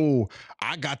 oh,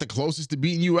 I got the closest to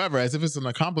beating you ever, as if it's an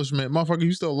accomplishment. Motherfucker,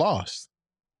 you still lost.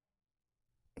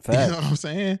 Fact. You know what I'm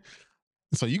saying?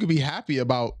 So you could be happy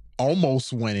about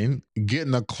almost winning,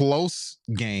 getting a close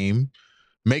game,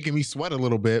 making me sweat a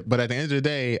little bit, but at the end of the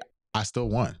day, I still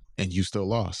won and you still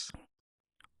lost.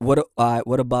 What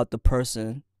about the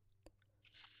person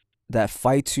that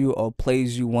fights you or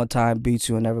plays you one time, beats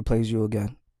you, and never plays you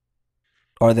again?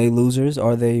 Are they losers?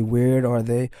 Are they weird? Or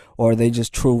are they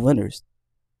just true winners?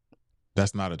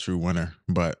 That's not a true winner,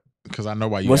 but because I know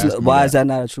why you asked me why is that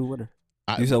not a true winner?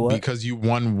 You said what? Because you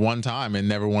won one time and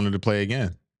never wanted to play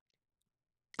again.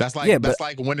 That's like that's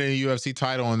like winning a UFC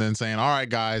title and then saying, "All right,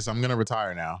 guys, I'm gonna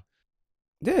retire now."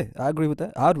 Yeah, I agree with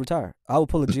that. I would retire. I would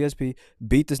pull a GSP,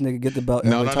 beat this nigga, get the belt,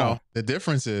 and retire. No. The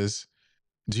difference is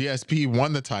GSP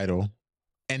won the title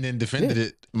and then defended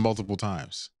it multiple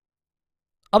times.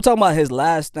 I'm talking about his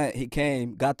last stint. He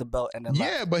came, got the belt, and then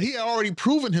left. But he had already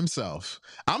proven himself.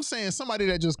 I'm saying somebody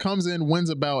that just comes in,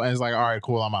 wins a belt, and is like, "All right,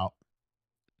 cool, I'm out.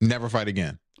 Never fight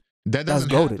again." That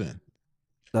doesn't happen.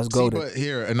 That's goated. But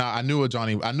here, and I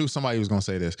knew somebody was going to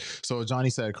say this. So Johnny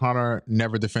said Conor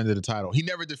never defended a title. He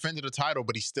never defended a title,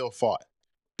 but he still fought.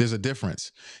 There's a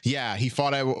difference. Yeah, he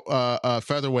fought at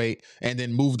featherweight and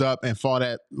then moved up and fought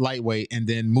at lightweight and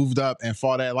then moved up and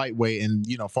fought at lightweight and,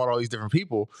 fought all these different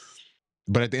people.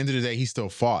 But at the end of the day, he still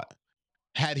fought.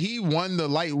 Had he won the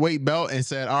lightweight belt and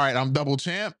said, "All right, I'm double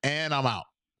champ and I'm out."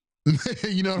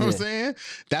 You know what I'm saying?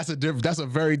 That's a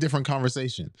very different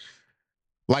conversation.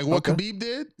 Like what Khabib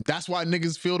did, that's why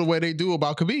niggas feel the way they do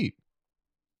about Khabib.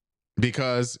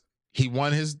 Because he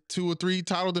won his 2 or 3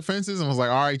 title defenses and was like,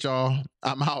 "All right, y'all,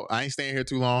 I'm out. I ain't staying here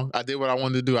too long. I did what I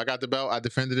wanted to do. I got the belt. I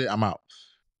defended it. I'm out."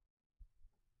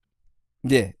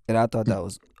 Yeah, and I thought that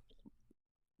was...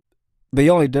 But he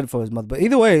only did it for his mother. But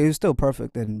either way, it was still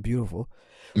perfect and beautiful.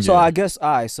 So I guess, all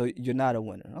right, so you're not a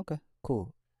winner. Okay,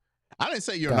 cool. I didn't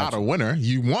say you're not a winner.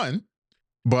 You won.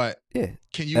 But can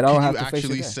you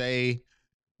actually say...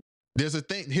 There's a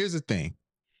thing. Here's the thing.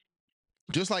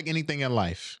 Just like anything in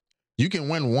life, you can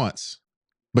win once,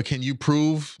 but can you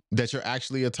prove that you're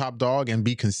actually a top dog and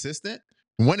be consistent?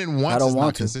 Winning once is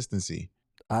not consistency.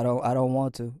 I don't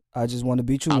want to. I just want to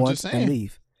beat you once and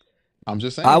leave. I'm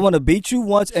just saying. I want to beat you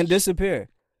once and disappear.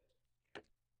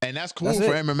 And that's cool for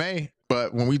MMA.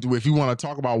 But if you want to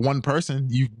talk about one person,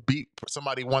 you beat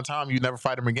somebody one time, you never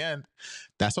fight him again.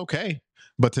 That's okay.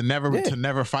 But to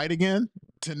never fight again,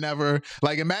 to never,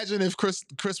 like, imagine if Chris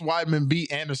Weidman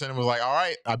beat Anderson and was like, "All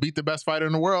right, I beat the best fighter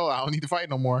in the world. I don't need to fight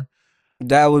no more."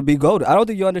 That would be gold. I don't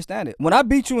think you understand it. When I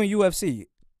beat you in UFC,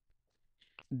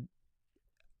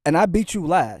 and I beat you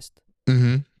last,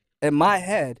 in my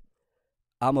head,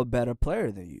 I'm a better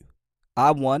player than you.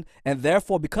 I won, and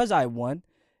therefore, because I won,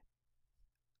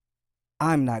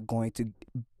 I'm not going to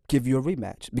give you a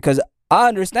rematch because I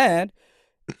understand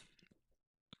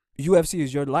UFC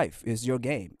is your life, is your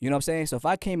game. You know what I'm saying? So if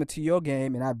I came into your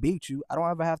game and I beat you, I don't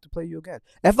ever have to play you again.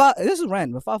 This is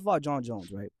random. If I fought John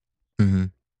Jones, right?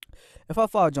 If I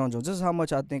fought John Jones, this is how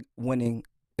much I think winning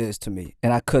is to me.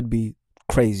 And I could be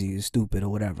crazy or stupid or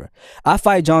whatever. I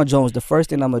fight John Jones, the first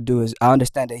thing I'm going to do is I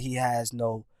understand that he has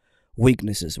no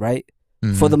weaknesses, right?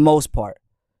 For the most part.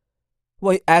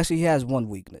 Well, actually, he has one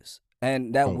weakness.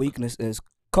 And that weakness is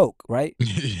Coke, right?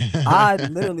 I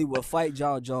literally would fight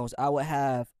John Jones. I would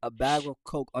have a bag of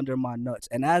Coke under my nuts.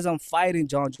 And as I'm fighting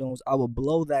John Jones, I would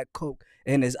blow that Coke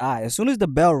in his eye. As soon as the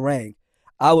bell rang,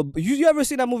 I would... You ever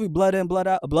seen that movie Blood In, Blood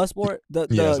Out? Bloodsport?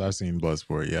 Yes, I've seen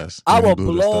Bloodsport, yes. I would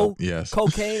blow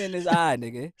cocaine in his eye,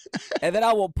 nigga. And then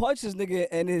I will punch this nigga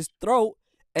in his throat.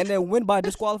 and then win by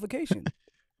disqualification.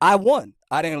 I won.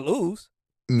 I didn't lose.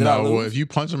 Did I No, well, if lose? you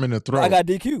punch him in the I throat, got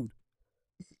DQ'd.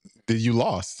 then you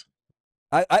lost.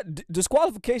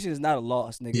 Disqualification is not a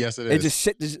loss, nigga. Yes, it It is. just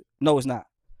shit. No, it's not.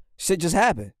 Shit just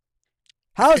happened.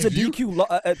 How is a If you,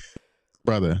 DQ?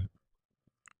 brother,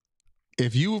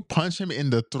 if you punch him in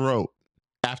the throat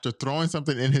after throwing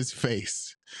something in his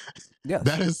face, Yes,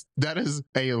 that is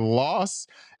a loss,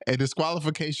 a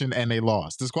disqualification, and a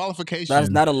loss. that is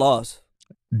Disqualification, not a loss,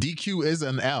 DQ is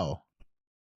an L.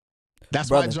 That's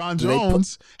why brother. John Do they put?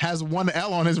 Jones has one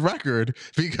L on his record,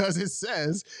 because it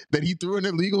says that he threw an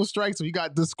illegal strike, so he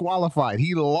got disqualified.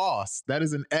 He lost. That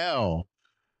is an L.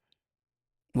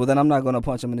 Well, then I'm not gonna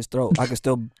punch him in his throat. I can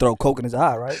still throw coke in his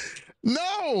eye, right?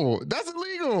 No, that's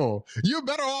illegal. You're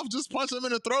better off just punching him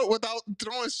in the throat without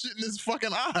throwing shit in his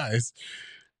fucking eyes.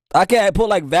 I can't put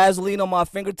like Vaseline on my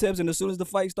fingertips, and as soon as the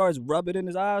fight starts, rub it in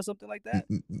his eye or something like that.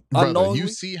 Brother, Unknowingly. you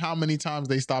see how many times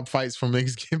they stop fights from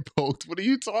niggas getting poked. What are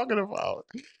you talking about?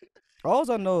 All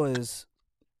I know is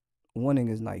winning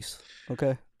is nice.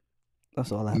 Okay,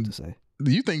 that's all I have to say.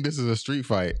 Do you think this is a street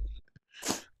fight?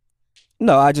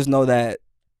 No, I just know that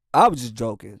I was just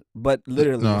joking. But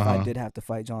literally, if I Uh-huh. did have to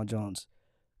fight John Jones,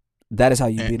 that is how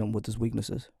you beat him, with his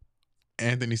weaknesses.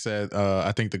 Anthony said,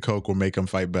 I think the coke will make him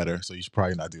fight better, so you should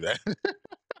probably not do that.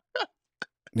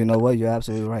 You know what? You're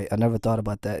absolutely right. I never thought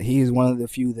about that. He is one of the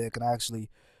few that can actually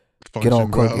get Function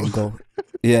on coke well. and go.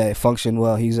 Yeah, function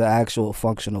well. He's an actual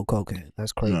functional cokehead.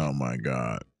 That's crazy. Oh my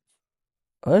God.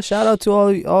 Shout out to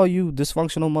all you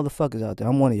dysfunctional motherfuckers out there.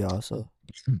 I'm one of y'all. So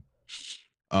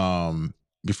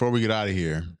Before we get out of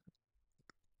here,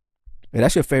 hey,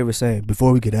 that's your favorite saying.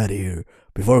 Before we get out of here.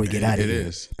 Before we get out of it here.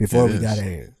 is. Before It we is. got out of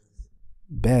here.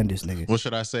 Ban this nigga. What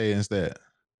should I say instead?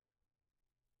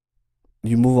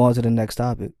 You move on to the next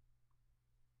topic.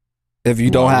 If you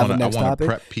don't have a next topic,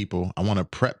 prep people. I want to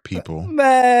prep people.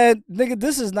 Man, nigga,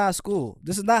 this is not school.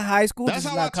 This is not high school. That's this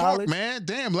is how I not college. talk, man.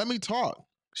 Damn, let me talk.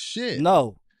 Shit.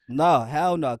 No,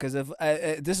 hell no. Because if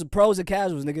this is pros and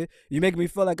casuals, nigga, you make me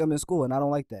feel like I'm in school, and I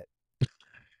don't like that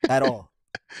at all.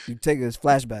 You take it as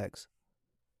flashbacks.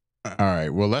 All right.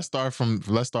 Well, let's start from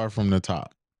the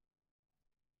top.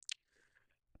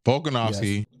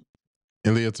 Volkanovski,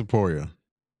 Ilia Topuria.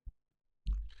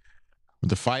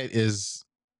 The fight is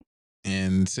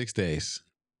in 6 days.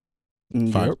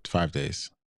 Yep. 5 days.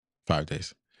 5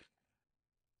 days.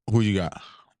 Who you got?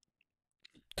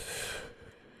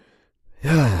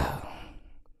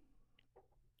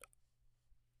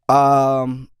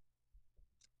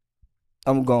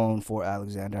 I'm going for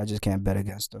Alexander. I just can't bet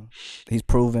against him. He's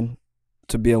proven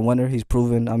to be a winner. He's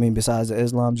proven, I mean, besides the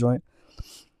Islam joint,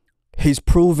 he's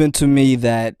proven to me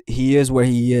that he is where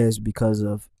he is because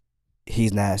of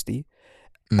he's nasty.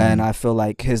 And I feel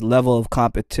like his level of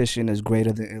competition is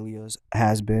greater than Ilya's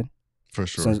has been. For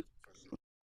sure.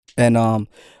 And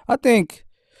I think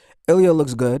Ilya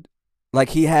looks good.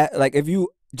 Like if you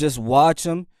just watch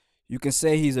him, you can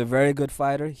say he's a very good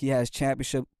fighter. He has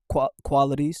championship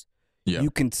qualities. Yeah.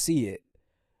 You can see it.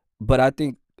 But I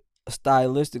think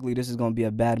stylistically this is going to be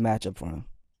a bad matchup for him.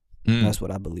 That's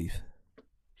what I believe.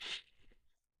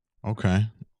 Okay.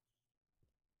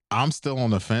 I'm still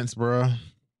on the fence, bro.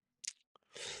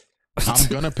 I'm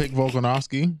going to pick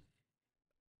Volkanovski.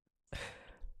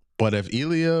 But if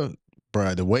Ilya,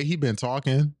 bro, the way he been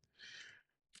talking,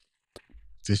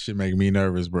 this shit make me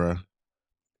nervous, bro.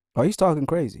 Oh, he's talking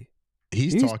crazy.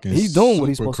 He's talking he's doing what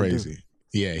he's supposed crazy. to do.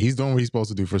 Yeah, he's doing what he's supposed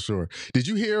to do for sure. Did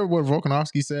you hear what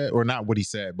Volkanovski said? Or not what he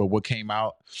said, but what came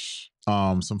out?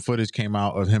 Some footage came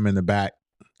out of him in the back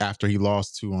after he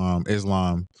lost to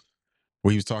Islam,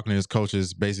 where he was talking to his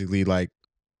coaches, basically like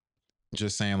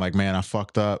just saying like, man, I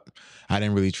fucked up. I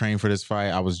didn't really train for this fight.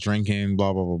 I was drinking,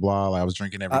 blah, blah, blah, blah. Like, I was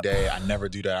drinking every day. I never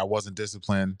do that. I wasn't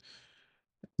disciplined.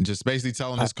 Just basically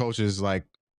telling his coaches like,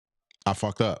 I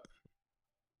fucked up.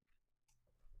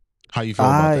 How you feel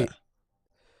about that?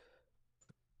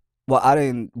 Well, I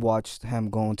didn't watch him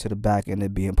going to the back and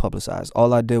it being publicized.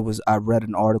 All I did was I read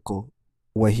an article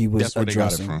where he was That's where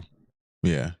addressing. they got it from.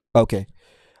 Yeah. Okay.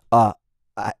 I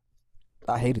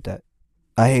hated that.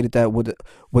 I hated that with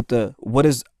the what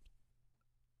is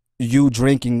you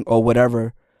drinking or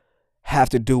whatever have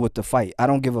to do with the fight? I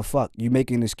don't give a fuck. You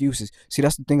making excuses. See,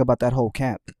 that's the thing about that whole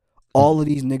camp. All of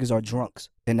these niggas are drunks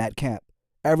in that camp.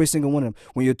 Every single one of them.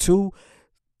 When you're two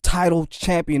title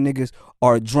champion niggas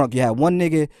are drunk. You have one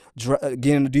nigga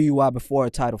getting a DUI before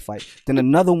a title fight. Then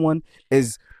another one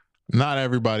is... Not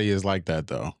everybody is like that,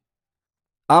 though.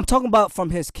 I'm talking about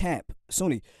from his camp.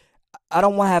 Sunni, I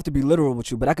don't want to have to be literal with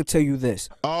you, but I could tell you this.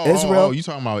 Israel, you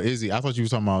talking about Izzy. I thought you were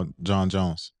talking about John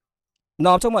Jones.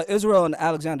 No, I'm talking about Israel and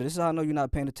Alexander. This is how I know you're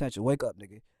not paying attention. Wake up,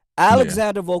 nigga. Yeah.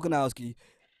 Alexander Volkanovski,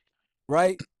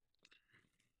 right,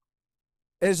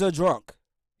 is a drunk.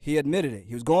 He admitted it.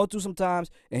 He was going through some times,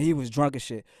 and he was drunk as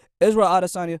shit. Israel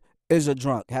Adesanya is a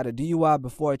drunk. Had a DUI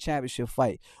before a championship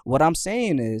fight. What I'm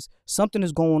saying is something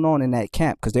is going on in that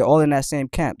camp because they're all in that same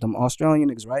camp. Them Australian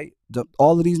niggas, right?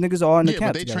 All of these niggas are in the Yeah, but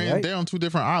camp they together, train. right? They're on two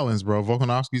different islands, bro.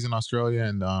 Volkanovski's in Australia,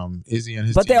 and Izzy and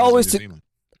his But they team is in always New t- Zealand.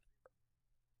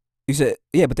 you said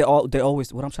yeah, but they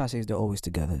always. What I'm trying to say is they're always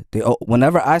together.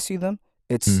 Whenever I see them,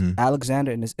 it's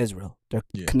Alexander and it's Israel. They're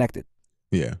connected.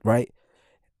 Yeah. Right.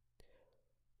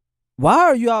 Why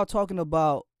are y'all talking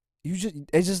about you?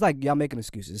 It's just like y'all making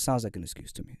excuses. It sounds like an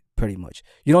excuse to me, pretty much.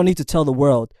 You don't need to tell the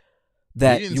world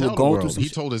that you were going through some. He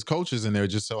told his coaches, and there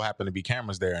just so happened to be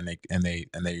cameras there, and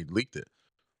they leaked it.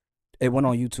 It went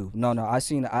on YouTube. No,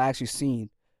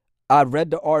 I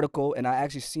read the article, and I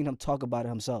actually seen him talk about it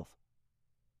himself.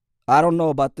 I don't know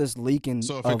about this leaking.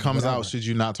 So if it comes out, should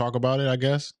you not talk about it? I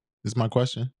guess is my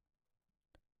question.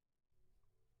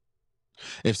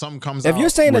 If something comes out, if you're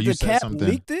saying that the camp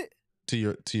leaked it to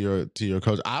your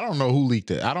coach, I don't know who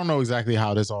leaked it. I don't know exactly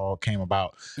how this all came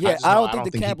about. Yeah, I don't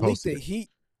think the camp leaked it.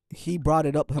 He brought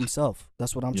it up himself.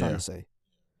 That's what I'm trying to say.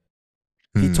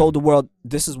 He told the world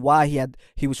this is why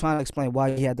he was trying to explain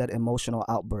why he had that emotional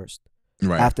outburst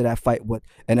after that fight.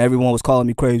 And everyone was calling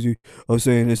me crazy. I was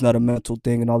saying it's not a mental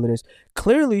thing and all of this.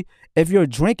 Clearly, if you're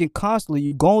drinking constantly,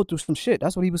 you're going through some shit.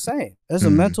 That's what he was saying. That's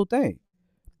a mental thing.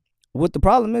 What the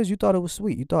problem is, you thought it was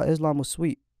sweet. You thought Islam was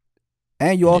sweet.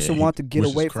 And you also want to get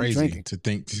away from drinking. To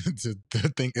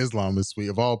think Islam is sweet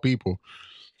of all people.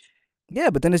 Yeah,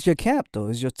 but then it's your camp though.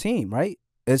 It's your team, right?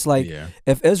 It's like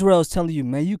if Israel is telling you,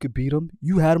 man, you could beat them.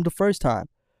 You had them the first time.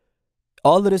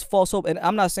 All of this false hope, and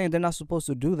I'm not saying they're not supposed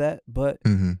to do that, but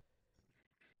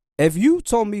if you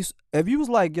told me, if you was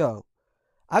like, yo,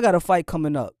 I got a fight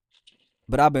coming up,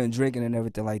 but I've been drinking and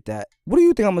everything like that, what do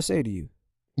you think I'm gonna say to you?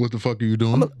 What the fuck are you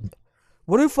doing?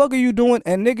 What the fuck are you doing?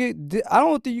 And nigga, I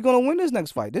don't think you're gonna win this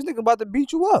next fight. This nigga about to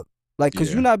beat you up, like,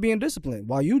 cause you're not being disciplined.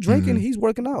 While you drinking, he's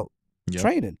working out,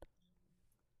 training.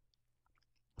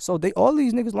 So all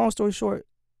these niggas, long story short,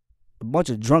 a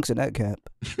bunch of drunks in that camp.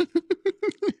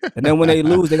 And then when they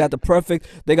lose, they got the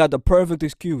perfect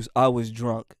excuse. I was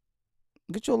drunk.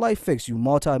 Get your life fixed, you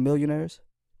multi-millionaires.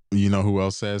 You know who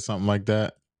else said something like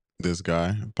that? This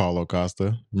guy, Paulo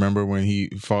Costa. Remember when he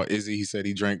fought Izzy, he said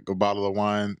he drank a bottle of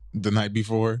wine the night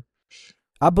before?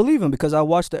 I believe him because I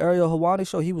watched the Ariel Helwani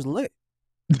show. He was lit.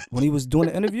 When he was doing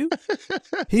the interview,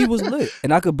 he was lit.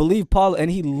 And I could believe Paulo, and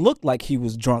he looked like he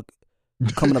was drunk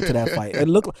coming up to that fight.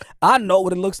 I know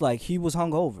what it looks like. He was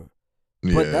hungover.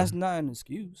 But that's not an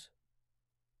excuse.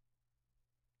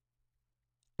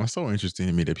 It's so interesting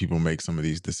to me that people make some of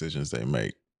these decisions they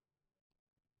make.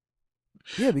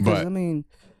 Yeah, because I mean,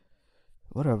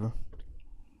 whatever.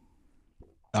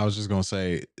 I was just gonna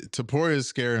say, Topuria is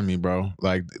scaring me, bro.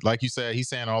 Like you said, he's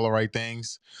saying all the right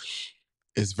things.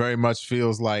 It very much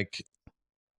feels like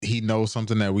he knows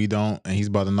something that we don't, and he's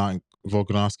about to knock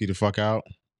Volkanovski the fuck out.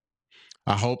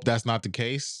 I hope that's not the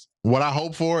case. What I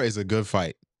hope for is a good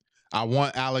fight. I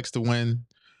want Alex to win.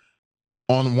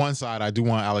 On one side, I do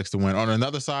want Alex to win. On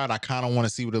another side, I kind of want to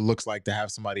see what it looks like to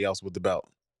have somebody else with the belt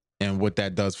and what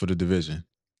that does for the division.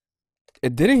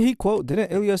 Didn't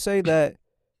Ilya say that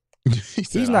he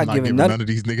said, he's not giving none of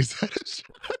these niggas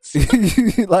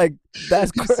like,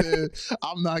 that's crazy. He said,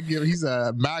 I'm not giving. He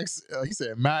said,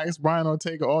 Max, Brian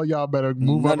Ortega, all y'all better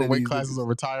move up in weight classes or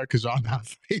retire because y'all not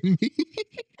fighting me.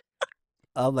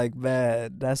 I'm like,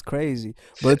 man, that's crazy.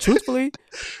 But truthfully,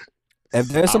 if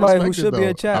there's somebody who should be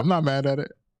a champ, I'm not mad at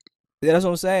it. Yeah, that's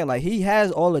what I'm saying. Like, he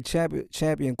has all the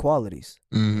champion qualities.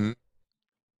 Mm-hmm.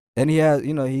 And he has,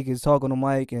 he can talk on the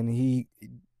mic and he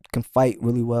can fight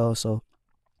really well. So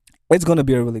it's going to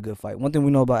be a really good fight. One thing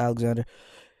we know about Alexander,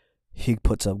 he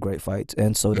puts up great fights,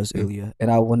 and so does Ilya. And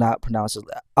I will not pronounce it.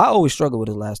 I always struggle with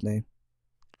his last name.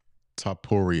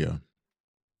 Topuria.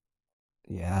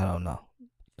 Yeah, I don't know.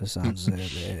 It sounds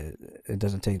it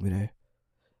doesn't take me there.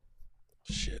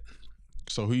 Shit.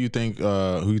 So who you think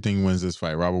wins this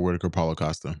fight? Robert Whittaker, Paulo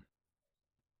Costa?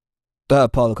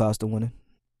 Paulo Costa winning.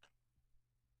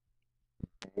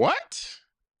 What?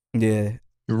 Yeah.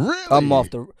 Really? I'm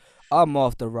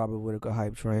off the Robert Whittaker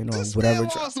hype train or this whatever.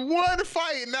 Man lost one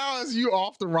fight. Now is you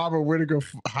off the Robert Whittaker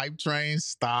hype train?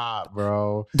 Stop,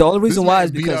 bro. The only reason why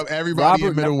is beat because up everybody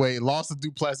in middleweight, lost to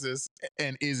Duplessis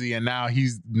and Izzy, and now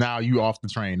you off the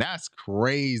train. That's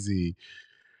crazy.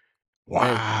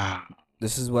 Wow. Hey,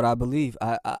 this is what I believe.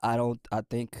 I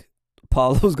think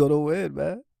Paulo's gonna win,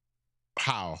 man.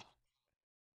 How?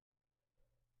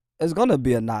 It's gonna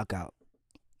be a knockout.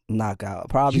 knockout. You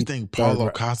Probably think Paulo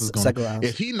Costa's gonna? second round.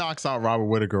 If he knocks out Robert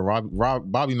Whitaker,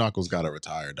 Bobby Knuckles got to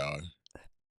retire, dog.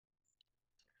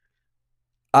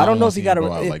 I I don't don't know want if to he see him got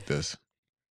go out a. like this.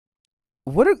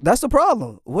 That's the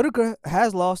problem. Whitaker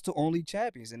has lost to only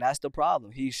champions, and that's the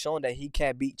problem. He's shown that he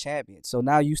can't beat champions. So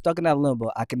now you stuck in that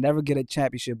limbo. I can never get a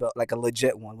championship belt, like a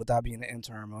legit one, without being an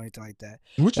interim or anything like that.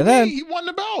 What you And mean? then, He won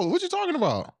the belt. What you talking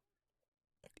about?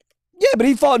 yeah, but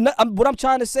he fought. What I'm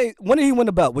trying to say, when did he win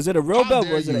the belt? Was it a real How belt or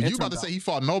dare was it you? an You about interim to belt? say he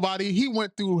fought nobody? He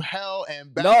went through hell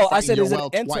and back No, I fighting said is it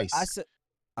Yoel enter? twice. I said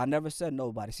I never said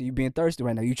nobody. See, you being thirsty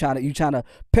right now. You trying to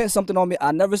pin something on me?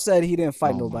 I never said he didn't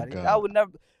fight Oh my nobody. God. I would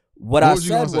never. What I was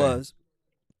you gonna said say? was,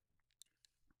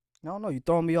 no, you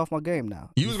throwing me off my game now.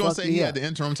 You was gonna fucked say me he up. had the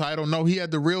interim title. No, he had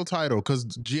the real title because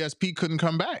GSP couldn't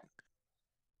come back.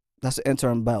 That's an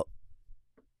interim belt.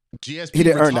 GSP He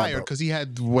didn't earn that retired belt. because he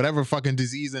had whatever fucking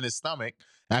disease in his stomach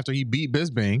after he beat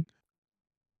Bisbing,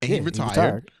 and Yeah, he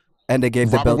retired. And they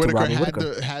gave the belt to Robert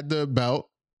Whitaker. had the belt.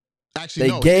 Actually,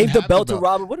 They no, gave he the didn't have belt to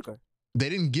Robert Whitaker. They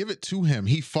didn't give it to him.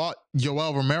 He fought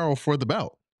Yoel Romero for the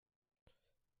belt.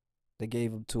 They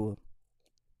gave him to him.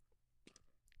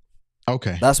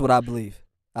 Okay. That's what I believe.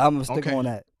 I'm gonna stick on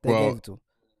that. They gave it to him.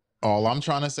 All I'm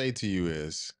trying to say to you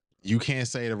is you can't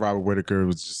say that Robert Whitaker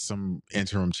was just some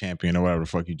interim champion or whatever the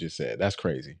fuck you just said. That's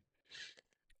crazy.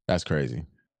 That's crazy.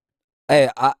 Hey,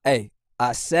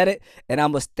 I said it, and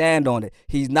I'm gonna stand on it.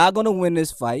 He's not gonna win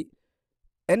this fight,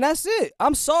 and that's it.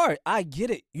 I'm sorry. I get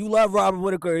it. You love Robert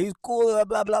Whitaker. He's cool.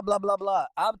 Blah blah blah blah blah.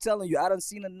 I'm telling you, I done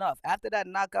seen enough. After that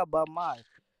knockout by my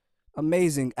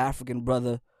amazing African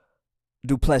brother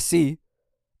Duplessis,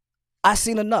 I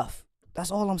seen enough. That's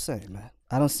all I'm saying, man.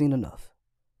 I done seen enough.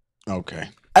 Okay.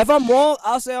 If I'm wrong,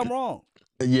 I'll say I'm wrong.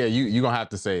 Yeah, you gonna have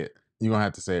to say it. You're gonna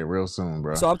have to say it real soon,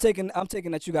 bro. So I'm taking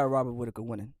that you got Robert Whitaker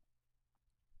winning.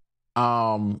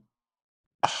 I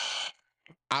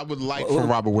would like for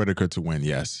Robert Whitaker to win,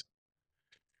 yes.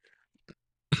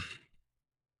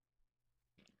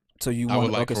 So you I want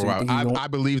would like okay, for so Robert, I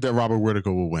believe that Robert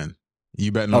Whitaker will win.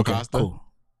 You betting on Costa? Cool.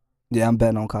 Yeah, I'm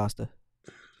betting on Costa.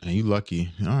 And you lucky.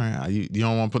 All right. You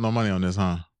don't want to put no money on this,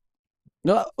 huh?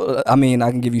 No, I mean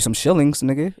I can give you some shillings,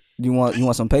 nigga. You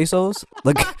want some pesos?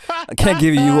 Like I can't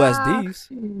give you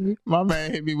USDs. My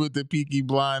man hit me with the Peaky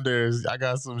Blinders. I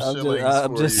got some shillings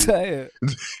I'm for just you. saying.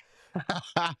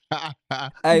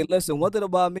 Hey, listen, one thing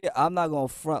about me, I'm not gonna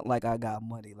front like I got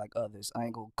money like others. I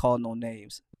ain't gonna call no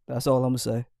names. That's all I'm gonna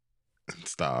say.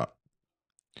 Stop.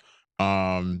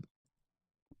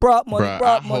 Prop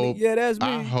money. Yeah, that's me.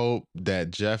 I hope that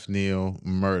Jeff Neal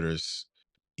murders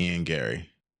Ian Gary.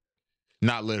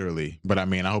 Not literally, but I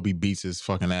mean, I hope he beats his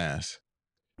fucking ass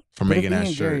for making that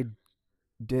Ian shirt. Gary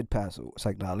did pass away. It's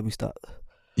like, nah, let me stop.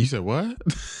 You said what?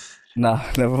 Nah,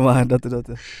 never mind.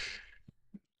 Nothing.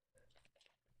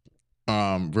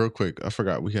 Real quick, I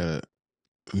forgot we got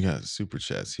super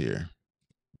chats here.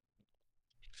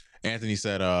 Anthony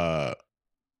said,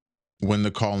 when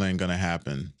the call in gonna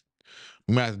happen?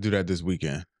 We might have to do that this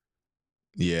weekend.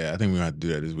 Yeah, I think we might have to do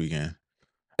that this weekend.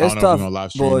 I don't know if we're gonna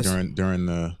live stream boys.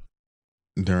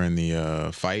 during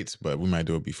the fights, but we might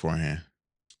do it beforehand.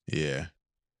 Yeah.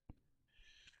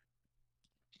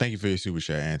 Thank you for your super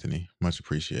chat, Anthony. Much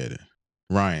appreciated.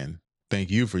 Ryan, thank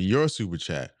you for your super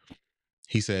chat.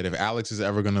 He said, if Alex is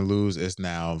ever going to lose, it's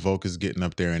now. Volk is getting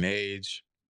up there in age.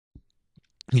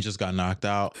 He just got knocked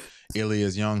out. Ilya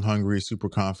is young, hungry, super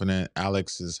confident.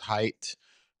 Alex's height,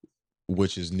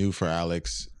 which is new for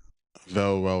Alex.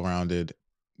 Well-rounded,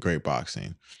 great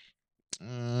boxing.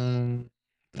 I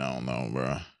don't know,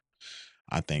 bro.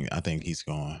 I think he's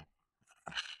going.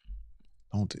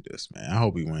 Don't do this, man. I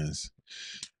hope he wins.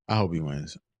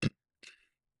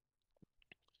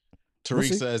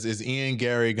 Tariq says, is Ian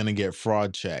Gary going to get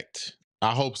fraud checked?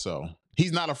 I hope so.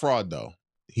 He's not a fraud, though.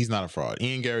 He's not a fraud.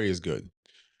 Ian Gary is good.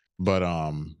 But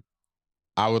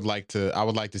I would like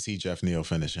to see Jeff Neal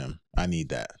finish him. I need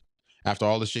that. After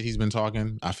all the shit he's been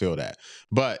talking, I feel that.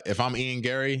 But if I'm Ian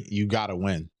Gary, you got to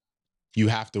win. You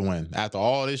have to win. After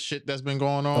all this shit that's been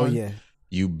going on,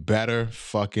 you better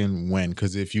fucking win.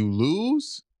 Because if you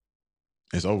lose,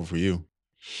 it's over for you.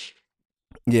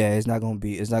 Yeah, it's not gonna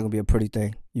be a pretty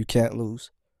thing. You can't lose.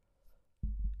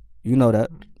 You know that.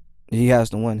 He has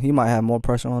to win. He might have more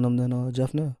pressure on him than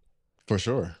Jeff Neal. For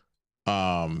sure.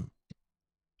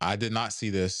 I did not see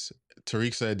this.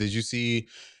 Tariq said, did you see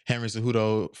Henry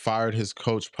Cejudo fired his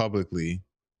coach publicly?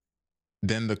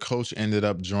 Then the coach ended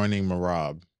up joining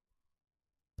Merab.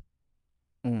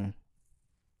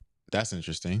 That's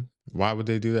interesting. Why would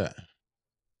they do that?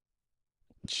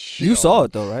 You saw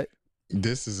it though, right?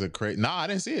 This is a crazy. Nah, I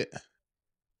didn't see it.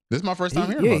 This is my first time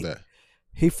hearing about that.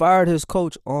 He fired his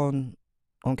coach on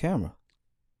camera.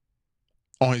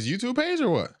 On his YouTube page or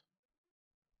what?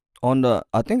 On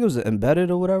I think it was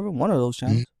Embedded or whatever, one of those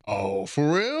channels. Oh,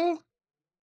 for real?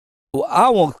 Well, I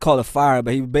won't call it fire,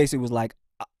 but he basically was like,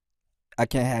 I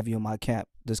can't have you in my camp,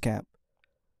 this camp.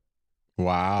 Let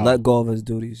Wow. go of his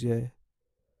duties, yeah.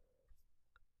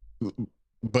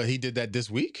 But he did that this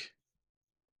week?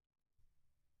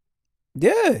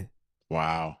 Yeah.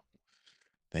 Wow.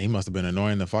 He must have been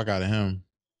annoying the fuck out of him.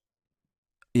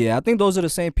 Yeah, I think those are the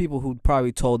same people who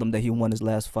probably told him that he won his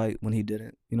last fight when he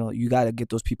didn't. You know, you got to get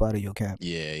those people out of your camp.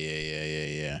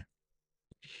 Yeah.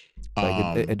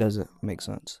 Like, it doesn't make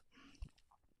sense.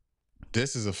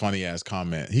 This is a funny ass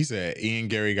comment. He said Ian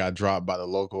Gary got dropped by the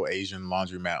local Asian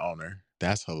laundromat owner.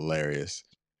 That's hilarious.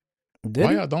 Did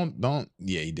Why he? y'all don't?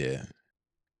 Yeah, he did.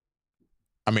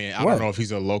 I mean, I don't What? know if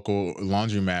he's a local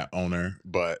laundromat owner,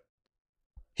 but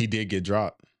he did get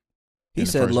dropped He in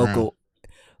the said first round.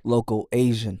 local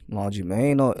Asian laundry, man.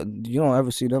 Ain't no, you don't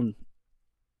ever see them.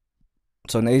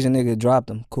 So an Asian nigga dropped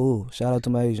him. Cool. Shout out to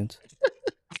my Asians.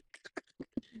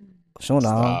 Sure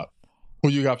now. Stop. Who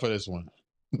you got for this one?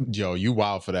 Yo, you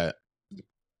wild for that.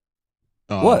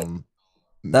 What?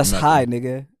 That's nothing. high,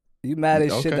 nigga. You mad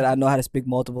as shit Okay. that I know how to speak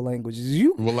multiple languages.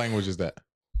 You, What language is that?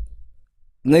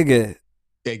 nigga.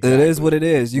 Exactly. It is what it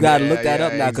is. You gotta look that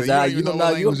up now, exactly. because You don't you even know know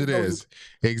now what you language it is.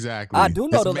 Exactly. I do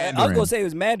know It's the. I was Mandarin. gonna say it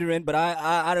was Mandarin, but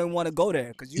I didn't want to go there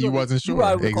because You wasn't sure. You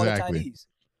probably would have called it Exactly. Chinese.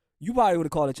 You probably would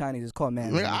have called it Chinese. It's called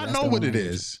Mandarin. Like, I That's know their what own it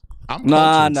language. is. I'm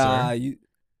cultured, Nah. sir.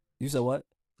 You said what?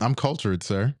 I'm cultured,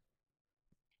 sir.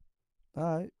 All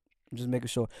right, I'm just making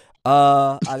sure.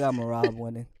 I got Marab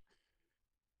winning.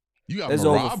 You got It's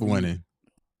over Marab for you. winning.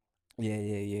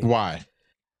 Yeah. Why?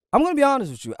 I'm gonna be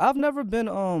honest with you. I've never been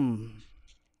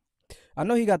I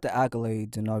know he got the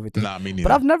accolades and everything. Nah, me neither.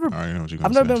 But I've never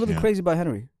been really crazy about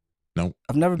Henry. Nope.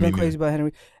 I've never been crazy about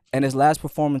Henry. And his last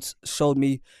performance showed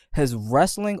me his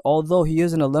wrestling, although he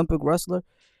is an Olympic wrestler.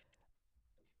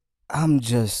 We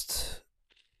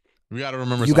got to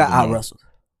remember you something. got out wrestled.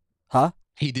 Huh?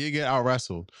 He did get out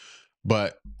wrestled,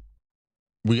 but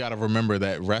we got to remember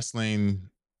that wrestling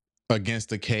against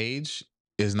the cage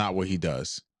is not what he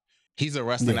does. He's a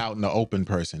wrestling out in the open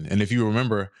person. And if you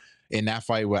remember in that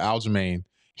fight with Aljamain,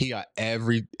 he got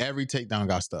every takedown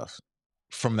got stuff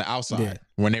from the outside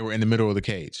when they were in the middle of the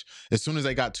cage. As soon as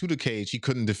they got to the cage, he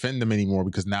couldn't defend them anymore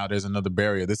because now there's another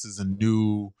barrier. This is a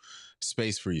new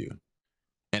space for you.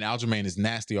 And Aljamain is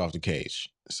nasty off the cage.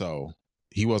 So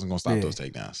he wasn't going to stop those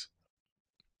takedowns.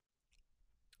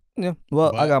 Yeah.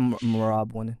 Well, I got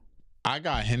Marab winning. I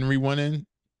got Henry winning.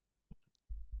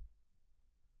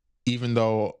 Even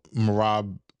though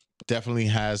Marab definitely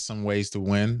has some ways to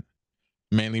win,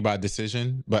 mainly by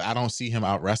decision, but I don't see him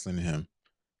out wrestling him.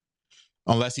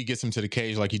 Unless he gets him to the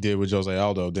cage like he did with Jose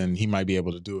Aldo, then he might be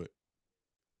able to do it.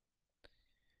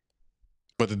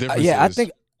 But the difference is, I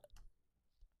think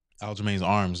Aljamain's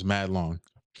arms mad long.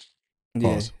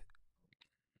 Pause.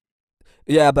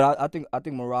 Yeah, but I think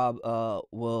Marab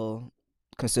will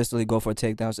consistently go for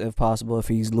takedowns if possible if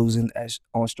he's losing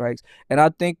on strikes, and I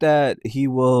think that he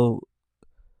will.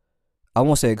 I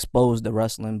won't say expose the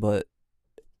wrestling, but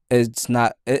it's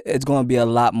not. It's going to be a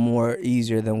lot more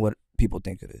easier than what people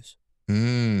think it is.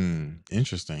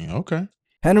 Interesting. Okay.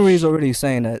 Henry's already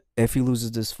saying that if he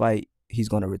loses this fight, he's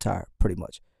going to retire. Pretty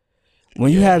much.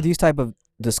 When you have these type of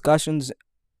discussions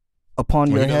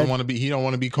upon your head, he don't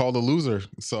want to be called a loser.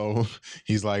 So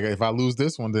he's like, if I lose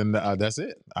this one, then that's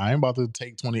it. I ain't about to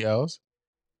take 20 L's.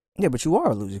 Yeah, but you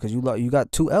are a loser because you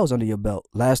got 2 L's under your belt.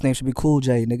 Last name should be Cool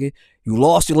J, nigga. You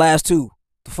lost your last 2.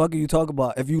 The fuck are you talking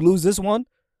about? If you lose this one,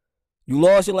 you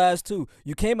lost your last 2.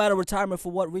 You came out of retirement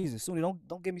for what reason? Sunni,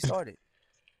 don't get me started.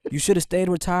 You should have stayed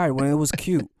retired when it was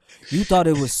cute. You thought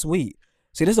it was sweet.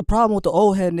 See, there's a problem with the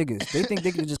old head niggas. They think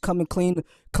they can just come and clean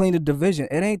the division.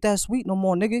 It ain't that sweet no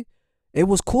more, nigga. It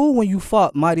was cool when you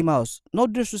fought Mighty Mouse. No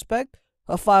disrespect.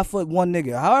 A 5'1"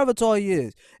 nigga, however tall he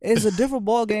is. It's a different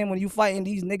ball game when you fighting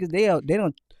these niggas.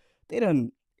 They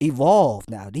done evolve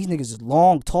now. These niggas is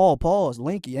long, tall, paws,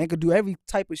 lanky, and could do every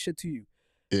type of shit to you.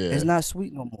 Yeah. It's not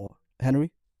sweet no more,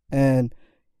 Henry. And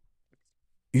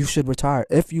you should retire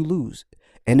if you lose.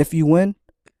 And if you win,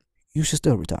 you should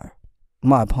still retire.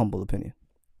 My humble opinion.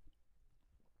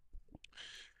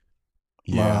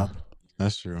 Yeah,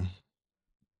 that's true.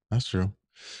 That's true.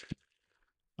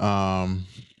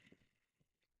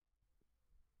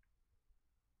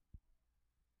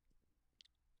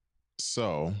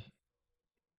 So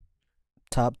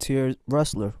top tier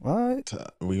wrestler, all right?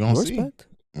 We gonna see.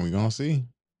 We gonna see.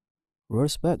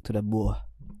 Respect to that boy.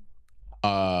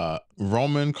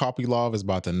 Roman Kopylov is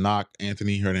about to knock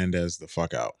Anthony Hernandez the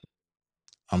fuck out.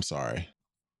 I'm sorry.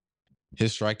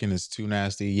 His striking is too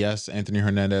nasty. Yes, Anthony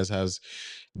Hernandez has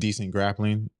decent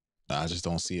grappling. I just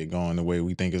don't see it going the way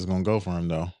we think it's going to go for him,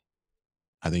 though.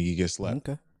 I think he gets slept.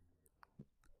 Okay.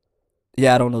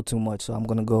 Yeah, I don't know too much, so I'm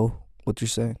gonna go what you're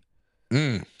saying.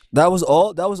 That was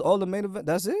all. That was all the main event.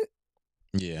 That's it.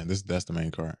 Yeah, that's the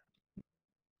main card.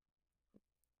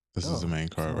 This is the main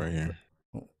card right here.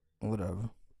 Whatever.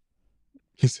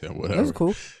 He said whatever. That's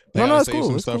cool. They No, gotta it's save cool.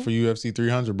 some It's stuff cool. for UFC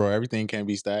 300, bro. Everything can't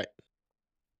be stacked.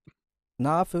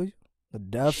 Nah, I feel you. I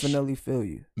definitely feel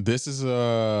you. This is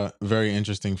a very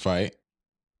interesting fight.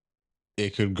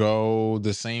 It could go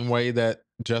the same way that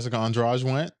Jessica Andrade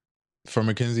went for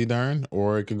Mackenzie Dern,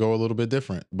 or it could go a little bit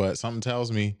different. But something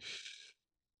tells me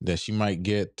that she might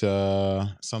get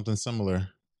something similar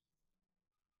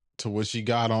to what she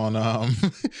got on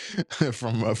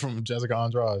from Jessica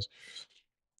Andrade.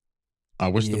 I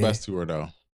wish the best to her, though.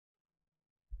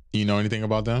 You know anything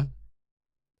about them?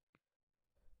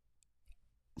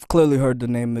 I've clearly heard the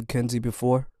name Mackenzie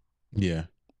before. Yeah.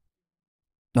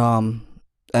 And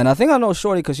I think I know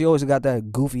Shorty because she always got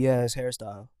that goofy ass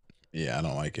hairstyle. Yeah, I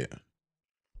don't like it.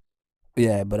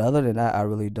 Yeah, but other than that, I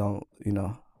really don't. You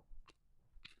know.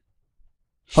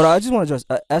 Hold on, I just want to address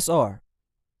SR.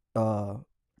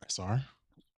 SR.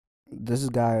 This is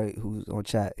a guy who's on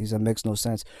chat. He said makes no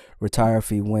sense. Retire if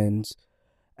he wins.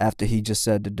 After he just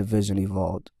said the division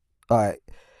evolved. All right.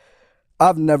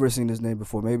 I've never seen his name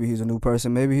before. Maybe he's a new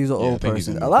person. Maybe he's an old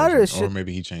person. A lot of this shit. Or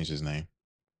maybe he changed his name.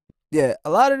 Yeah, a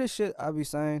lot of this shit I be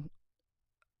saying,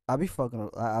 I be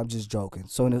fucking. I'm just joking.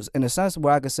 So in a sense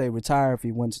where I could say retire if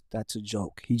he wins, that's a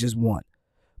joke. He just won.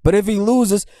 But if he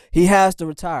loses, he has to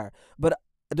retire. But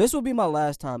this will be my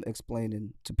last time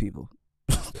explaining to people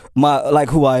my like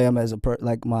who I am as a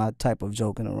like my type of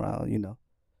joking around. You know.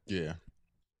 Yeah.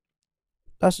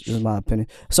 That's just my opinion.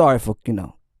 Sorry for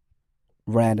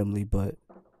randomly, but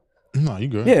no, you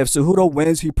good. Yeah, if Cejudo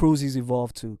wins, he proves he's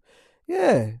evolved too.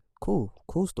 Yeah, cool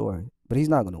story. But he's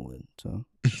not gonna win. So,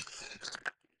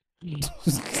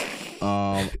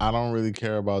 I don't really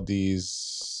care about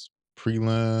these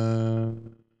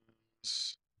prelims.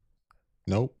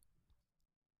 Nope.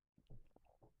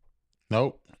 I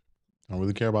don't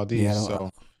really care about these. So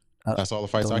that's all the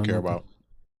fights I care about.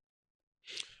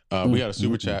 We got a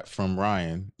super chat from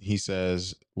Ryan. He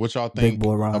says, what y'all think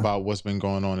about what's been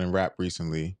going on in rap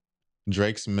recently?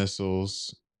 Drake's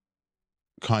missiles,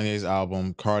 Kanye's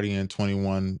album, Cardi and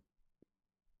 21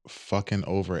 fucking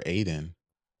over Aiden.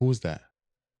 Who was that?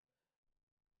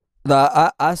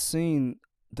 I seen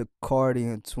the Cardi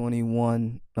and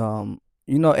 21.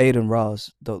 You know Aiden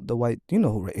Ross, the white. You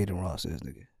know who Aiden Ross is,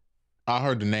 nigga. I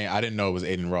heard the name. I didn't know it was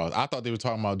Aiden Ross. I thought they were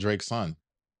talking about Drake's son.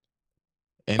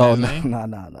 Ain't that his name?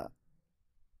 Nah.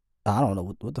 I don't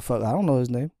know what the fuck. I don't know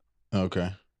his name.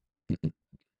 Okay.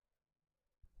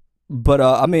 But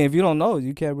I mean, if you don't know,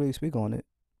 you can't really speak on it.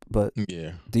 But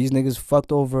yeah, these niggas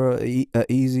fucked over a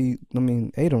easy. I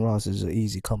mean, Aiden Ross is an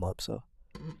easy come up. So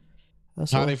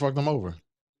that's how they fucked him over.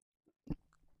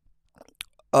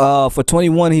 For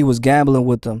 21, he was gambling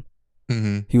with them.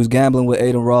 Mm-hmm. He was gambling with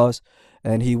Aiden Ross,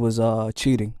 and he was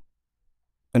cheating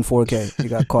in 4K. He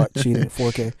got caught cheating in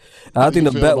 4K. I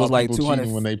think the bet was like 200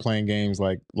 when they playing games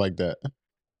like that.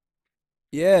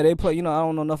 Yeah, they play. You know, I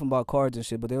don't know nothing about cards and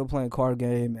shit, but they were playing card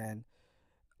game, and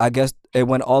I guess it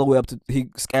went all the way up to he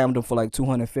scammed them for like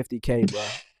 250K, bro.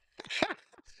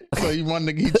 So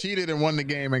he cheated and won the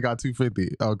game and got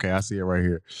 250. Okay, I see it right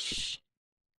here.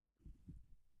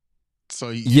 So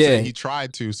you said he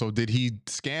tried to. So did he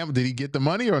scam? Did he get the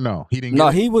money or no? He didn't. No,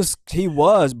 he was,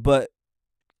 but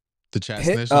the chat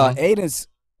snitched on him?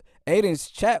 Aiden's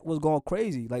chat was going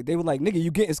crazy. Like they were like, "Nigga,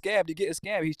 you getting scammed? You getting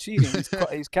scammed? He's cheating.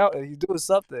 He's counting. He's doing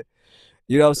something."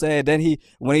 You know what I'm saying? Then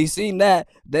when he seen that,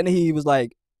 then he was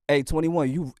like, "Hey,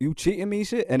 21, you cheating me,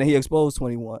 shit?" And then he exposed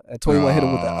 21. And 21 hit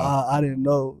him with the, I didn't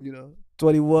know. You know,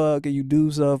 21, can you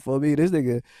do something for me? This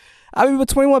nigga, I mean, but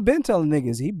 21 been telling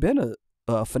niggas he been a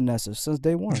finesser since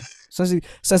day one, since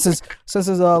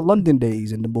his London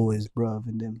days and the boys, bruv,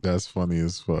 and them. That's funny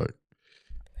as fuck.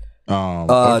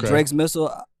 Okay. Drake's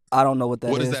missile. I don't know what that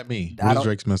is. What does that mean? What is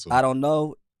Drake's missile? I don't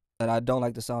know, and I don't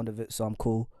like the sound of it, so I'm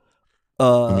cool.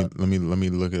 Let me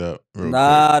look it up. Real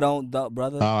quick. Don't,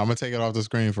 brother. I'm gonna take it off the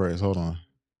screen first. Hold on.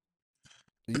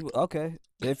 Okay?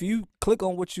 If you click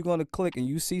on what you're gonna click and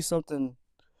you see something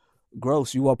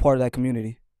gross, you are part of that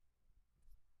community.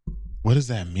 What does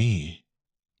that mean?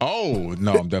 Oh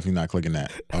no, I'm definitely not clicking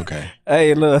that. Okay.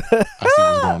 Hey, look. I see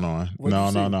what's going on.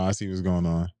 No. I see what's going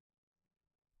on.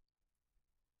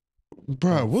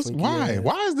 Bro, why?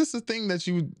 Why is this a thing that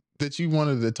you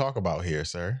wanted to talk about here,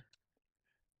 sir?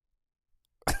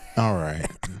 All right.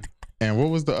 And what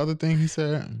was the other thing he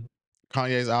said?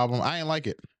 Kanye's album. I didn't like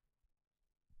it.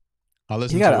 I He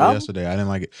listened got an to it album? yesterday. I didn't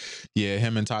like it. Yeah,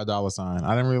 him and Ty Dolla $ign. I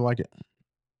didn't really like it.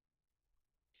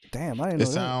 Damn, I didn't It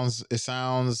know that.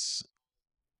 sounds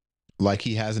like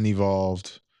he hasn't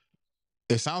evolved.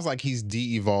 It sounds like he's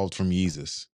de-evolved from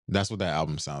Yeezus. That's what that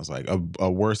album sounds like.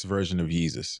 A worse version of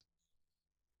Yeezus.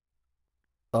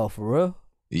 Oh, for real?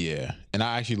 Yeah. And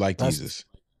I actually liked That's Yeezus.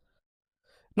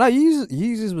 no,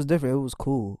 Yeezus was different. It was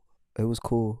cool. It was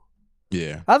cool.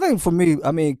 Yeah. I think for me,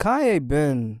 I mean, Kanye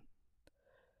been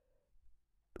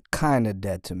kind of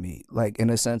dead to me, like in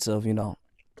a sense of He after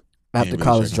ain't really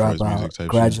college checking for his dropout, music type shit.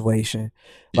 graduation,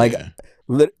 like Yeah.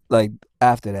 like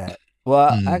after that.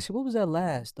 Well, Mhm. actually, what was that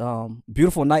last?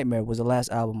 Beautiful Nightmare was the last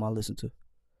album I listened to.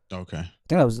 Okay. I think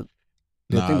that was. I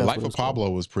Nah, think that's Life what it of was called. Pablo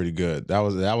was pretty good. That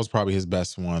was probably his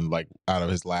best one, like out of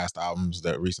his last albums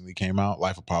that recently came out.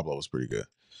 Life of Pablo was pretty good.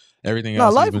 Everything No,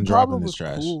 else he's Life been of Pablo dropping is was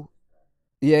trash. cool.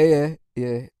 Yeah.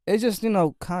 It's just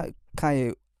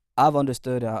Kanye. I've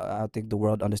understood. I think the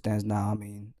world understands now. I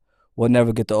mean, we'll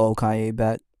never get the old Kanye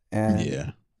back, and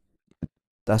Yeah.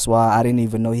 that's why I didn't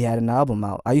even know he had an album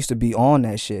out. I used to be on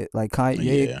that shit. Like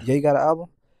Kanye, Yeah. yeah, got an album.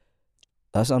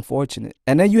 That's unfortunate.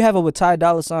 And then you have it with Ty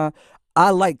Dolla $ign.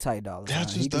 I like Ty Dolla That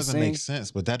 $ign. He just can doesn't make sing.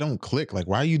 sense, but that don't click. Like,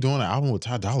 why are you doing an album with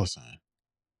Ty Dolla $ign?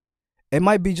 It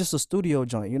might be just a studio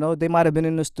joint. They might have been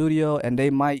in the studio and they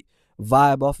might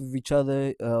vibe off of each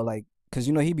other. Like, cause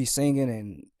he be singing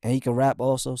and he can rap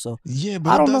also. So Yeah, but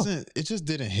I don't know. it just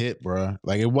didn't hit, bro.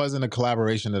 Like, it wasn't a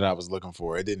collaboration that I was looking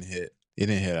for. It didn't hit. It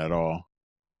didn't hit at all.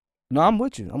 No, I'm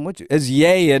with you. It's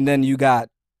Ye, and then you got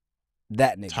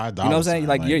that nigga. Ty You know what Dolla I'm saying? $ign,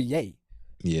 Like you're like, Ye.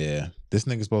 yeah, this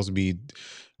nigga's supposed to be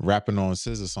rapping on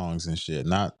SZA songs and shit,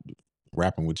 not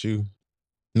rapping with you.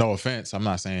 No offense, I'm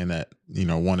not saying that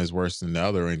one is worse than the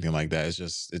other or anything like that. It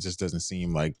just doesn't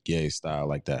seem like Ye style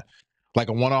like that. Like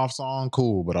a one-off song,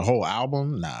 cool, but a whole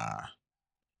album, nah.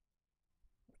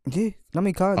 Yeah. I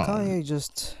mean, Um, Kanye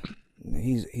just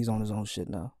he's on his own shit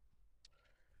now.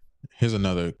 Here's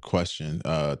another question.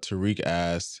 Tariq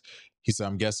asked, he said,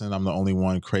 I'm guessing I'm the only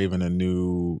one craving a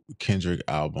new Kendrick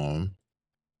album.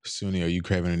 Suni, are you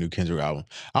craving a new Kendrick album?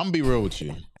 I'm gonna be real with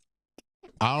you.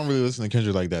 I don't really listen to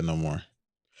Kendrick like that no more.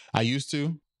 I used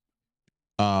to.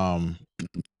 Um,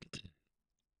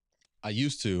 I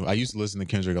used to listen to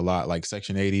Kendrick a lot, like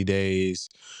Section 80 Days,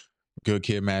 Good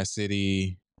Kid, Mad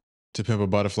City, To Pimp a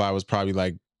Butterfly was probably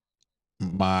like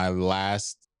my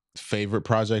last favorite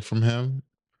project from him.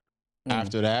 Mm.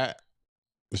 After that,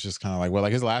 it's just kind of like, well,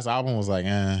 like his last album was like,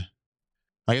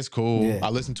 like it's cool. Yeah. I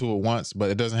listened to it once,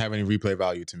 but it doesn't have any replay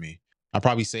value to me. I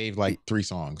probably saved like 3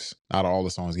 songs out of all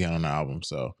the songs he had on the album,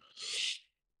 so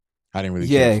I didn't really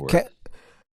care Yeah. for it.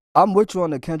 I'm with you on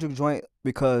the Kendrick joint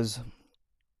because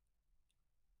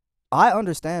I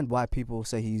understand why people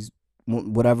say he's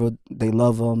whatever. They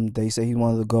love him. They say he's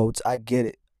one of the GOATs. I get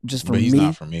it. Just for But he's not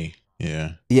me, for me.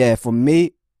 Yeah. yeah, for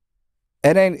me,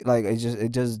 it ain't like it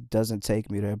just doesn't take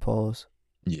me there, pause.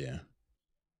 Yeah.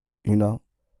 You know?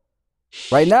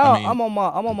 Right I now mean, I'm on my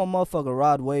motherfucker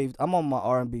Rod Wave. I'm on my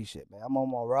R&B shit, man. I'm on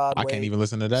my Rod I can't Wave. even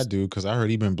listen to that dude because I heard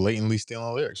he been blatantly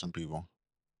stealing lyrics from people.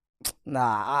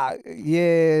 Nah,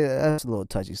 yeah, that's a little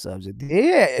touchy subject.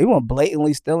 Yeah, he wasn't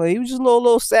blatantly stealing. He was just a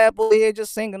little sample here,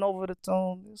 just singing over the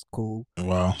tone. It's cool.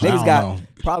 Well, I Niggas don't got know.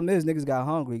 problem is niggas got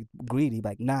hungry, greedy.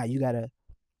 Like, nah, you gotta.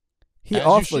 He As you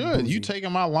offered should. You Boozy.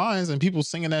 taking my lines and people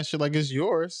singing that shit like it's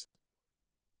yours.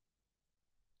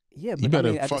 Yeah, You but I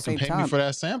better mean, at the fucking same pay me time, for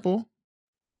that sample.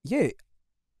 yeah,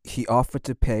 he offered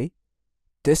to pay.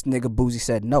 This nigga Boozy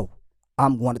said no.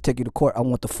 I'm going to take you to court. I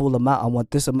want the full amount. I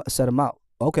want this set amount.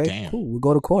 Okay, Damn. cool. We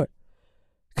go to court.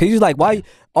 Cause he's like, why? Damn.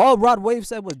 All Rod Wave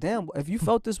said was, damn. If you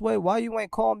felt this way, why you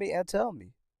ain't call me and tell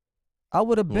me? I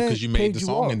would have Well, been because you made paid the you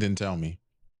song off. and didn't tell me.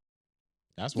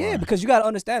 That's Yeah, why. because you gotta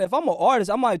understand. If I'm an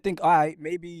artist, I might think, all right,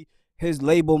 maybe his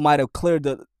label might have cleared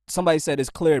the. Somebody said it's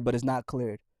cleared, but it's not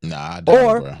cleared. Nah, I doubt it,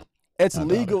 Or bro. it's I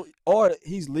doubt it. legal, or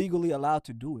he's legally allowed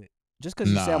to do it. Just because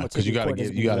you say I'm Nah, gonna because take you to court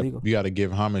doesn't mean it's illegal. you gotta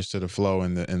give homage to the flow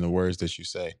and the words that you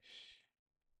say.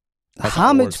 That's how it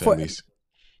Homage works, at for least.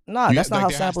 nah, You that's got, not like how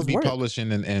there has to samples be work.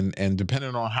 publishing and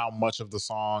depending on how much of the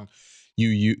song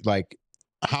you like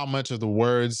how much of the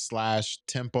words slash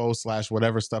tempo slash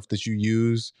whatever stuff that you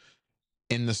use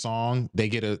in the song, they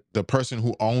get the person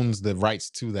who owns the rights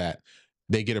to that,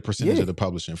 they get a percentage Yeah, of the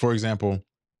publishing. For example,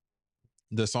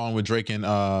 the song with Drake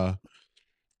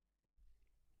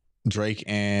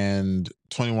and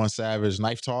 21 Savage,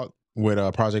 Knife Talk with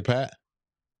Project Pat.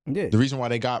 yeah, The reason why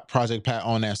they got Project Pat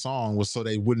on that song was so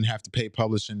they wouldn't have to pay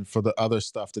publishing for the other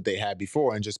stuff that they had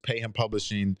before and just pay him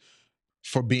publishing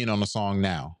for being on the song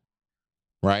now.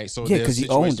 Right. So yeah, there's because he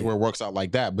owned situations it. where it works out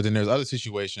like that. But then there's other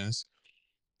situations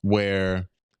where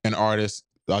an artist,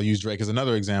 I'll use Drake as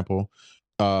another example,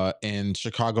 in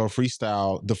Chicago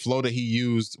freestyle, the flow that he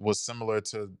used was similar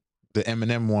to the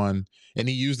Eminem one, and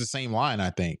he used the same line, I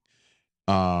think.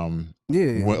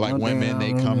 Yeah, Like one thing women, I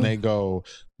they come, remember. they go,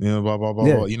 blah blah blah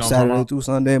Yeah, blah. You know what I'm talking Saturday about? through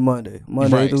Sunday, Monday,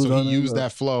 Monday Right. through So he Sunday. used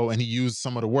that flow and he used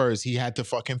some of the words. He had to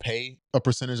fucking pay a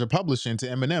percentage of publishing to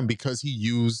Eminem because he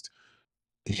used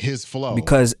his flow.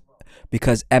 Because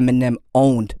Eminem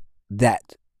owned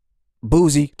that.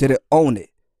 Boozy didn't own it.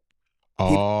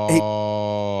 He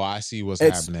Oh, I see what's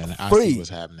it's happening. I see what's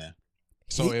free. happening.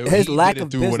 So His he did lack it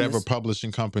of through whatever business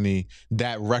publishing company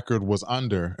that record was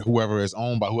under, whoever is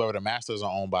owned by, whoever the masters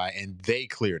are owned by, and they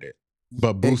cleared it.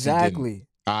 But Boosie didn't. exactly.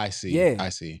 I see. Yeah. I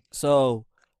see. So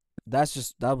that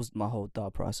was my whole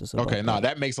thought process Okay, about nah,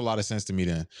 that. that makes a lot of sense to me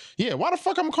then. Yeah, why the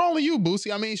fuck I'm calling you,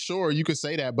 Boosie? I mean, sure, you could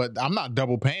say that, but I'm not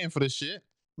double paying for this shit.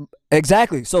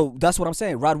 Exactly. So that's what I'm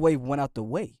saying. Rod Wave went out the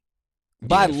way.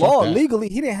 By Yeah, fuck law, that. legally,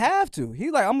 he didn't have to. He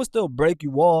like, I'm gonna still break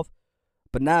you off,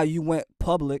 but now you went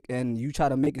public and you try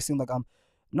to make it seem like I'm.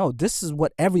 No, this is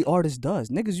what every artist does.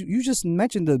 Niggas, you just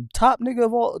mentioned the top nigga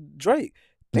of all, Drake.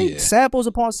 They Yeah, samples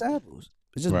upon samples.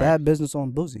 It's just right. bad business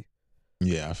on Boozy.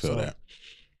 Yeah, I feel So that.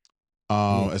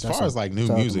 yeah, As that's far as all. like new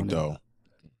Shout out to my music nigga. though,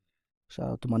 Shout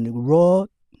out to my nigga Rod.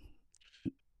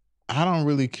 I don't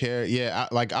really care. Yeah,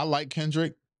 I like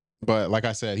Kendrick, but like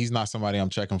I said, he's not somebody I'm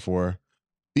checking for.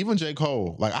 Even J.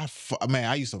 Cole, like man,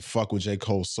 I used to fuck with J.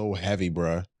 Cole so heavy,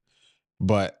 bruh.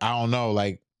 But I don't know,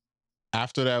 like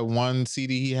after that one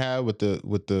CD he had with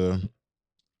the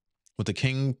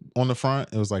king on the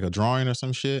front, it was like a drawing or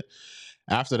some shit.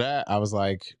 After that, I was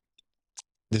like,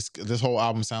 this whole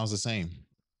album sounds the same.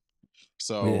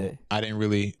 So Yeah,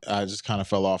 I just kind of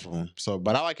fell off of him. So,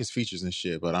 but I like his features and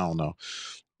shit, but I don't know.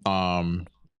 Um,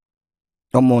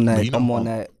 I'm on but that. you know, I'm on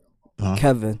that.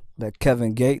 huh? That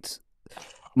Kevin Gates.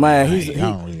 Man, Man, he's I he.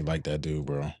 don't really like that dude,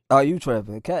 bro. Are you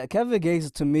tripping? Kevin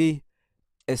Gates to me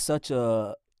is such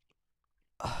a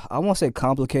I won't say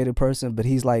complicated person, but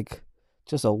he's like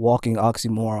just a walking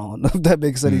oxymoron. If that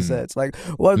makes any Mm. sense. Like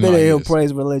 1 minute No, he he'll is.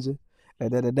 praise religion,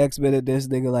 and then the next minute this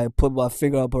nigga like put my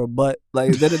finger up her butt.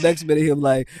 Like then the next minute he'll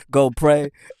like go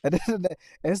pray, and then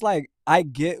it's like I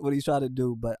get what he's trying to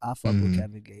do, but I fuck with Mhm.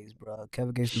 Kevin Gates, bro.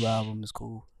 Kevin Gates' new album is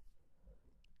cool.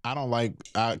 I don't like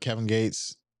Kevin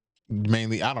Gates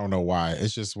mainly. I don't know why.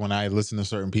 It's just when I listen to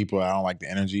certain people, I don't like the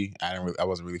energy. I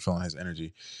wasn't really feeling his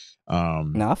energy.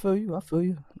 Um, Nah, I feel you. I feel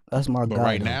you. That's my but guy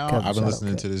right though, now, Kevin. I've been Shout out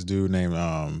listening to Kev. this dude named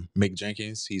Mick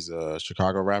Jenkins. He's a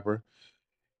Chicago rapper.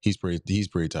 He's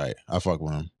pretty tight. I fuck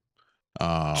with him.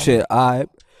 Shit, Um,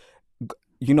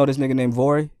 you know this nigga named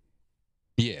Vory,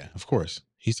 yeah, of course,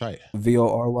 he's tight.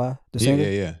 Vory, the Yeah, yeah, singer.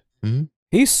 yeah. Hmm.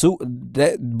 He's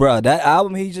that bruh, that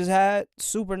album he just had,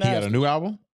 super He got a nasty. new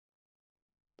album.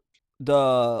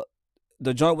 The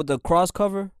joint with the cross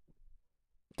cover,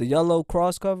 the yellow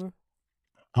cross cover.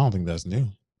 I don't think that's new.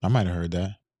 I might have heard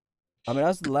that. I mean,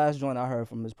 that's the last joint I heard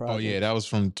from his Oh yeah, projects. that was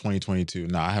from 2022.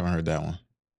 Nah, I haven't heard that one.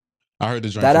 I heard the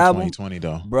joint That from album, 2020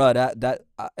 though. bruh,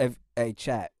 if a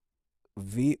chat,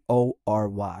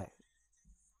 Vory.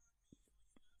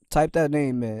 Type that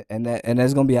name in, and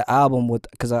there's gonna be an album with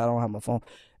because I don't have my phone.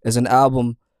 It's an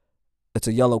album. It's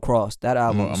a yellow cross. That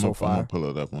album is so I'm gonna fire. pull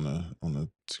it up on the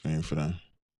screen for them.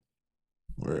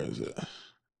 Where is it?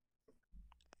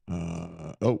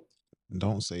 Oh,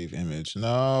 don't save image.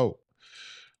 No.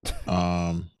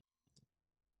 Um,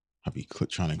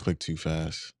 trying to click too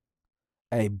fast.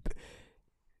 Hey,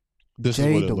 This is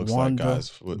Jay what it the looks like, Wonder guys.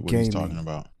 What he's talking Gaming.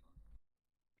 about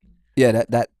Yeah,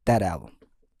 that album.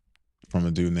 from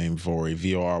a dude named Vory,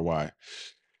 Vory.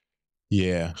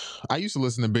 Yeah, I used to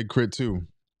listen to Big Crit too.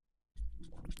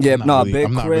 Yeah, no, I'm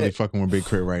Big not really Crit. fucking with Big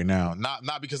Crit right now.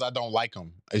 Not because I don't like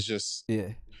him. It's just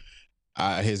Yeah.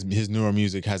 his newer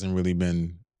music hasn't really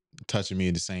been touching me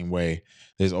in the same way.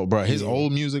 His Yeah.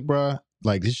 old music, bro.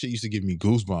 Like this shit used to give me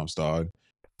goosebumps, dog.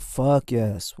 Fuck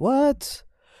yes. What?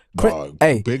 Dog,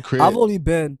 Hey, Big I've Crit. only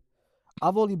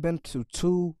been to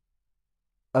two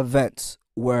events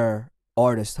where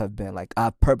artists have been. Like I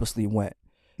purposely went.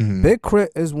 Mm-hmm. Big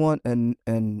Crit is one and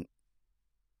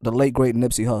the late great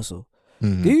Nipsey Hussle.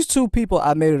 Mm-hmm. These two people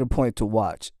I made it a point to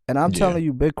watch. And I'm Yeah. telling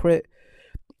you, Big Crit,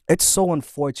 it's so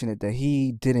unfortunate that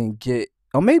he didn't get,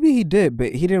 or maybe he did,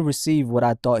 but he didn't receive what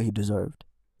I thought he deserved.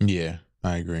 Yeah,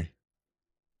 I agree.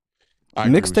 I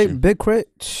agree with you. Mixtape Big Crit,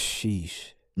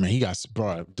 sheesh. Man, he got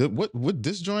bro. What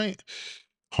this joint?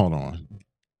 Hold on.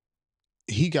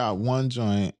 He got one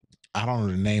joint. I don't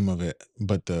know the name of it,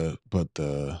 but the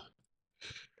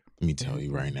let me tell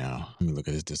you right now. Let me look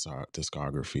at his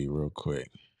discography real quick.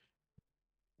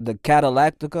 The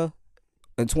Cadillactica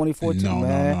in 2014, No,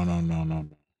 man.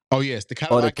 no. Oh yes, the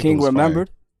Or the Cadillac Eagle King was fire. Remembered,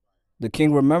 the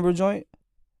King Remembered joint,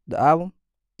 the album.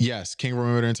 Yes, King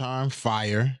Remembered in Time,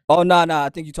 fire. Oh no, I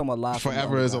think you're talking about Live from the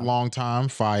Forever is a Underground. long time,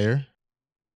 fire.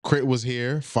 Crit was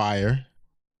here, fire.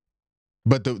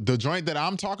 But the joint that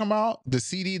I'm talking about, the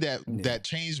CD Yeah. that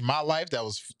changed my life,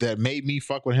 that made me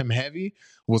fuck with him heavy,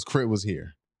 was Crit was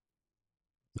here.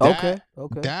 Okay. That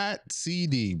Okay. that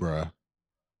CD, bruh.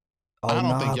 Oh I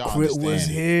don't think nah, y'all Crit was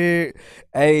understand it. here.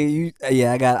 Hey,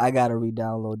 yeah, I gotta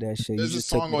re-download that shit. You There's a just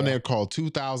took song me on there. there called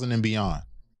 2000 and Beyond.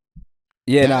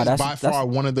 Yeah, That nah, is that's by far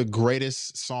one of the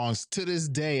greatest songs to this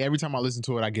day. Every time I listen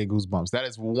to it, I get goosebumps. That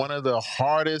is one of the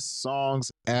hardest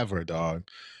songs ever, dog.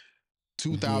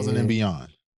 2000 and yeah. Beyond.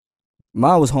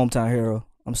 Mine was Hometown Hero.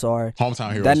 I'm sorry.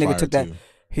 Hometown Hero That is nigga fire took that. too.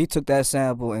 He took that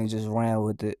sample and just ran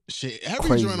with it. Shit,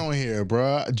 every joint Crazy. on here,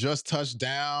 bruh. Just Touched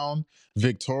Down,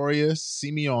 Victorious,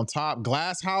 See Me on Top,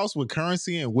 Glass House with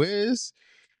Currency and Wiz,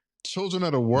 Children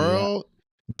of the Yeah. World.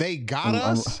 They Got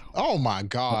I'm Us. Oh my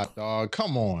God, dog.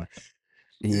 Come on.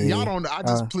 Y'all yeah. don't, I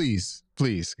just, please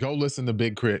go listen to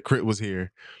Big Crit. Crit was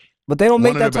here. But they don't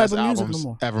One make of the that type best of music no albums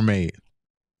more. ever made.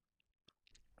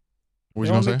 What They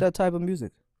you gonna don't make say? that type of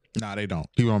music. Nah, they don't.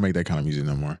 People don't make that kind of music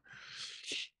no more.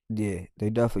 Yeah, they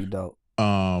definitely don't.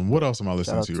 What But else am I shout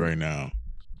listening out to to right now?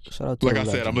 a Like I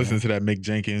said, I'm legend, listening man. to that Mick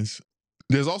Jenkins.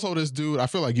 There's also this dude. I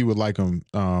feel like you would like him.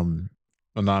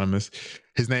 Anonymous.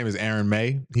 His name is Aaron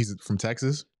May. He's from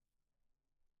Texas.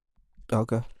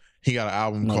 Okay. He got an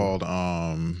album No. called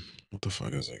what the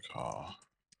fuck is it called?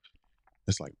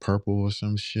 It's like Purple or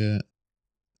some shit.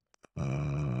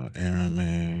 Aaron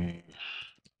May,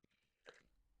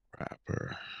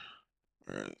 rapper.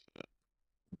 Where is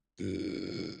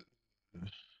it?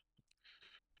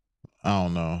 I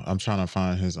don't know. I'm trying to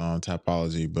find his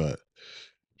typology, but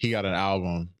he got an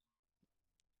album.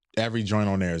 Every joint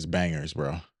on there is bangers,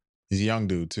 bro. He's a young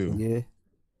dude too. Yeah.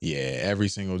 Yeah, every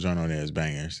single joint on there is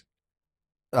bangers.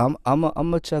 I'm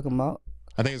gonna check them out.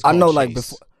 I think it's I called know like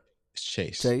before Chase. It's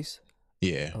Chase. Chase.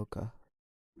 Yeah. Okay.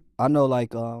 I know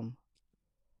like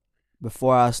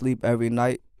before I sleep every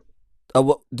night.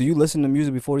 What do you listen to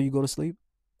music before you go to sleep,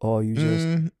 or you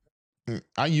just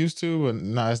I used to, but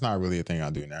no, it's not really a thing I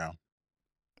do now.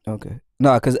 okay?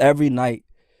 No, because every night,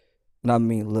 not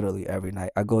me, literally every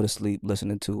night, I go to sleep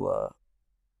listening to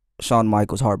Shawn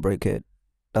Michaels' "Heartbreak Kid."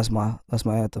 That's my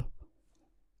anthem.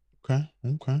 Okay.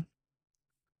 Okay.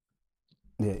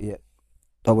 Yeah, yeah.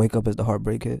 I wake up as the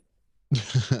Heartbreak Kid.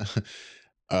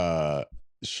 uh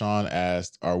Sean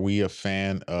asked, "Are we a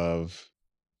fan of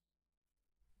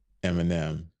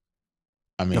Eminem?"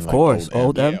 I mean, Of like course, old M.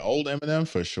 old Yeah, M, old Eminem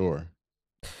for sure.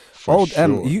 For old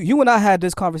M. sure. You and I had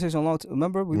this conversation a long time.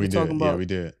 Remember we We were talking did. Yeah, about? we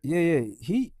did.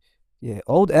 Yeah, yeah,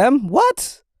 old M.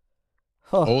 What?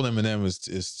 Huh? Old Eminem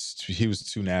he was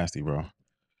too nasty, bro.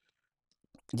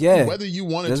 Yeah. Whether you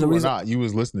wanted There's to a or reason. not, you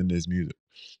was listening to his music.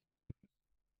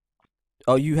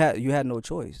 Oh, you had no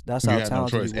choice. That's You how had no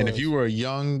talented he choice. And if you was. were a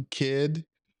young kid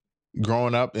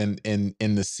growing up in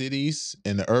the cities,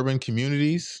 in the urban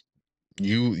communities,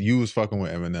 you was fucking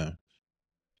with Eminem.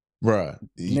 Bruh,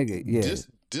 Nigga, yeah.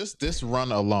 this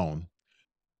run alone.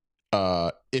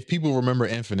 If people remember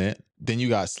Infinite, then you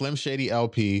got Slim Shady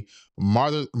LP,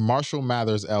 Marshall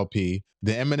Mathers LP,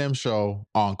 The Eminem Show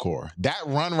Encore.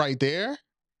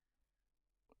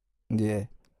 Yeah.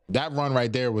 That run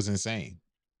right there was insane.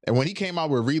 And when he came out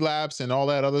with Relapse and all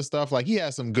that other stuff, like he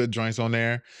had some good joints on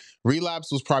there.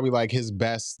 Relapse was probably like his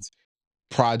best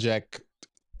project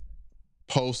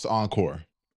post Encore.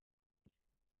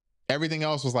 Everything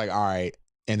else was like, all right.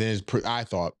 And then I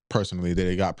thought personally that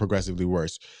it got progressively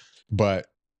worse. But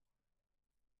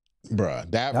bruh,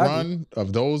 that I agree. run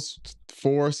of those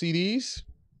 4 CDs,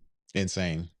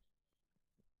 insane.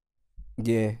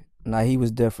 Yeah. Nah, he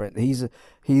was different. He's a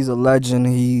legend.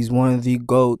 He's one of the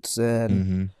goats, and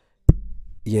Mm-hmm.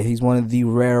 yeah, he's one of the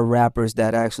rare rappers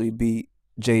that actually beat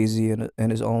Jay-Z in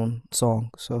his own song.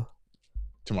 So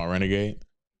To my Renegade.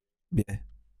 yeah,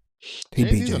 he Jay beat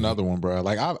Z's Jay-Z. another one, bro.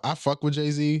 Like I fuck with Jay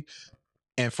Z,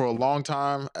 and for a long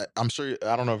time, I'm sure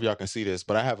I don't know if y'all can see this,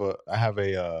 but I have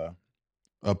a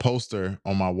poster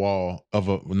on my wall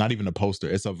of not even a poster,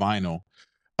 it's a vinyl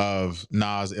of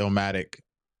Nas Illmatic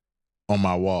on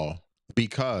my wall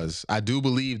because I do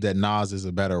believe that Nas is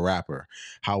a better rapper.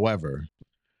 However,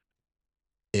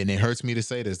 and it hurts me to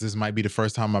say this. This might be the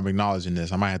first time I'm acknowledging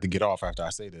this. I might have to get off after I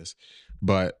say this,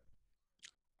 but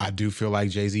I do feel like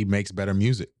Jay-Z makes better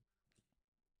music.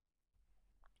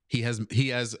 He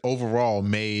has overall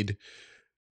made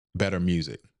better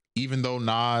music. Even though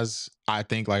Nas, I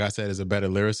think, like I said, is a better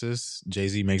lyricist,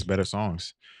 Jay-Z makes better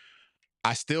songs.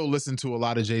 I still listen to a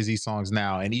lot of Jay-Z songs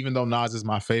now, and even though Nas is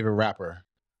my favorite rapper,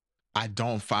 I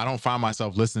don't find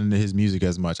myself listening to his music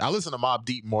as much. I listen to Mobb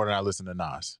Deep more than I listen to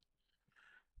Nas.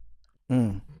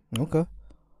 Okay.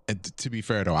 And to be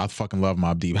fair though, I fucking love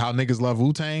Mobb Deep. How niggas love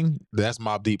Wu-Tang, that's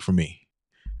Mobb Deep for me.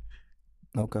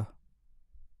 Okay.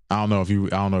 I don't know if you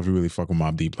really fuck with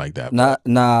Mobb Deep like that, but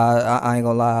Nah, I ain't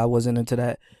gonna lie, I wasn't into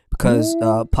that because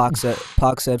Pac said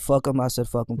fuck him. I said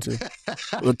fuck him too.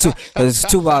 Well, because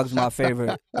Tupac's my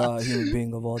favorite human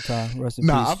being of all time. Rest in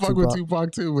nah, I peace, fuck with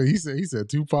Tupac. Tupac too, but he said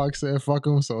Tupac said fuck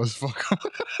him, so it's fuck him.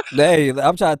 Hey,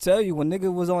 I'm trying to tell you, when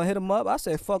nigga was on Hit 'Em Up, I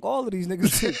said fuck all of these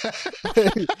niggas too.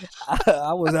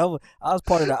 I was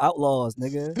part of the Outlaws,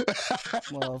 nigga.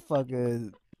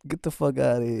 Motherfucker, get the fuck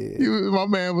out of here. My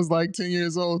man was like 10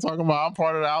 years old talking about I'm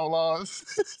part of the Outlaws.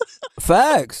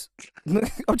 Facts.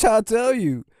 I'm trying to tell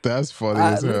you. That's funny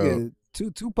as hell. Nigga,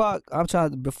 Tupac. I'm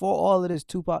trying to, before all of this,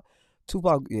 Tupac.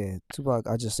 Yeah, Tupac.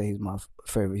 I just say he's my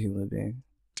favorite human being.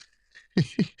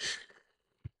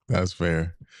 That's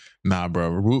fair. Nah, bro.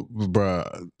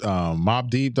 Mobb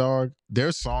Deep, dog.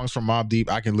 There's songs from Mobb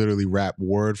Deep I can literally rap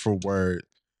word for word,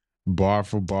 bar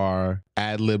for bar,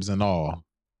 ad libs and all.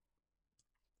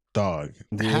 Dog,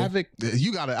 Yeah. Havoc.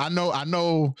 You gotta. I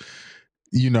know.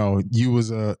 You know, you was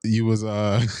you was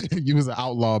an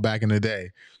outlaw back in the day.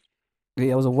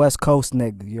 Yeah, I was a West Coast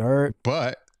nigga. You heard?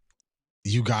 But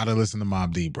you gotta listen to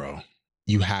Mobb Deep, bro.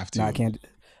 You have to. Nah,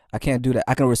 I can't do that.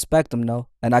 I can respect him though,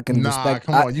 and I can respect.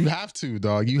 Come on, you have to,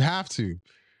 dog. You have to.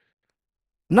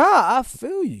 Nah, I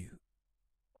feel you.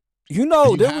 You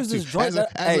know, there was this joint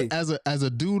as a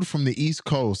dude from the East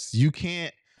Coast, you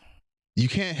can't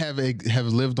have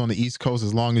lived on the East Coast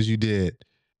as long as you did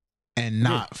and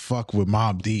not fuck with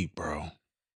Mobb Deep, bro.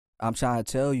 I'm trying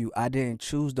to tell you, I didn't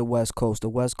choose the West Coast. The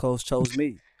West Coast chose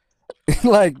me.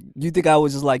 Like, you think I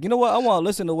was just like, you know what? I want to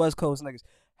listen to West Coast niggas.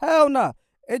 Hell nah.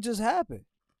 It just happened.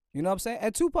 You know what I'm saying?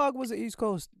 And Tupac was an East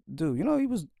Coast dude. You know, he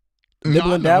was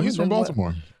dibbling dabbling. He's from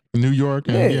Baltimore, New York,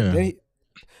 and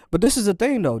but this is the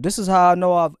thing, though. This is how I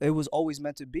know it was always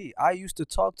meant to be. I used to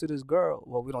talk to this girl.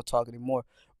 Well, we don't talk anymore.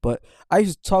 But I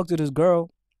used to talk to this girl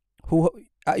who,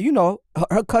 you know,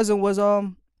 her cousin was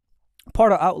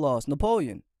part of Outlaws,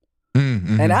 Napoleon.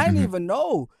 And I didn't even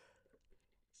know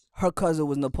her cousin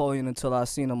was Napoleon until I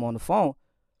seen him on the phone.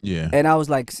 Yeah. And I was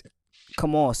like,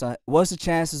 come on, son. What's the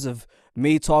chances of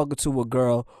me talking to a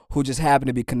girl who just happened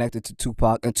to be connected to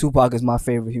Tupac, and Tupac is my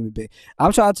favorite human being?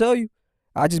 I'm trying to tell you,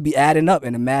 I just be adding up,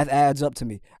 and the math adds up to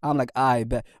me. I'm like, I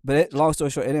bet. But long story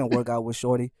short, it didn't work out with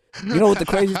Shorty. You know what the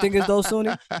crazy thing is, though,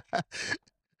 Suni?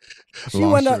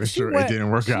 It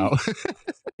didn't work out.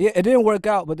 Yeah, it didn't work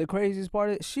out. But the craziest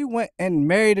part is, she went and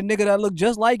married a nigga that looked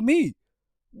just like me.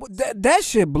 That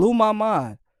shit blew my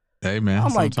mind. Hey man,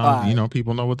 sometimes you know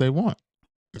people know what they want.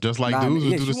 Just like dudes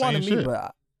who do the same shit.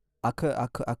 But I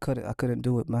couldn't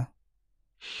do it, man.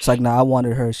 It's like, nah, I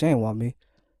wanted her. She ain't want me.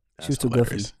 She was too good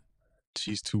for me.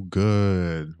 She's too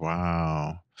good.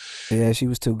 Wow. Yeah, she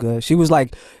was too good. She was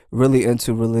like really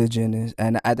into religion,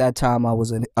 and at that time I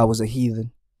was a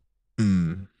heathen.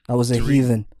 I was a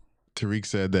heathen. Tariq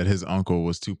said that his uncle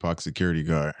was Tupac's security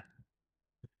guard.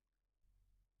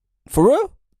 For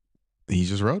real? He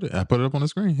just wrote it. I put it up on the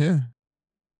screen. Yeah.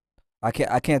 I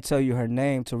can't tell you her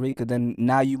name, Tariq. Then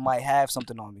now you might have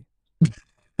something on me.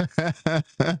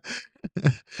 But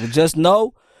just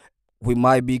know we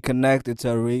might be connected,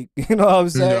 Tariq. You know what I'm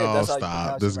saying? No,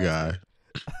 stop this guy.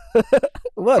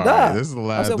 What? Right, this is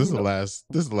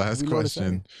the last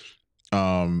question.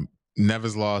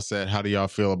 Nevis Law said, "How do y'all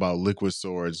feel about Liquid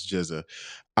Swords, Jizza?"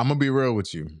 I'm gonna be real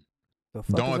with you.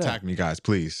 Don't attack me, guys,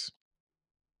 please.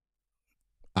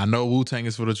 I know Wu-Tang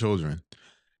is for the children,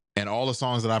 and all the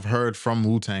songs that I've heard from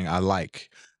Wu-Tang I like,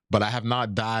 but I have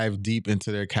not dived deep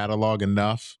into their catalog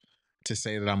enough to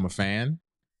say that I'm a fan.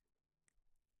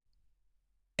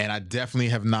 And I definitely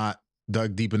have not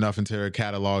dug deep enough into their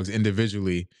catalogs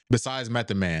individually, besides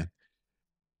Method Man,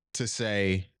 to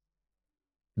say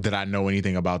that I know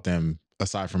anything about them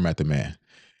aside from Method Man.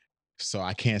 So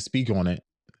I can't speak on it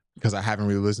because I haven't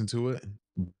really listened to it.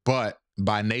 But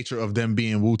by nature of them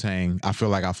being Wu-Tang, I feel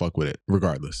like I fuck with it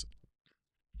regardless.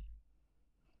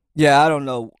 Yeah, I don't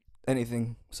know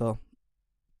anything, so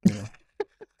you know.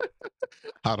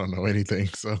 I don't know anything,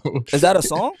 so is that a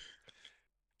song?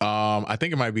 I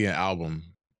think it might be an album.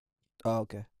 Oh,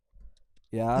 okay.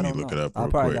 Yeah, I don't know. Look it up. I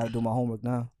probably gotta do my homework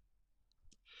now.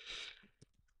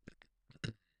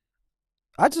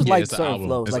 I just like certain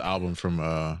flows. It's an album from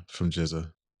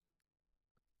Jizza.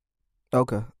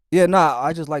 Okay. Yeah,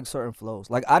 I just like certain flows.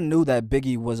 Like, I knew that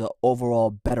Biggie was an overall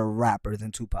better rapper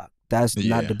than Tupac. That's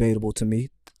not debatable to me.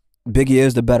 Biggie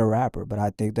is the better rapper, but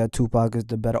I think that Tupac is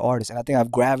the better artist. And I think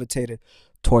I've gravitated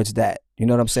towards that. You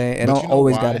know what I'm saying? It But don't you know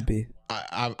always got to why? be.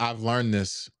 I've learned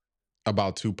this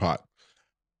about Tupac.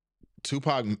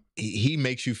 Tupac, he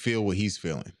makes you feel what he's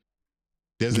feeling.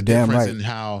 There's a You damn difference right. in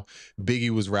how Biggie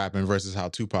was rapping versus how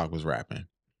Tupac was rapping.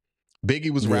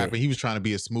 Biggie was Yeah. rapping, he was trying to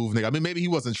be a smooth nigga. I mean, maybe he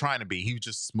wasn't trying to be, he was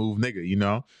just a smooth nigga, you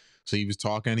know? So he was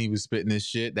talking, he was spitting this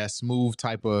shit, that smooth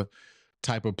type of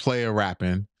player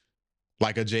rapping,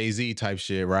 like a Jay-Z type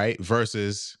shit, right?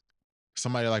 Versus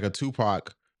somebody like a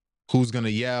Tupac who's gonna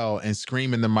yell and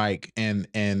scream in the mic and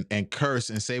curse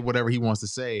and say whatever he wants to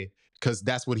say because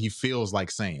that's what he feels like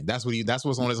saying. That's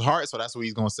what's on his heart, so that's what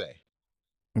he's gonna say.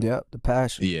 Yep, the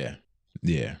passion. Yeah,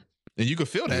 yeah, and you can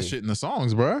feel that Yeah. shit in the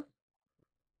songs, bro.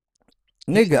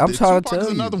 Nigga, I'm trying to Tupac is tell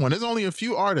another you. one. There's only a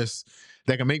few artists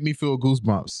that can make me feel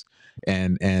goosebumps,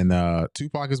 and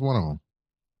Tupac is one of them.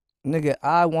 Nigga,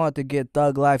 I wanted to get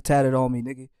Thug Life tatted on me,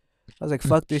 nigga. I was like,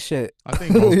 fuck this shit. I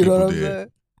think most You know people what I'm did. saying?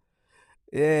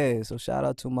 Yeah, so shout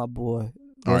out to my boy.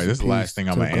 All right, Rest this in is the last peace thing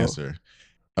I'm to the gonna GOAT.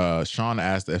 answer. Sean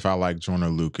asked if I like Joyner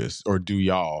Lucas, or do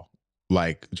y'all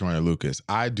like Joyner Lucas?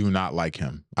 I do not like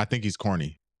him. I think he's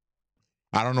corny.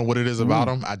 I don't know what it is about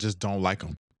him. I just don't like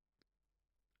him.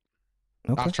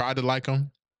 Okay. I've tried to like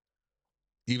him.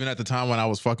 Even at the time when I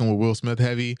was fucking with Will Smith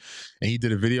heavy, and he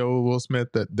did a video with Will Smith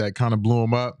that kind of blew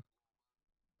him up.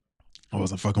 I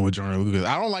wasn't fucking with Joyner Lucas.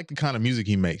 I don't like the kind of music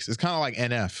he makes. It's kind of like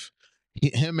NF.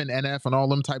 Him and NF and all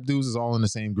them type dudes is all in the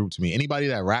same group to me. Anybody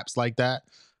that raps like that,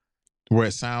 where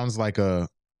it sounds like a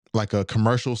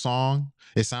commercial song,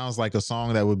 it sounds like a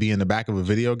song that would be in the back of a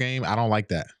video game. I don't like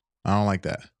that. I don't like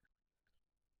that.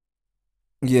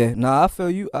 Yeah, nah, I feel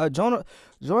you. Joyner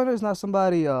is not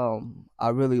somebody I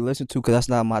really listen to because that's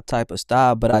not my type of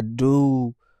style. But I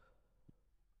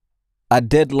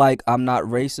did like I'm Not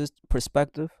Racist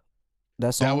Perspective. That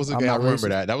That song, was a I'm good. I Not remember Racist.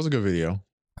 that. That was a good video.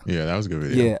 Yeah, that was a good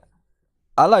video. Yeah,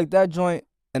 I like that joint,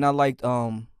 and I liked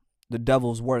the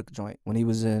Devil's Work joint when he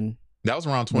was in That was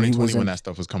around when he 2020 was when in that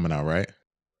stuff was coming out, right?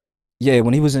 yeah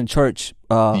when he was in church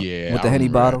Yeah, with I the Henny remember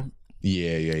that. bottle.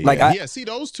 Yeah, yeah, Like yeah. I Yeah, see,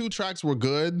 those two tracks were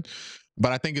good,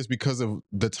 but I think it's because of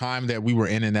the time that we were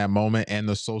in that moment and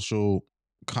the social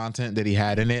content that he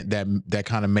had in it that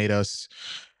kind of made us,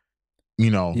 yeah.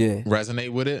 resonate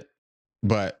with it.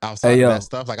 But Hey outside of that yo,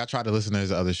 stuff, like I tried to listen to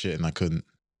his other shit and I couldn't.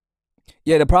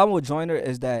 yeah. The problem with Joyner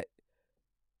is that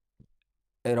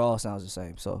it all sounds the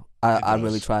same. So It I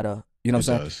really does. try to, you know It what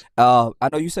I'm saying? does. I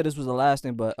know you said this was the last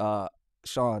thing, but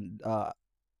Sean,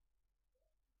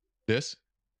 This?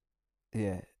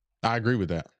 yeah. I agree with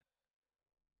that.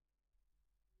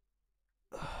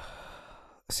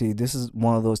 See, this is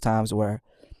one of those times where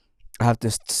I have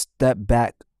to step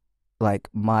back, like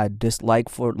my dislike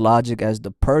for Logic as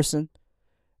the person,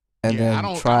 and Yeah, then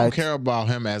I try. don't care about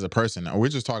him as a person. We're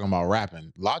just talking about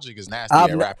rapping. Logic is nasty I've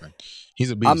at ne- rapping. He's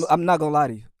a beast. I'm not gonna lie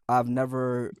to you. I've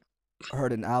never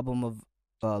heard an album of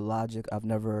Logic.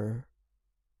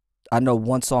 I know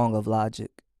one song of Logic,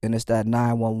 and it's that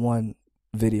 911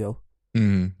 video.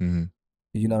 Mm-hmm.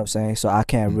 You know what I'm saying? So I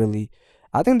can't really.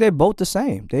 I think they're both the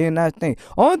same. They in that thing.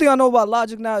 Only thing I know about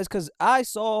Logic now is because I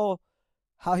saw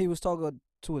how he was talking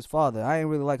to his father. I ain't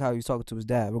really like how he was talking to his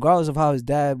dad. Regardless of how his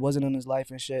dad wasn't in his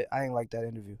life and shit, I ain't like that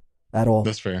interview at all.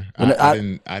 That's fair. When I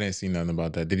didn't see nothing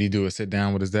about that. Did he do a sit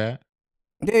down with his dad?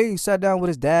 yeah, he sat down with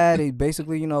his dad. He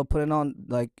basically, putting on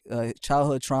like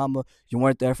childhood trauma. You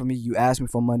weren't there for me. You asked me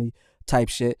for money, type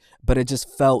shit. But it just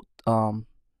felt,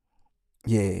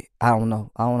 yeah, I don't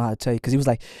know. I don't know how to tell you because he was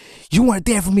like, "You weren't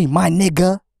there for me, my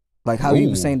nigga." Like how he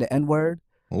was Ooh. saying the N word.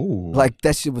 Ooh. Like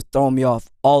that shit was throwing me off.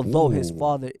 Although his Ooh.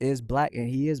 father is black and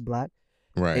he is black,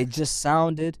 Right. it just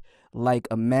sounded like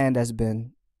a man that's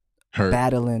been Hurt.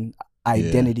 battling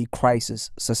identity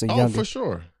crisis since a Oh, youngin. for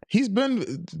sure. He's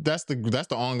been that's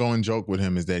the ongoing joke with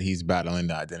him is that he's battling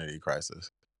the identity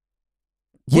crisis.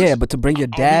 Yeah, but to bring your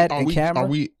dad Are and camera,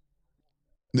 we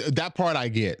that part I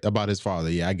get about his father.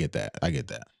 Yeah, I get that. I get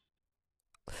that.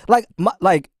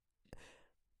 like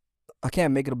I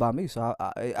can't make it about me, so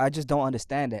I just don't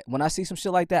understand that. When I see some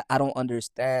shit like that, I don't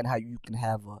understand how you can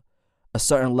have a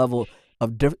certain level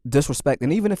of disrespect,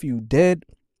 and even if you did,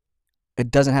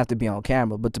 it doesn't have to be on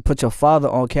camera. But to put your father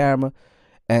on camera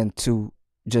and to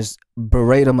just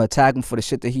berate him, attack him for the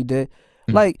shit that he did,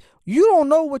 like you don't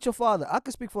know what your father. I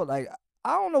could speak for like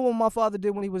I don't know what my father did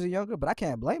when he was a younger, but I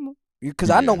can't blame him because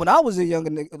I know when I was a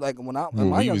younger nigga, like when I in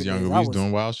my he was younger younger, days, we I was was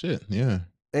doing wild shit. Yeah.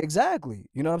 exactly.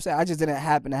 You know what I'm saying? I just didn't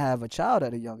happen to have a child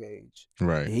at a young age.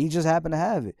 Right. He just happened to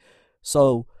have it.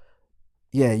 So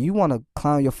yeah, you want to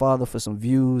clown your father for some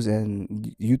views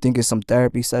and you think it's some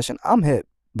therapy session. I'm hip,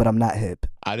 but I'm not hip.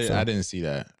 I didn't see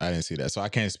that. I didn't see that. So I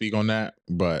can't speak on that,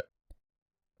 but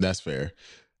that's fair.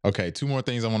 Okay, two more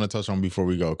things I want to touch on before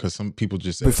we go, because some people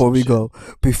just said Before some we shit. go,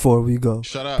 before we go,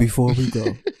 Shut up. before we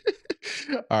go.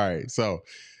 All right, so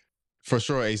for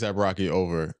sure, ASAP Rocky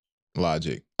over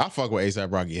Logic. I fuck with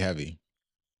ASAP Rocky heavy,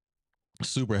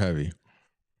 super heavy.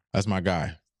 That's my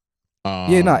guy.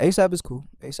 Yeah, nah, ASAP is cool.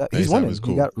 ASAP, he's ASAP is winning. He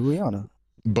cool. got Rihanna.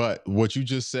 But what you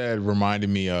just said reminded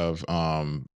me of,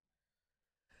 and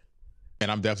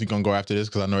I'm definitely gonna go after this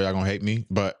because I know y'all gonna hate me,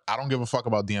 but I don't give a fuck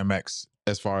about DMX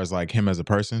as far as like him as a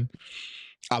person.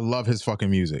 I love his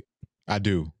fucking music. I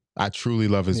do. I truly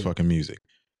love his fucking music.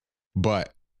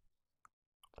 But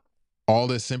all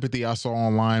this sympathy I saw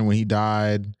online when he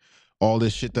died, all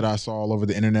this shit that I saw all over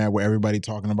the internet where everybody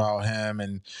talking about him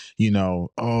and,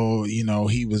 oh,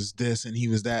 he was this and he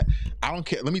was that. I don't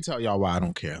care. Let me tell y'all why I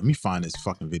don't care. Let me find this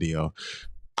fucking video.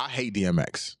 I hate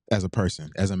DMX as a person,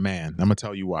 as a man. I'm gonna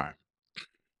tell you why.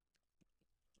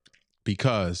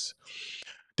 Because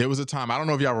there was a time, I don't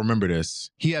know if y'all remember this.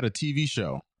 He had a TV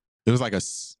show. It was like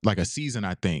a season,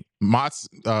 I think.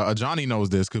 Johnny knows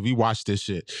this because we watched this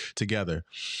shit together.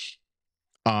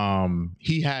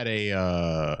 He had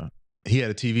a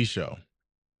TV show,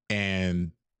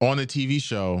 and on the TV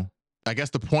show, I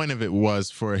guess the point of it was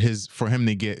for him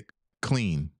to get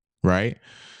clean, right?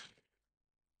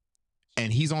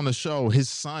 And he's on the show. His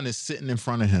son is sitting in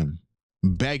front of him,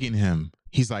 begging him.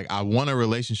 He's like, I want a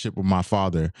relationship with my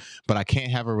father, but I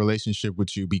can't have a relationship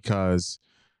with you because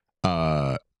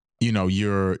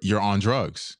you're on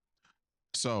drugs.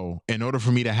 So in order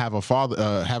for me to have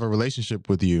a relationship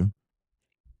with you,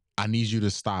 I need you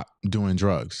to stop doing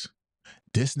drugs.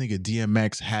 This nigga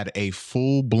DMX had a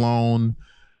full-blown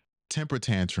temper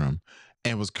tantrum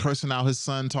and was cursing out his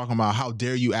son, talking about, how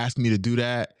dare you ask me to do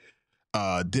that,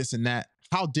 this and that.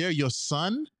 How dare your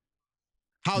son?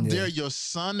 How dare your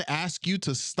son ask you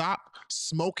to stop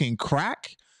smoking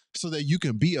crack so that you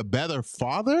can be a better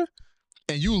father?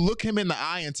 And you look him in the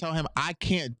eye and tell him, I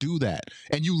can't do that.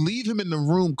 And you leave him in the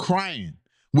room crying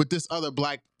with this other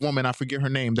black woman, I forget her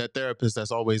name, that therapist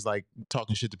that's always like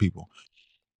talking shit to people.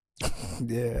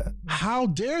 Yeah. How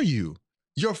dare you?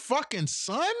 Your fucking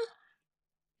son?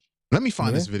 Let me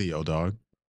find this video, dog.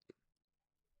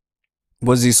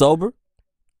 Was he sober?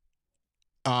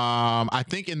 I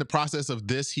think in the process of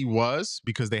this, he was,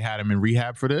 because they had him in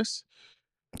rehab for this.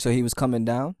 So he was coming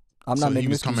down? I'm not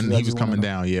making excuses. He was coming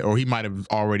down, yeah. Or he might have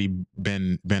already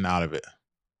been out of it.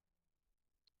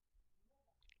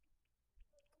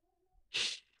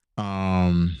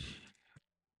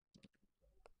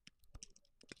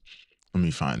 Let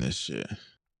me find this shit.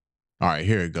 All right,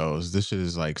 here it goes. This shit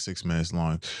is like 6 minutes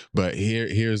long. But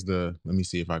here's let me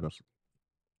see if I can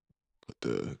put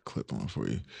the clip on for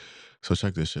you. So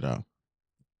check this shit out.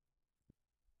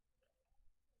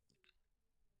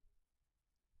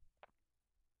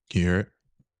 You hear it?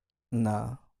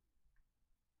 Nah.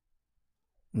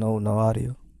 No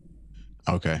audio.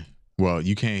 Okay. Well,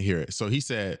 you can't hear it. So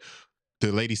the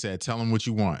lady said, tell him what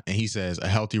you want. And he says, a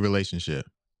healthy relationship.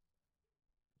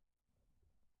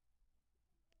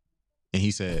 And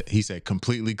he said,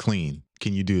 completely clean.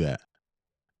 Can you do that?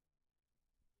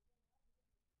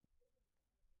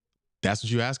 That's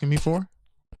what you asking me for?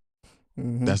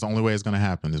 Mm-hmm. That's the only way it's going to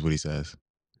happen, is what he says.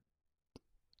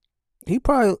 He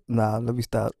probably, let me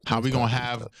stop. How we going to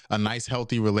have a nice,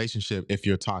 healthy relationship if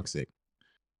you're toxic?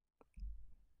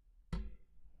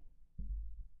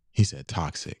 He said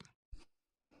toxic.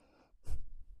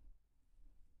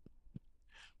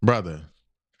 Brother,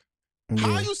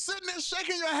 how are you sitting there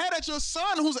shaking your head at your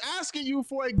son who's asking you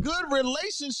for a good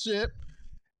relationship?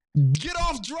 Get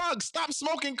off drugs, stop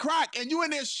smoking crack, and you in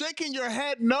there shaking your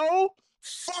head no?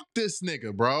 Fuck this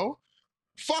nigga, bro.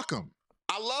 Fuck him.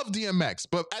 I love DMX,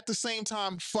 but at the same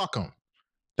time, fuck him.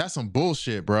 That's some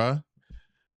bullshit, bro.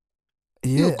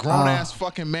 Yeah, you're a grown-ass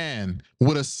fucking man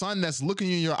with a son that's looking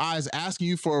you in your eyes, asking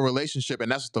you for a relationship, and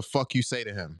that's what the fuck you say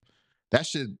to him. That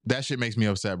shit makes me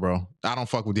upset, bro. I don't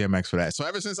fuck with DMX for that. So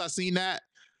ever since I seen that,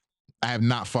 I have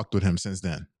not fucked with him since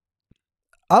then.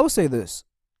 I would say this.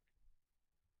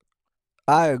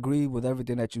 I agree with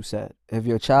everything that you said. If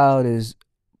your child is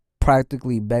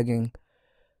practically begging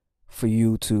for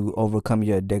you to overcome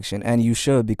your addiction, and you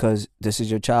should, because this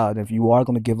is your child. If you are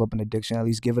going to give up an addiction, at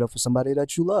least give it up for somebody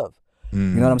that you love.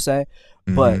 Mm-hmm. You know what I'm saying?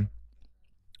 Mm-hmm. But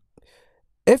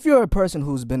if you're a person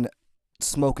who's been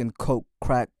smoking coke,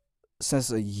 crack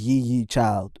since a yee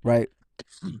child, right?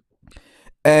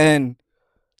 And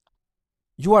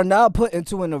you are now put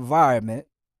into an environment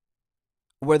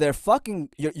where they're fucking,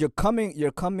 you're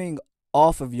coming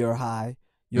off of your high,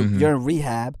 you're in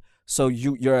rehab, so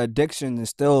your addiction is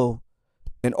still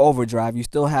in overdrive. You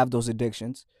still have those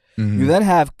addictions. You then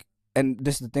have, and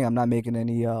this is the thing, I'm not making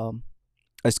any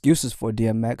excuses for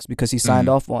DMX because he signed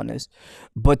Mm, off on this,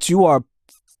 but you are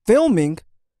filming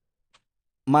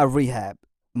my rehab,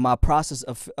 my process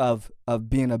of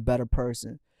being a better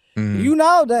person. mm, You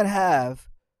now then have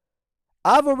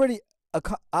I've already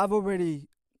I've already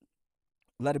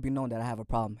let it be known that I have a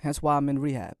problem. Hence why I'm in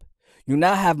rehab. You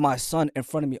now have my son in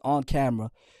front of me on camera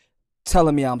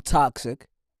telling me I'm toxic,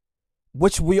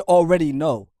 which we already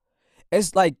know.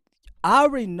 It's like I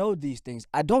already know these things.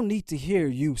 I don't need to hear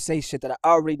you say shit that I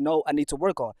already know I need to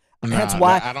work on. Hence nah,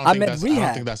 why that, I don't I'm think in that's I don't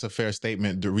think rehab. that's a fair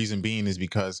statement. The reason being is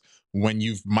because when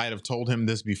you might have told him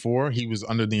this before, he was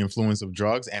under the influence of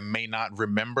drugs and may not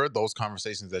remember those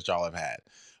conversations that y'all have had.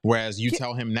 Whereas you Yeah,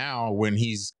 tell him now when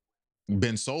he's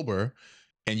been sober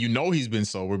and you know he's been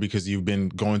sober because you've been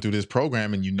going through this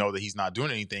program and you know that he's not doing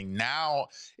anything. Now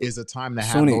is the time to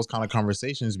have Sunni. those kind of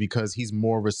conversations because he's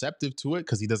more receptive to it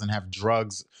because he doesn't have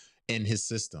drugs in his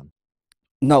system.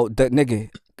 No, the nigga.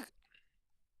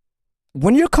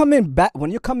 When you're coming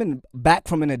back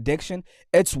from an addiction,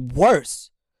 it's worse.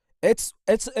 It's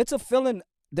a feeling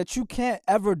that you can't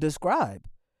ever describe.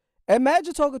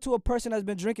 Imagine talking to a person that's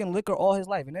been drinking liquor all his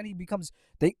life, and then he becomes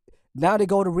they now they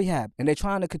go to rehab and they're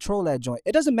trying to control that joint.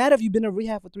 It doesn't matter if you've been in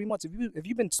rehab for 3 months. If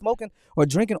you've been smoking or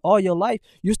drinking all your life,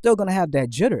 you're still gonna have that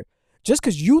jitter. Just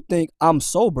because you think I'm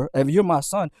sober, if you're my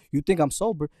son, you think I'm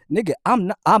sober, nigga. I'm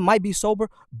not. I might be sober,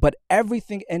 but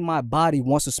everything in my body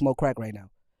wants to smoke crack right now,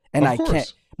 and Of I can't.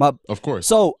 course. My Of course.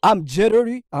 so I'm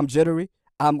jittery. I'm jittery.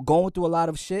 I'm going through a lot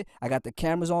of shit. I got the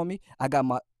cameras on me. I got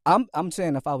my. I'm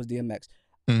saying if I was DMX,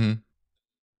 Hmm.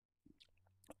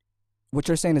 what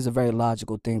you're saying is a very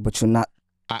logical thing, but you're not.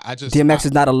 I just DMX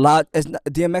is not a lot.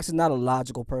 DMX is not a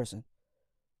logical person.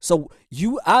 So I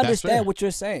that's understand fair. what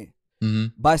you're saying Hmm.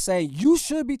 by saying you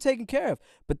should be taken care of,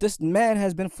 but this man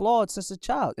has been flawed since a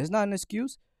child. It's not an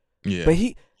excuse. Yeah. But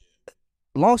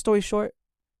long story short,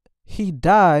 he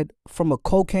died from a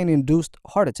cocaine-induced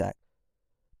heart attack.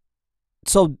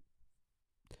 So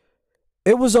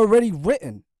it was already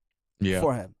written Yeah.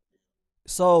 for him.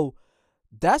 So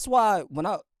that's why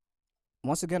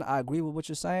once again, I agree with what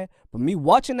you're saying, but me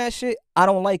watching that shit, I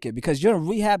don't like it because you're in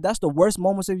rehab. That's the worst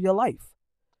moments of your life.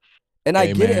 And I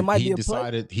Hey get it. It man, might be a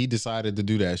play. he decided to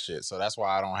do that shit. So that's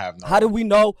why I don't have How do no. we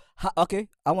know? Okay,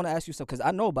 I want to ask you something because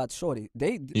I know about Shorty.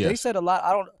 They Yes. said a lot.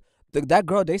 I don't. That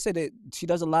girl. They said that she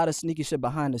does a lot of sneaky shit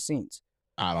behind the scenes.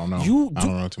 I don't know. You I do.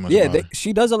 don't know too much Yeah, about it.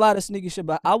 she does a lot of sneaky shit,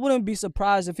 but I wouldn't be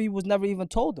surprised if he was never even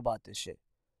told about this shit.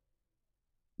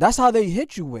 That's how they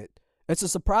hit you with. It's a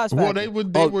surprise Well, factor.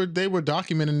 Oh they were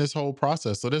documenting this whole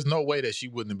process, so there's no way that she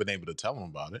wouldn't have been able to tell him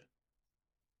about it.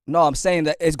 no, I'm saying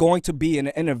that it's going to be an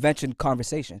intervention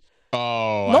conversation.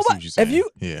 Oh, I see Nobody. what you're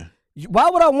If saying. Yeah. why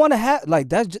would I want to have like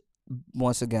that's just,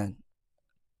 once again,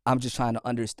 I'm just trying to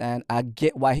understand. I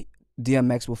get why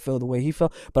DMX will feel the way he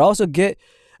felt, but I also get,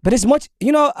 but it's much,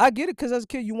 I get it because as a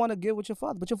kid you want to get with your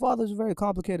father, but your father is a very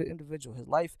complicated individual. His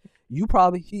life,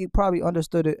 he probably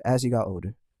understood it as he got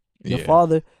older. Your Yeah.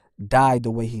 father died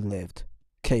the way he lived,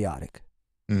 chaotic,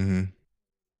 Mm-hmm.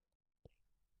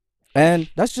 and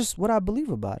that's just what I believe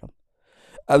about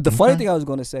him. The funny Okay. thing I was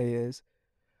going to say is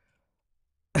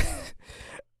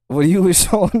when you were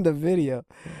showing the video,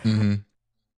 Mm-hmm.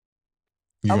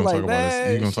 You I'm gonna talk like, about this? You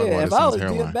man, gonna talk shit. about If his I son's was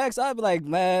hairline? DMX, I'd be like,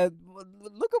 man,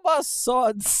 look at my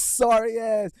sorry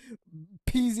ass,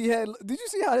 peasy head. Did you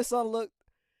see how this son looked?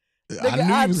 I Nigga,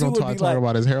 knew I you was too gonna would be talk like,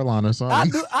 about his hairline or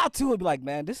something. I too would be like,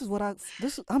 man, I'm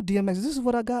DMX. This is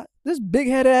what I got. This big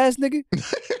headed ass nigga,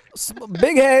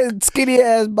 big head, skinny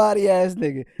ass, body ass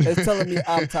nigga is telling me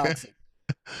I'm toxic.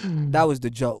 That was the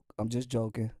joke. I'm just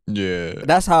joking. Yeah.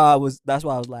 That's how I was. That's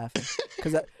why I was laughing.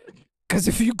 Cause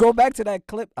if you go back to that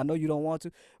clip, I know you don't want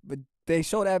to, but they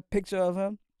show that picture of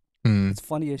him. Mm, It's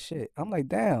funny as shit. I'm like,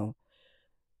 damn,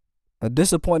 a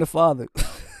disappointed father.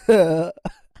 Yeah,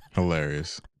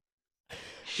 hilarious.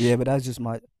 but that's just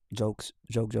my jokes.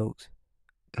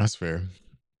 That's fair.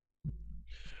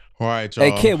 All right, Hey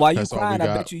y'all. kid, why you That's all we crying? got.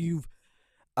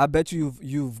 I bet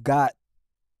you've got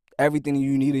everything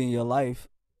you need in your life.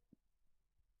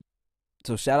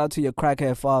 So shout out to your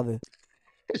crackhead father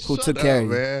who took Shut care up, of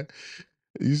you. man.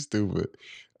 You stupid.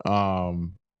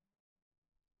 Um,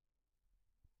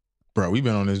 bro, we've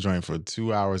been on this joint for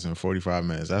 2 hours and 45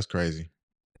 minutes. That's crazy.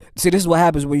 See, this is what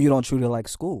happens when you don't treat it like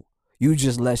school. You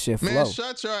just let shit Man, flow.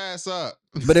 shut your ass up.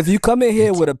 But if you come in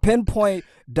here with a pinpoint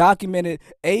documented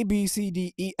A B C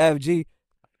D E F G,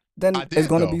 then I it's did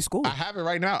gonna be though. I school. have it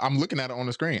right now. I'm looking at it on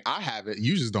the screen. I have it.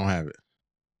 You just don't have it.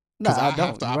 Because Nah, I I have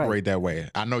don't. to You're right. operate that way.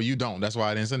 I know you don't. That's why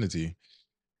I didn't send it to you.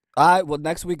 All right. Well,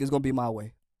 next week is gonna be my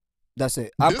way. That's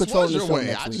it. I'm This was controlling the your show way.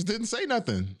 next I week. just didn't say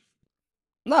nothing.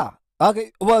 Nah.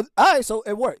 Okay. Well, all right. So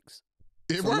it works.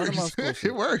 It So none of my works. school It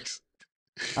shit. works.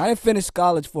 I didn't finish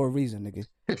college for a reason, nigga.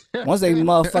 Once they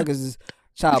motherfuckers is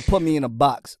trying to put me in a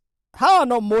box. How I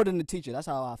know more than the teacher? That's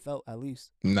how I felt, at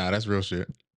least. Nah, that's real shit.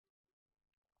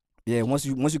 Yeah, once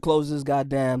you close this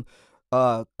goddamn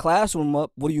classroom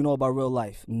up, what do you know about real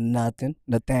life? Nothing.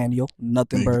 Nathaniel,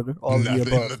 nothing burger, all of the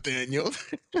Nothing, above. Nathaniel.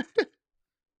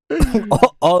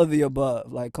 all of the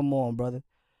above. Like, come on, brother.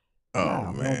 Oh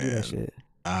Nah, we don't do that man. shit.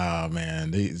 Ah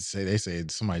man. They say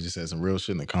somebody just said some real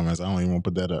shit in the comments. I don't even want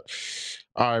to put that up.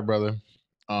 All right, brother.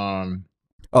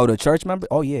 Oh, the church member?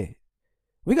 Oh yeah.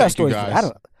 We got Thank you stories for that. I guys.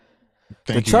 don't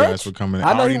Thank the you guys for church? coming in.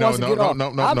 I I know he already know. wants to No, get no, off.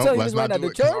 no, no, I'm no. telling you Let's this right not now. do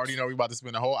The it because I already church, know we about to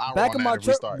spend a whole hour back on in that my if we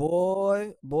church, start.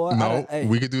 boy. No, Hey,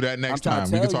 we could do that I'm next trying time.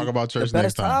 to We tell could talk you, about the church next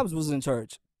best time. times was in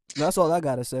church. That's all I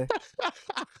gotta say.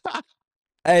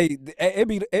 Hey,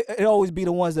 it always be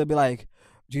the ones that be like,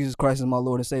 Jesus Christ is my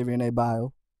Lord and Savior in their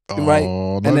bio, right?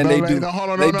 Oh And no, then no, they no, do no, hold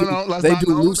on, no, they no, do no. Let's they not.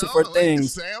 do No, Lucifer no. Wait,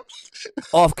 things Sam.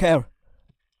 off camera.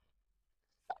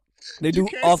 They You do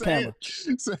can't off say camera.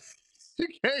 it. You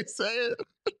can't say it.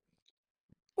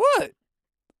 What?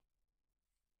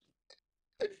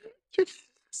 You can't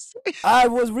say it. I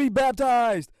was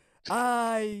rebaptized.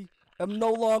 I am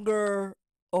no longer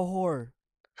a whore.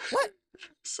 What?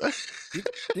 You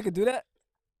you could do that?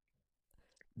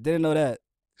 Didn't know that.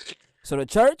 So the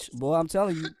church, boy, I'm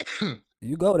telling you,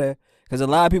 you go there because a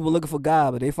lot of people looking for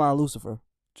God, but they find Lucifer.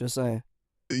 Just saying.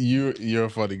 You're a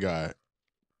funny guy,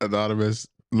 Anonymous.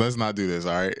 Let's not do this.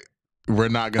 All right, we're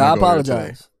not gonna I go there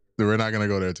today. apologize. We're not gonna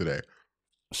go there today.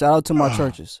 Shout out to my Ah.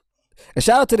 churches. And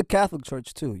shout out to the Catholic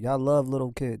Church too. Y'all love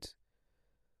little kids.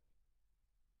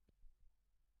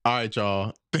 All right,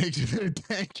 y'all. Thank you.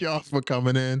 Thank y'all for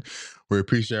coming in. We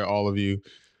appreciate all of you.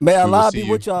 May We will Allah see be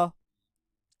you. with y'all.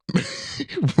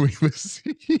 We will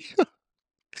see you.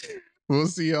 We'll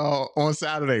see y'all on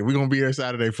Saturday. We're gonna be here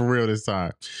Saturday for real this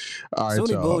time. All right,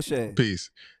 Sunni y'all. bullshit. Peace.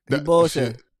 He That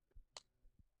bullshit. shit.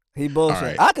 He All bullshit.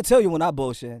 right. I could tell you when I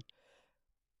bullshit.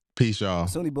 Peace, y'all.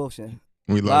 Sunni bullshit.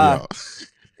 We love Bye. y'all.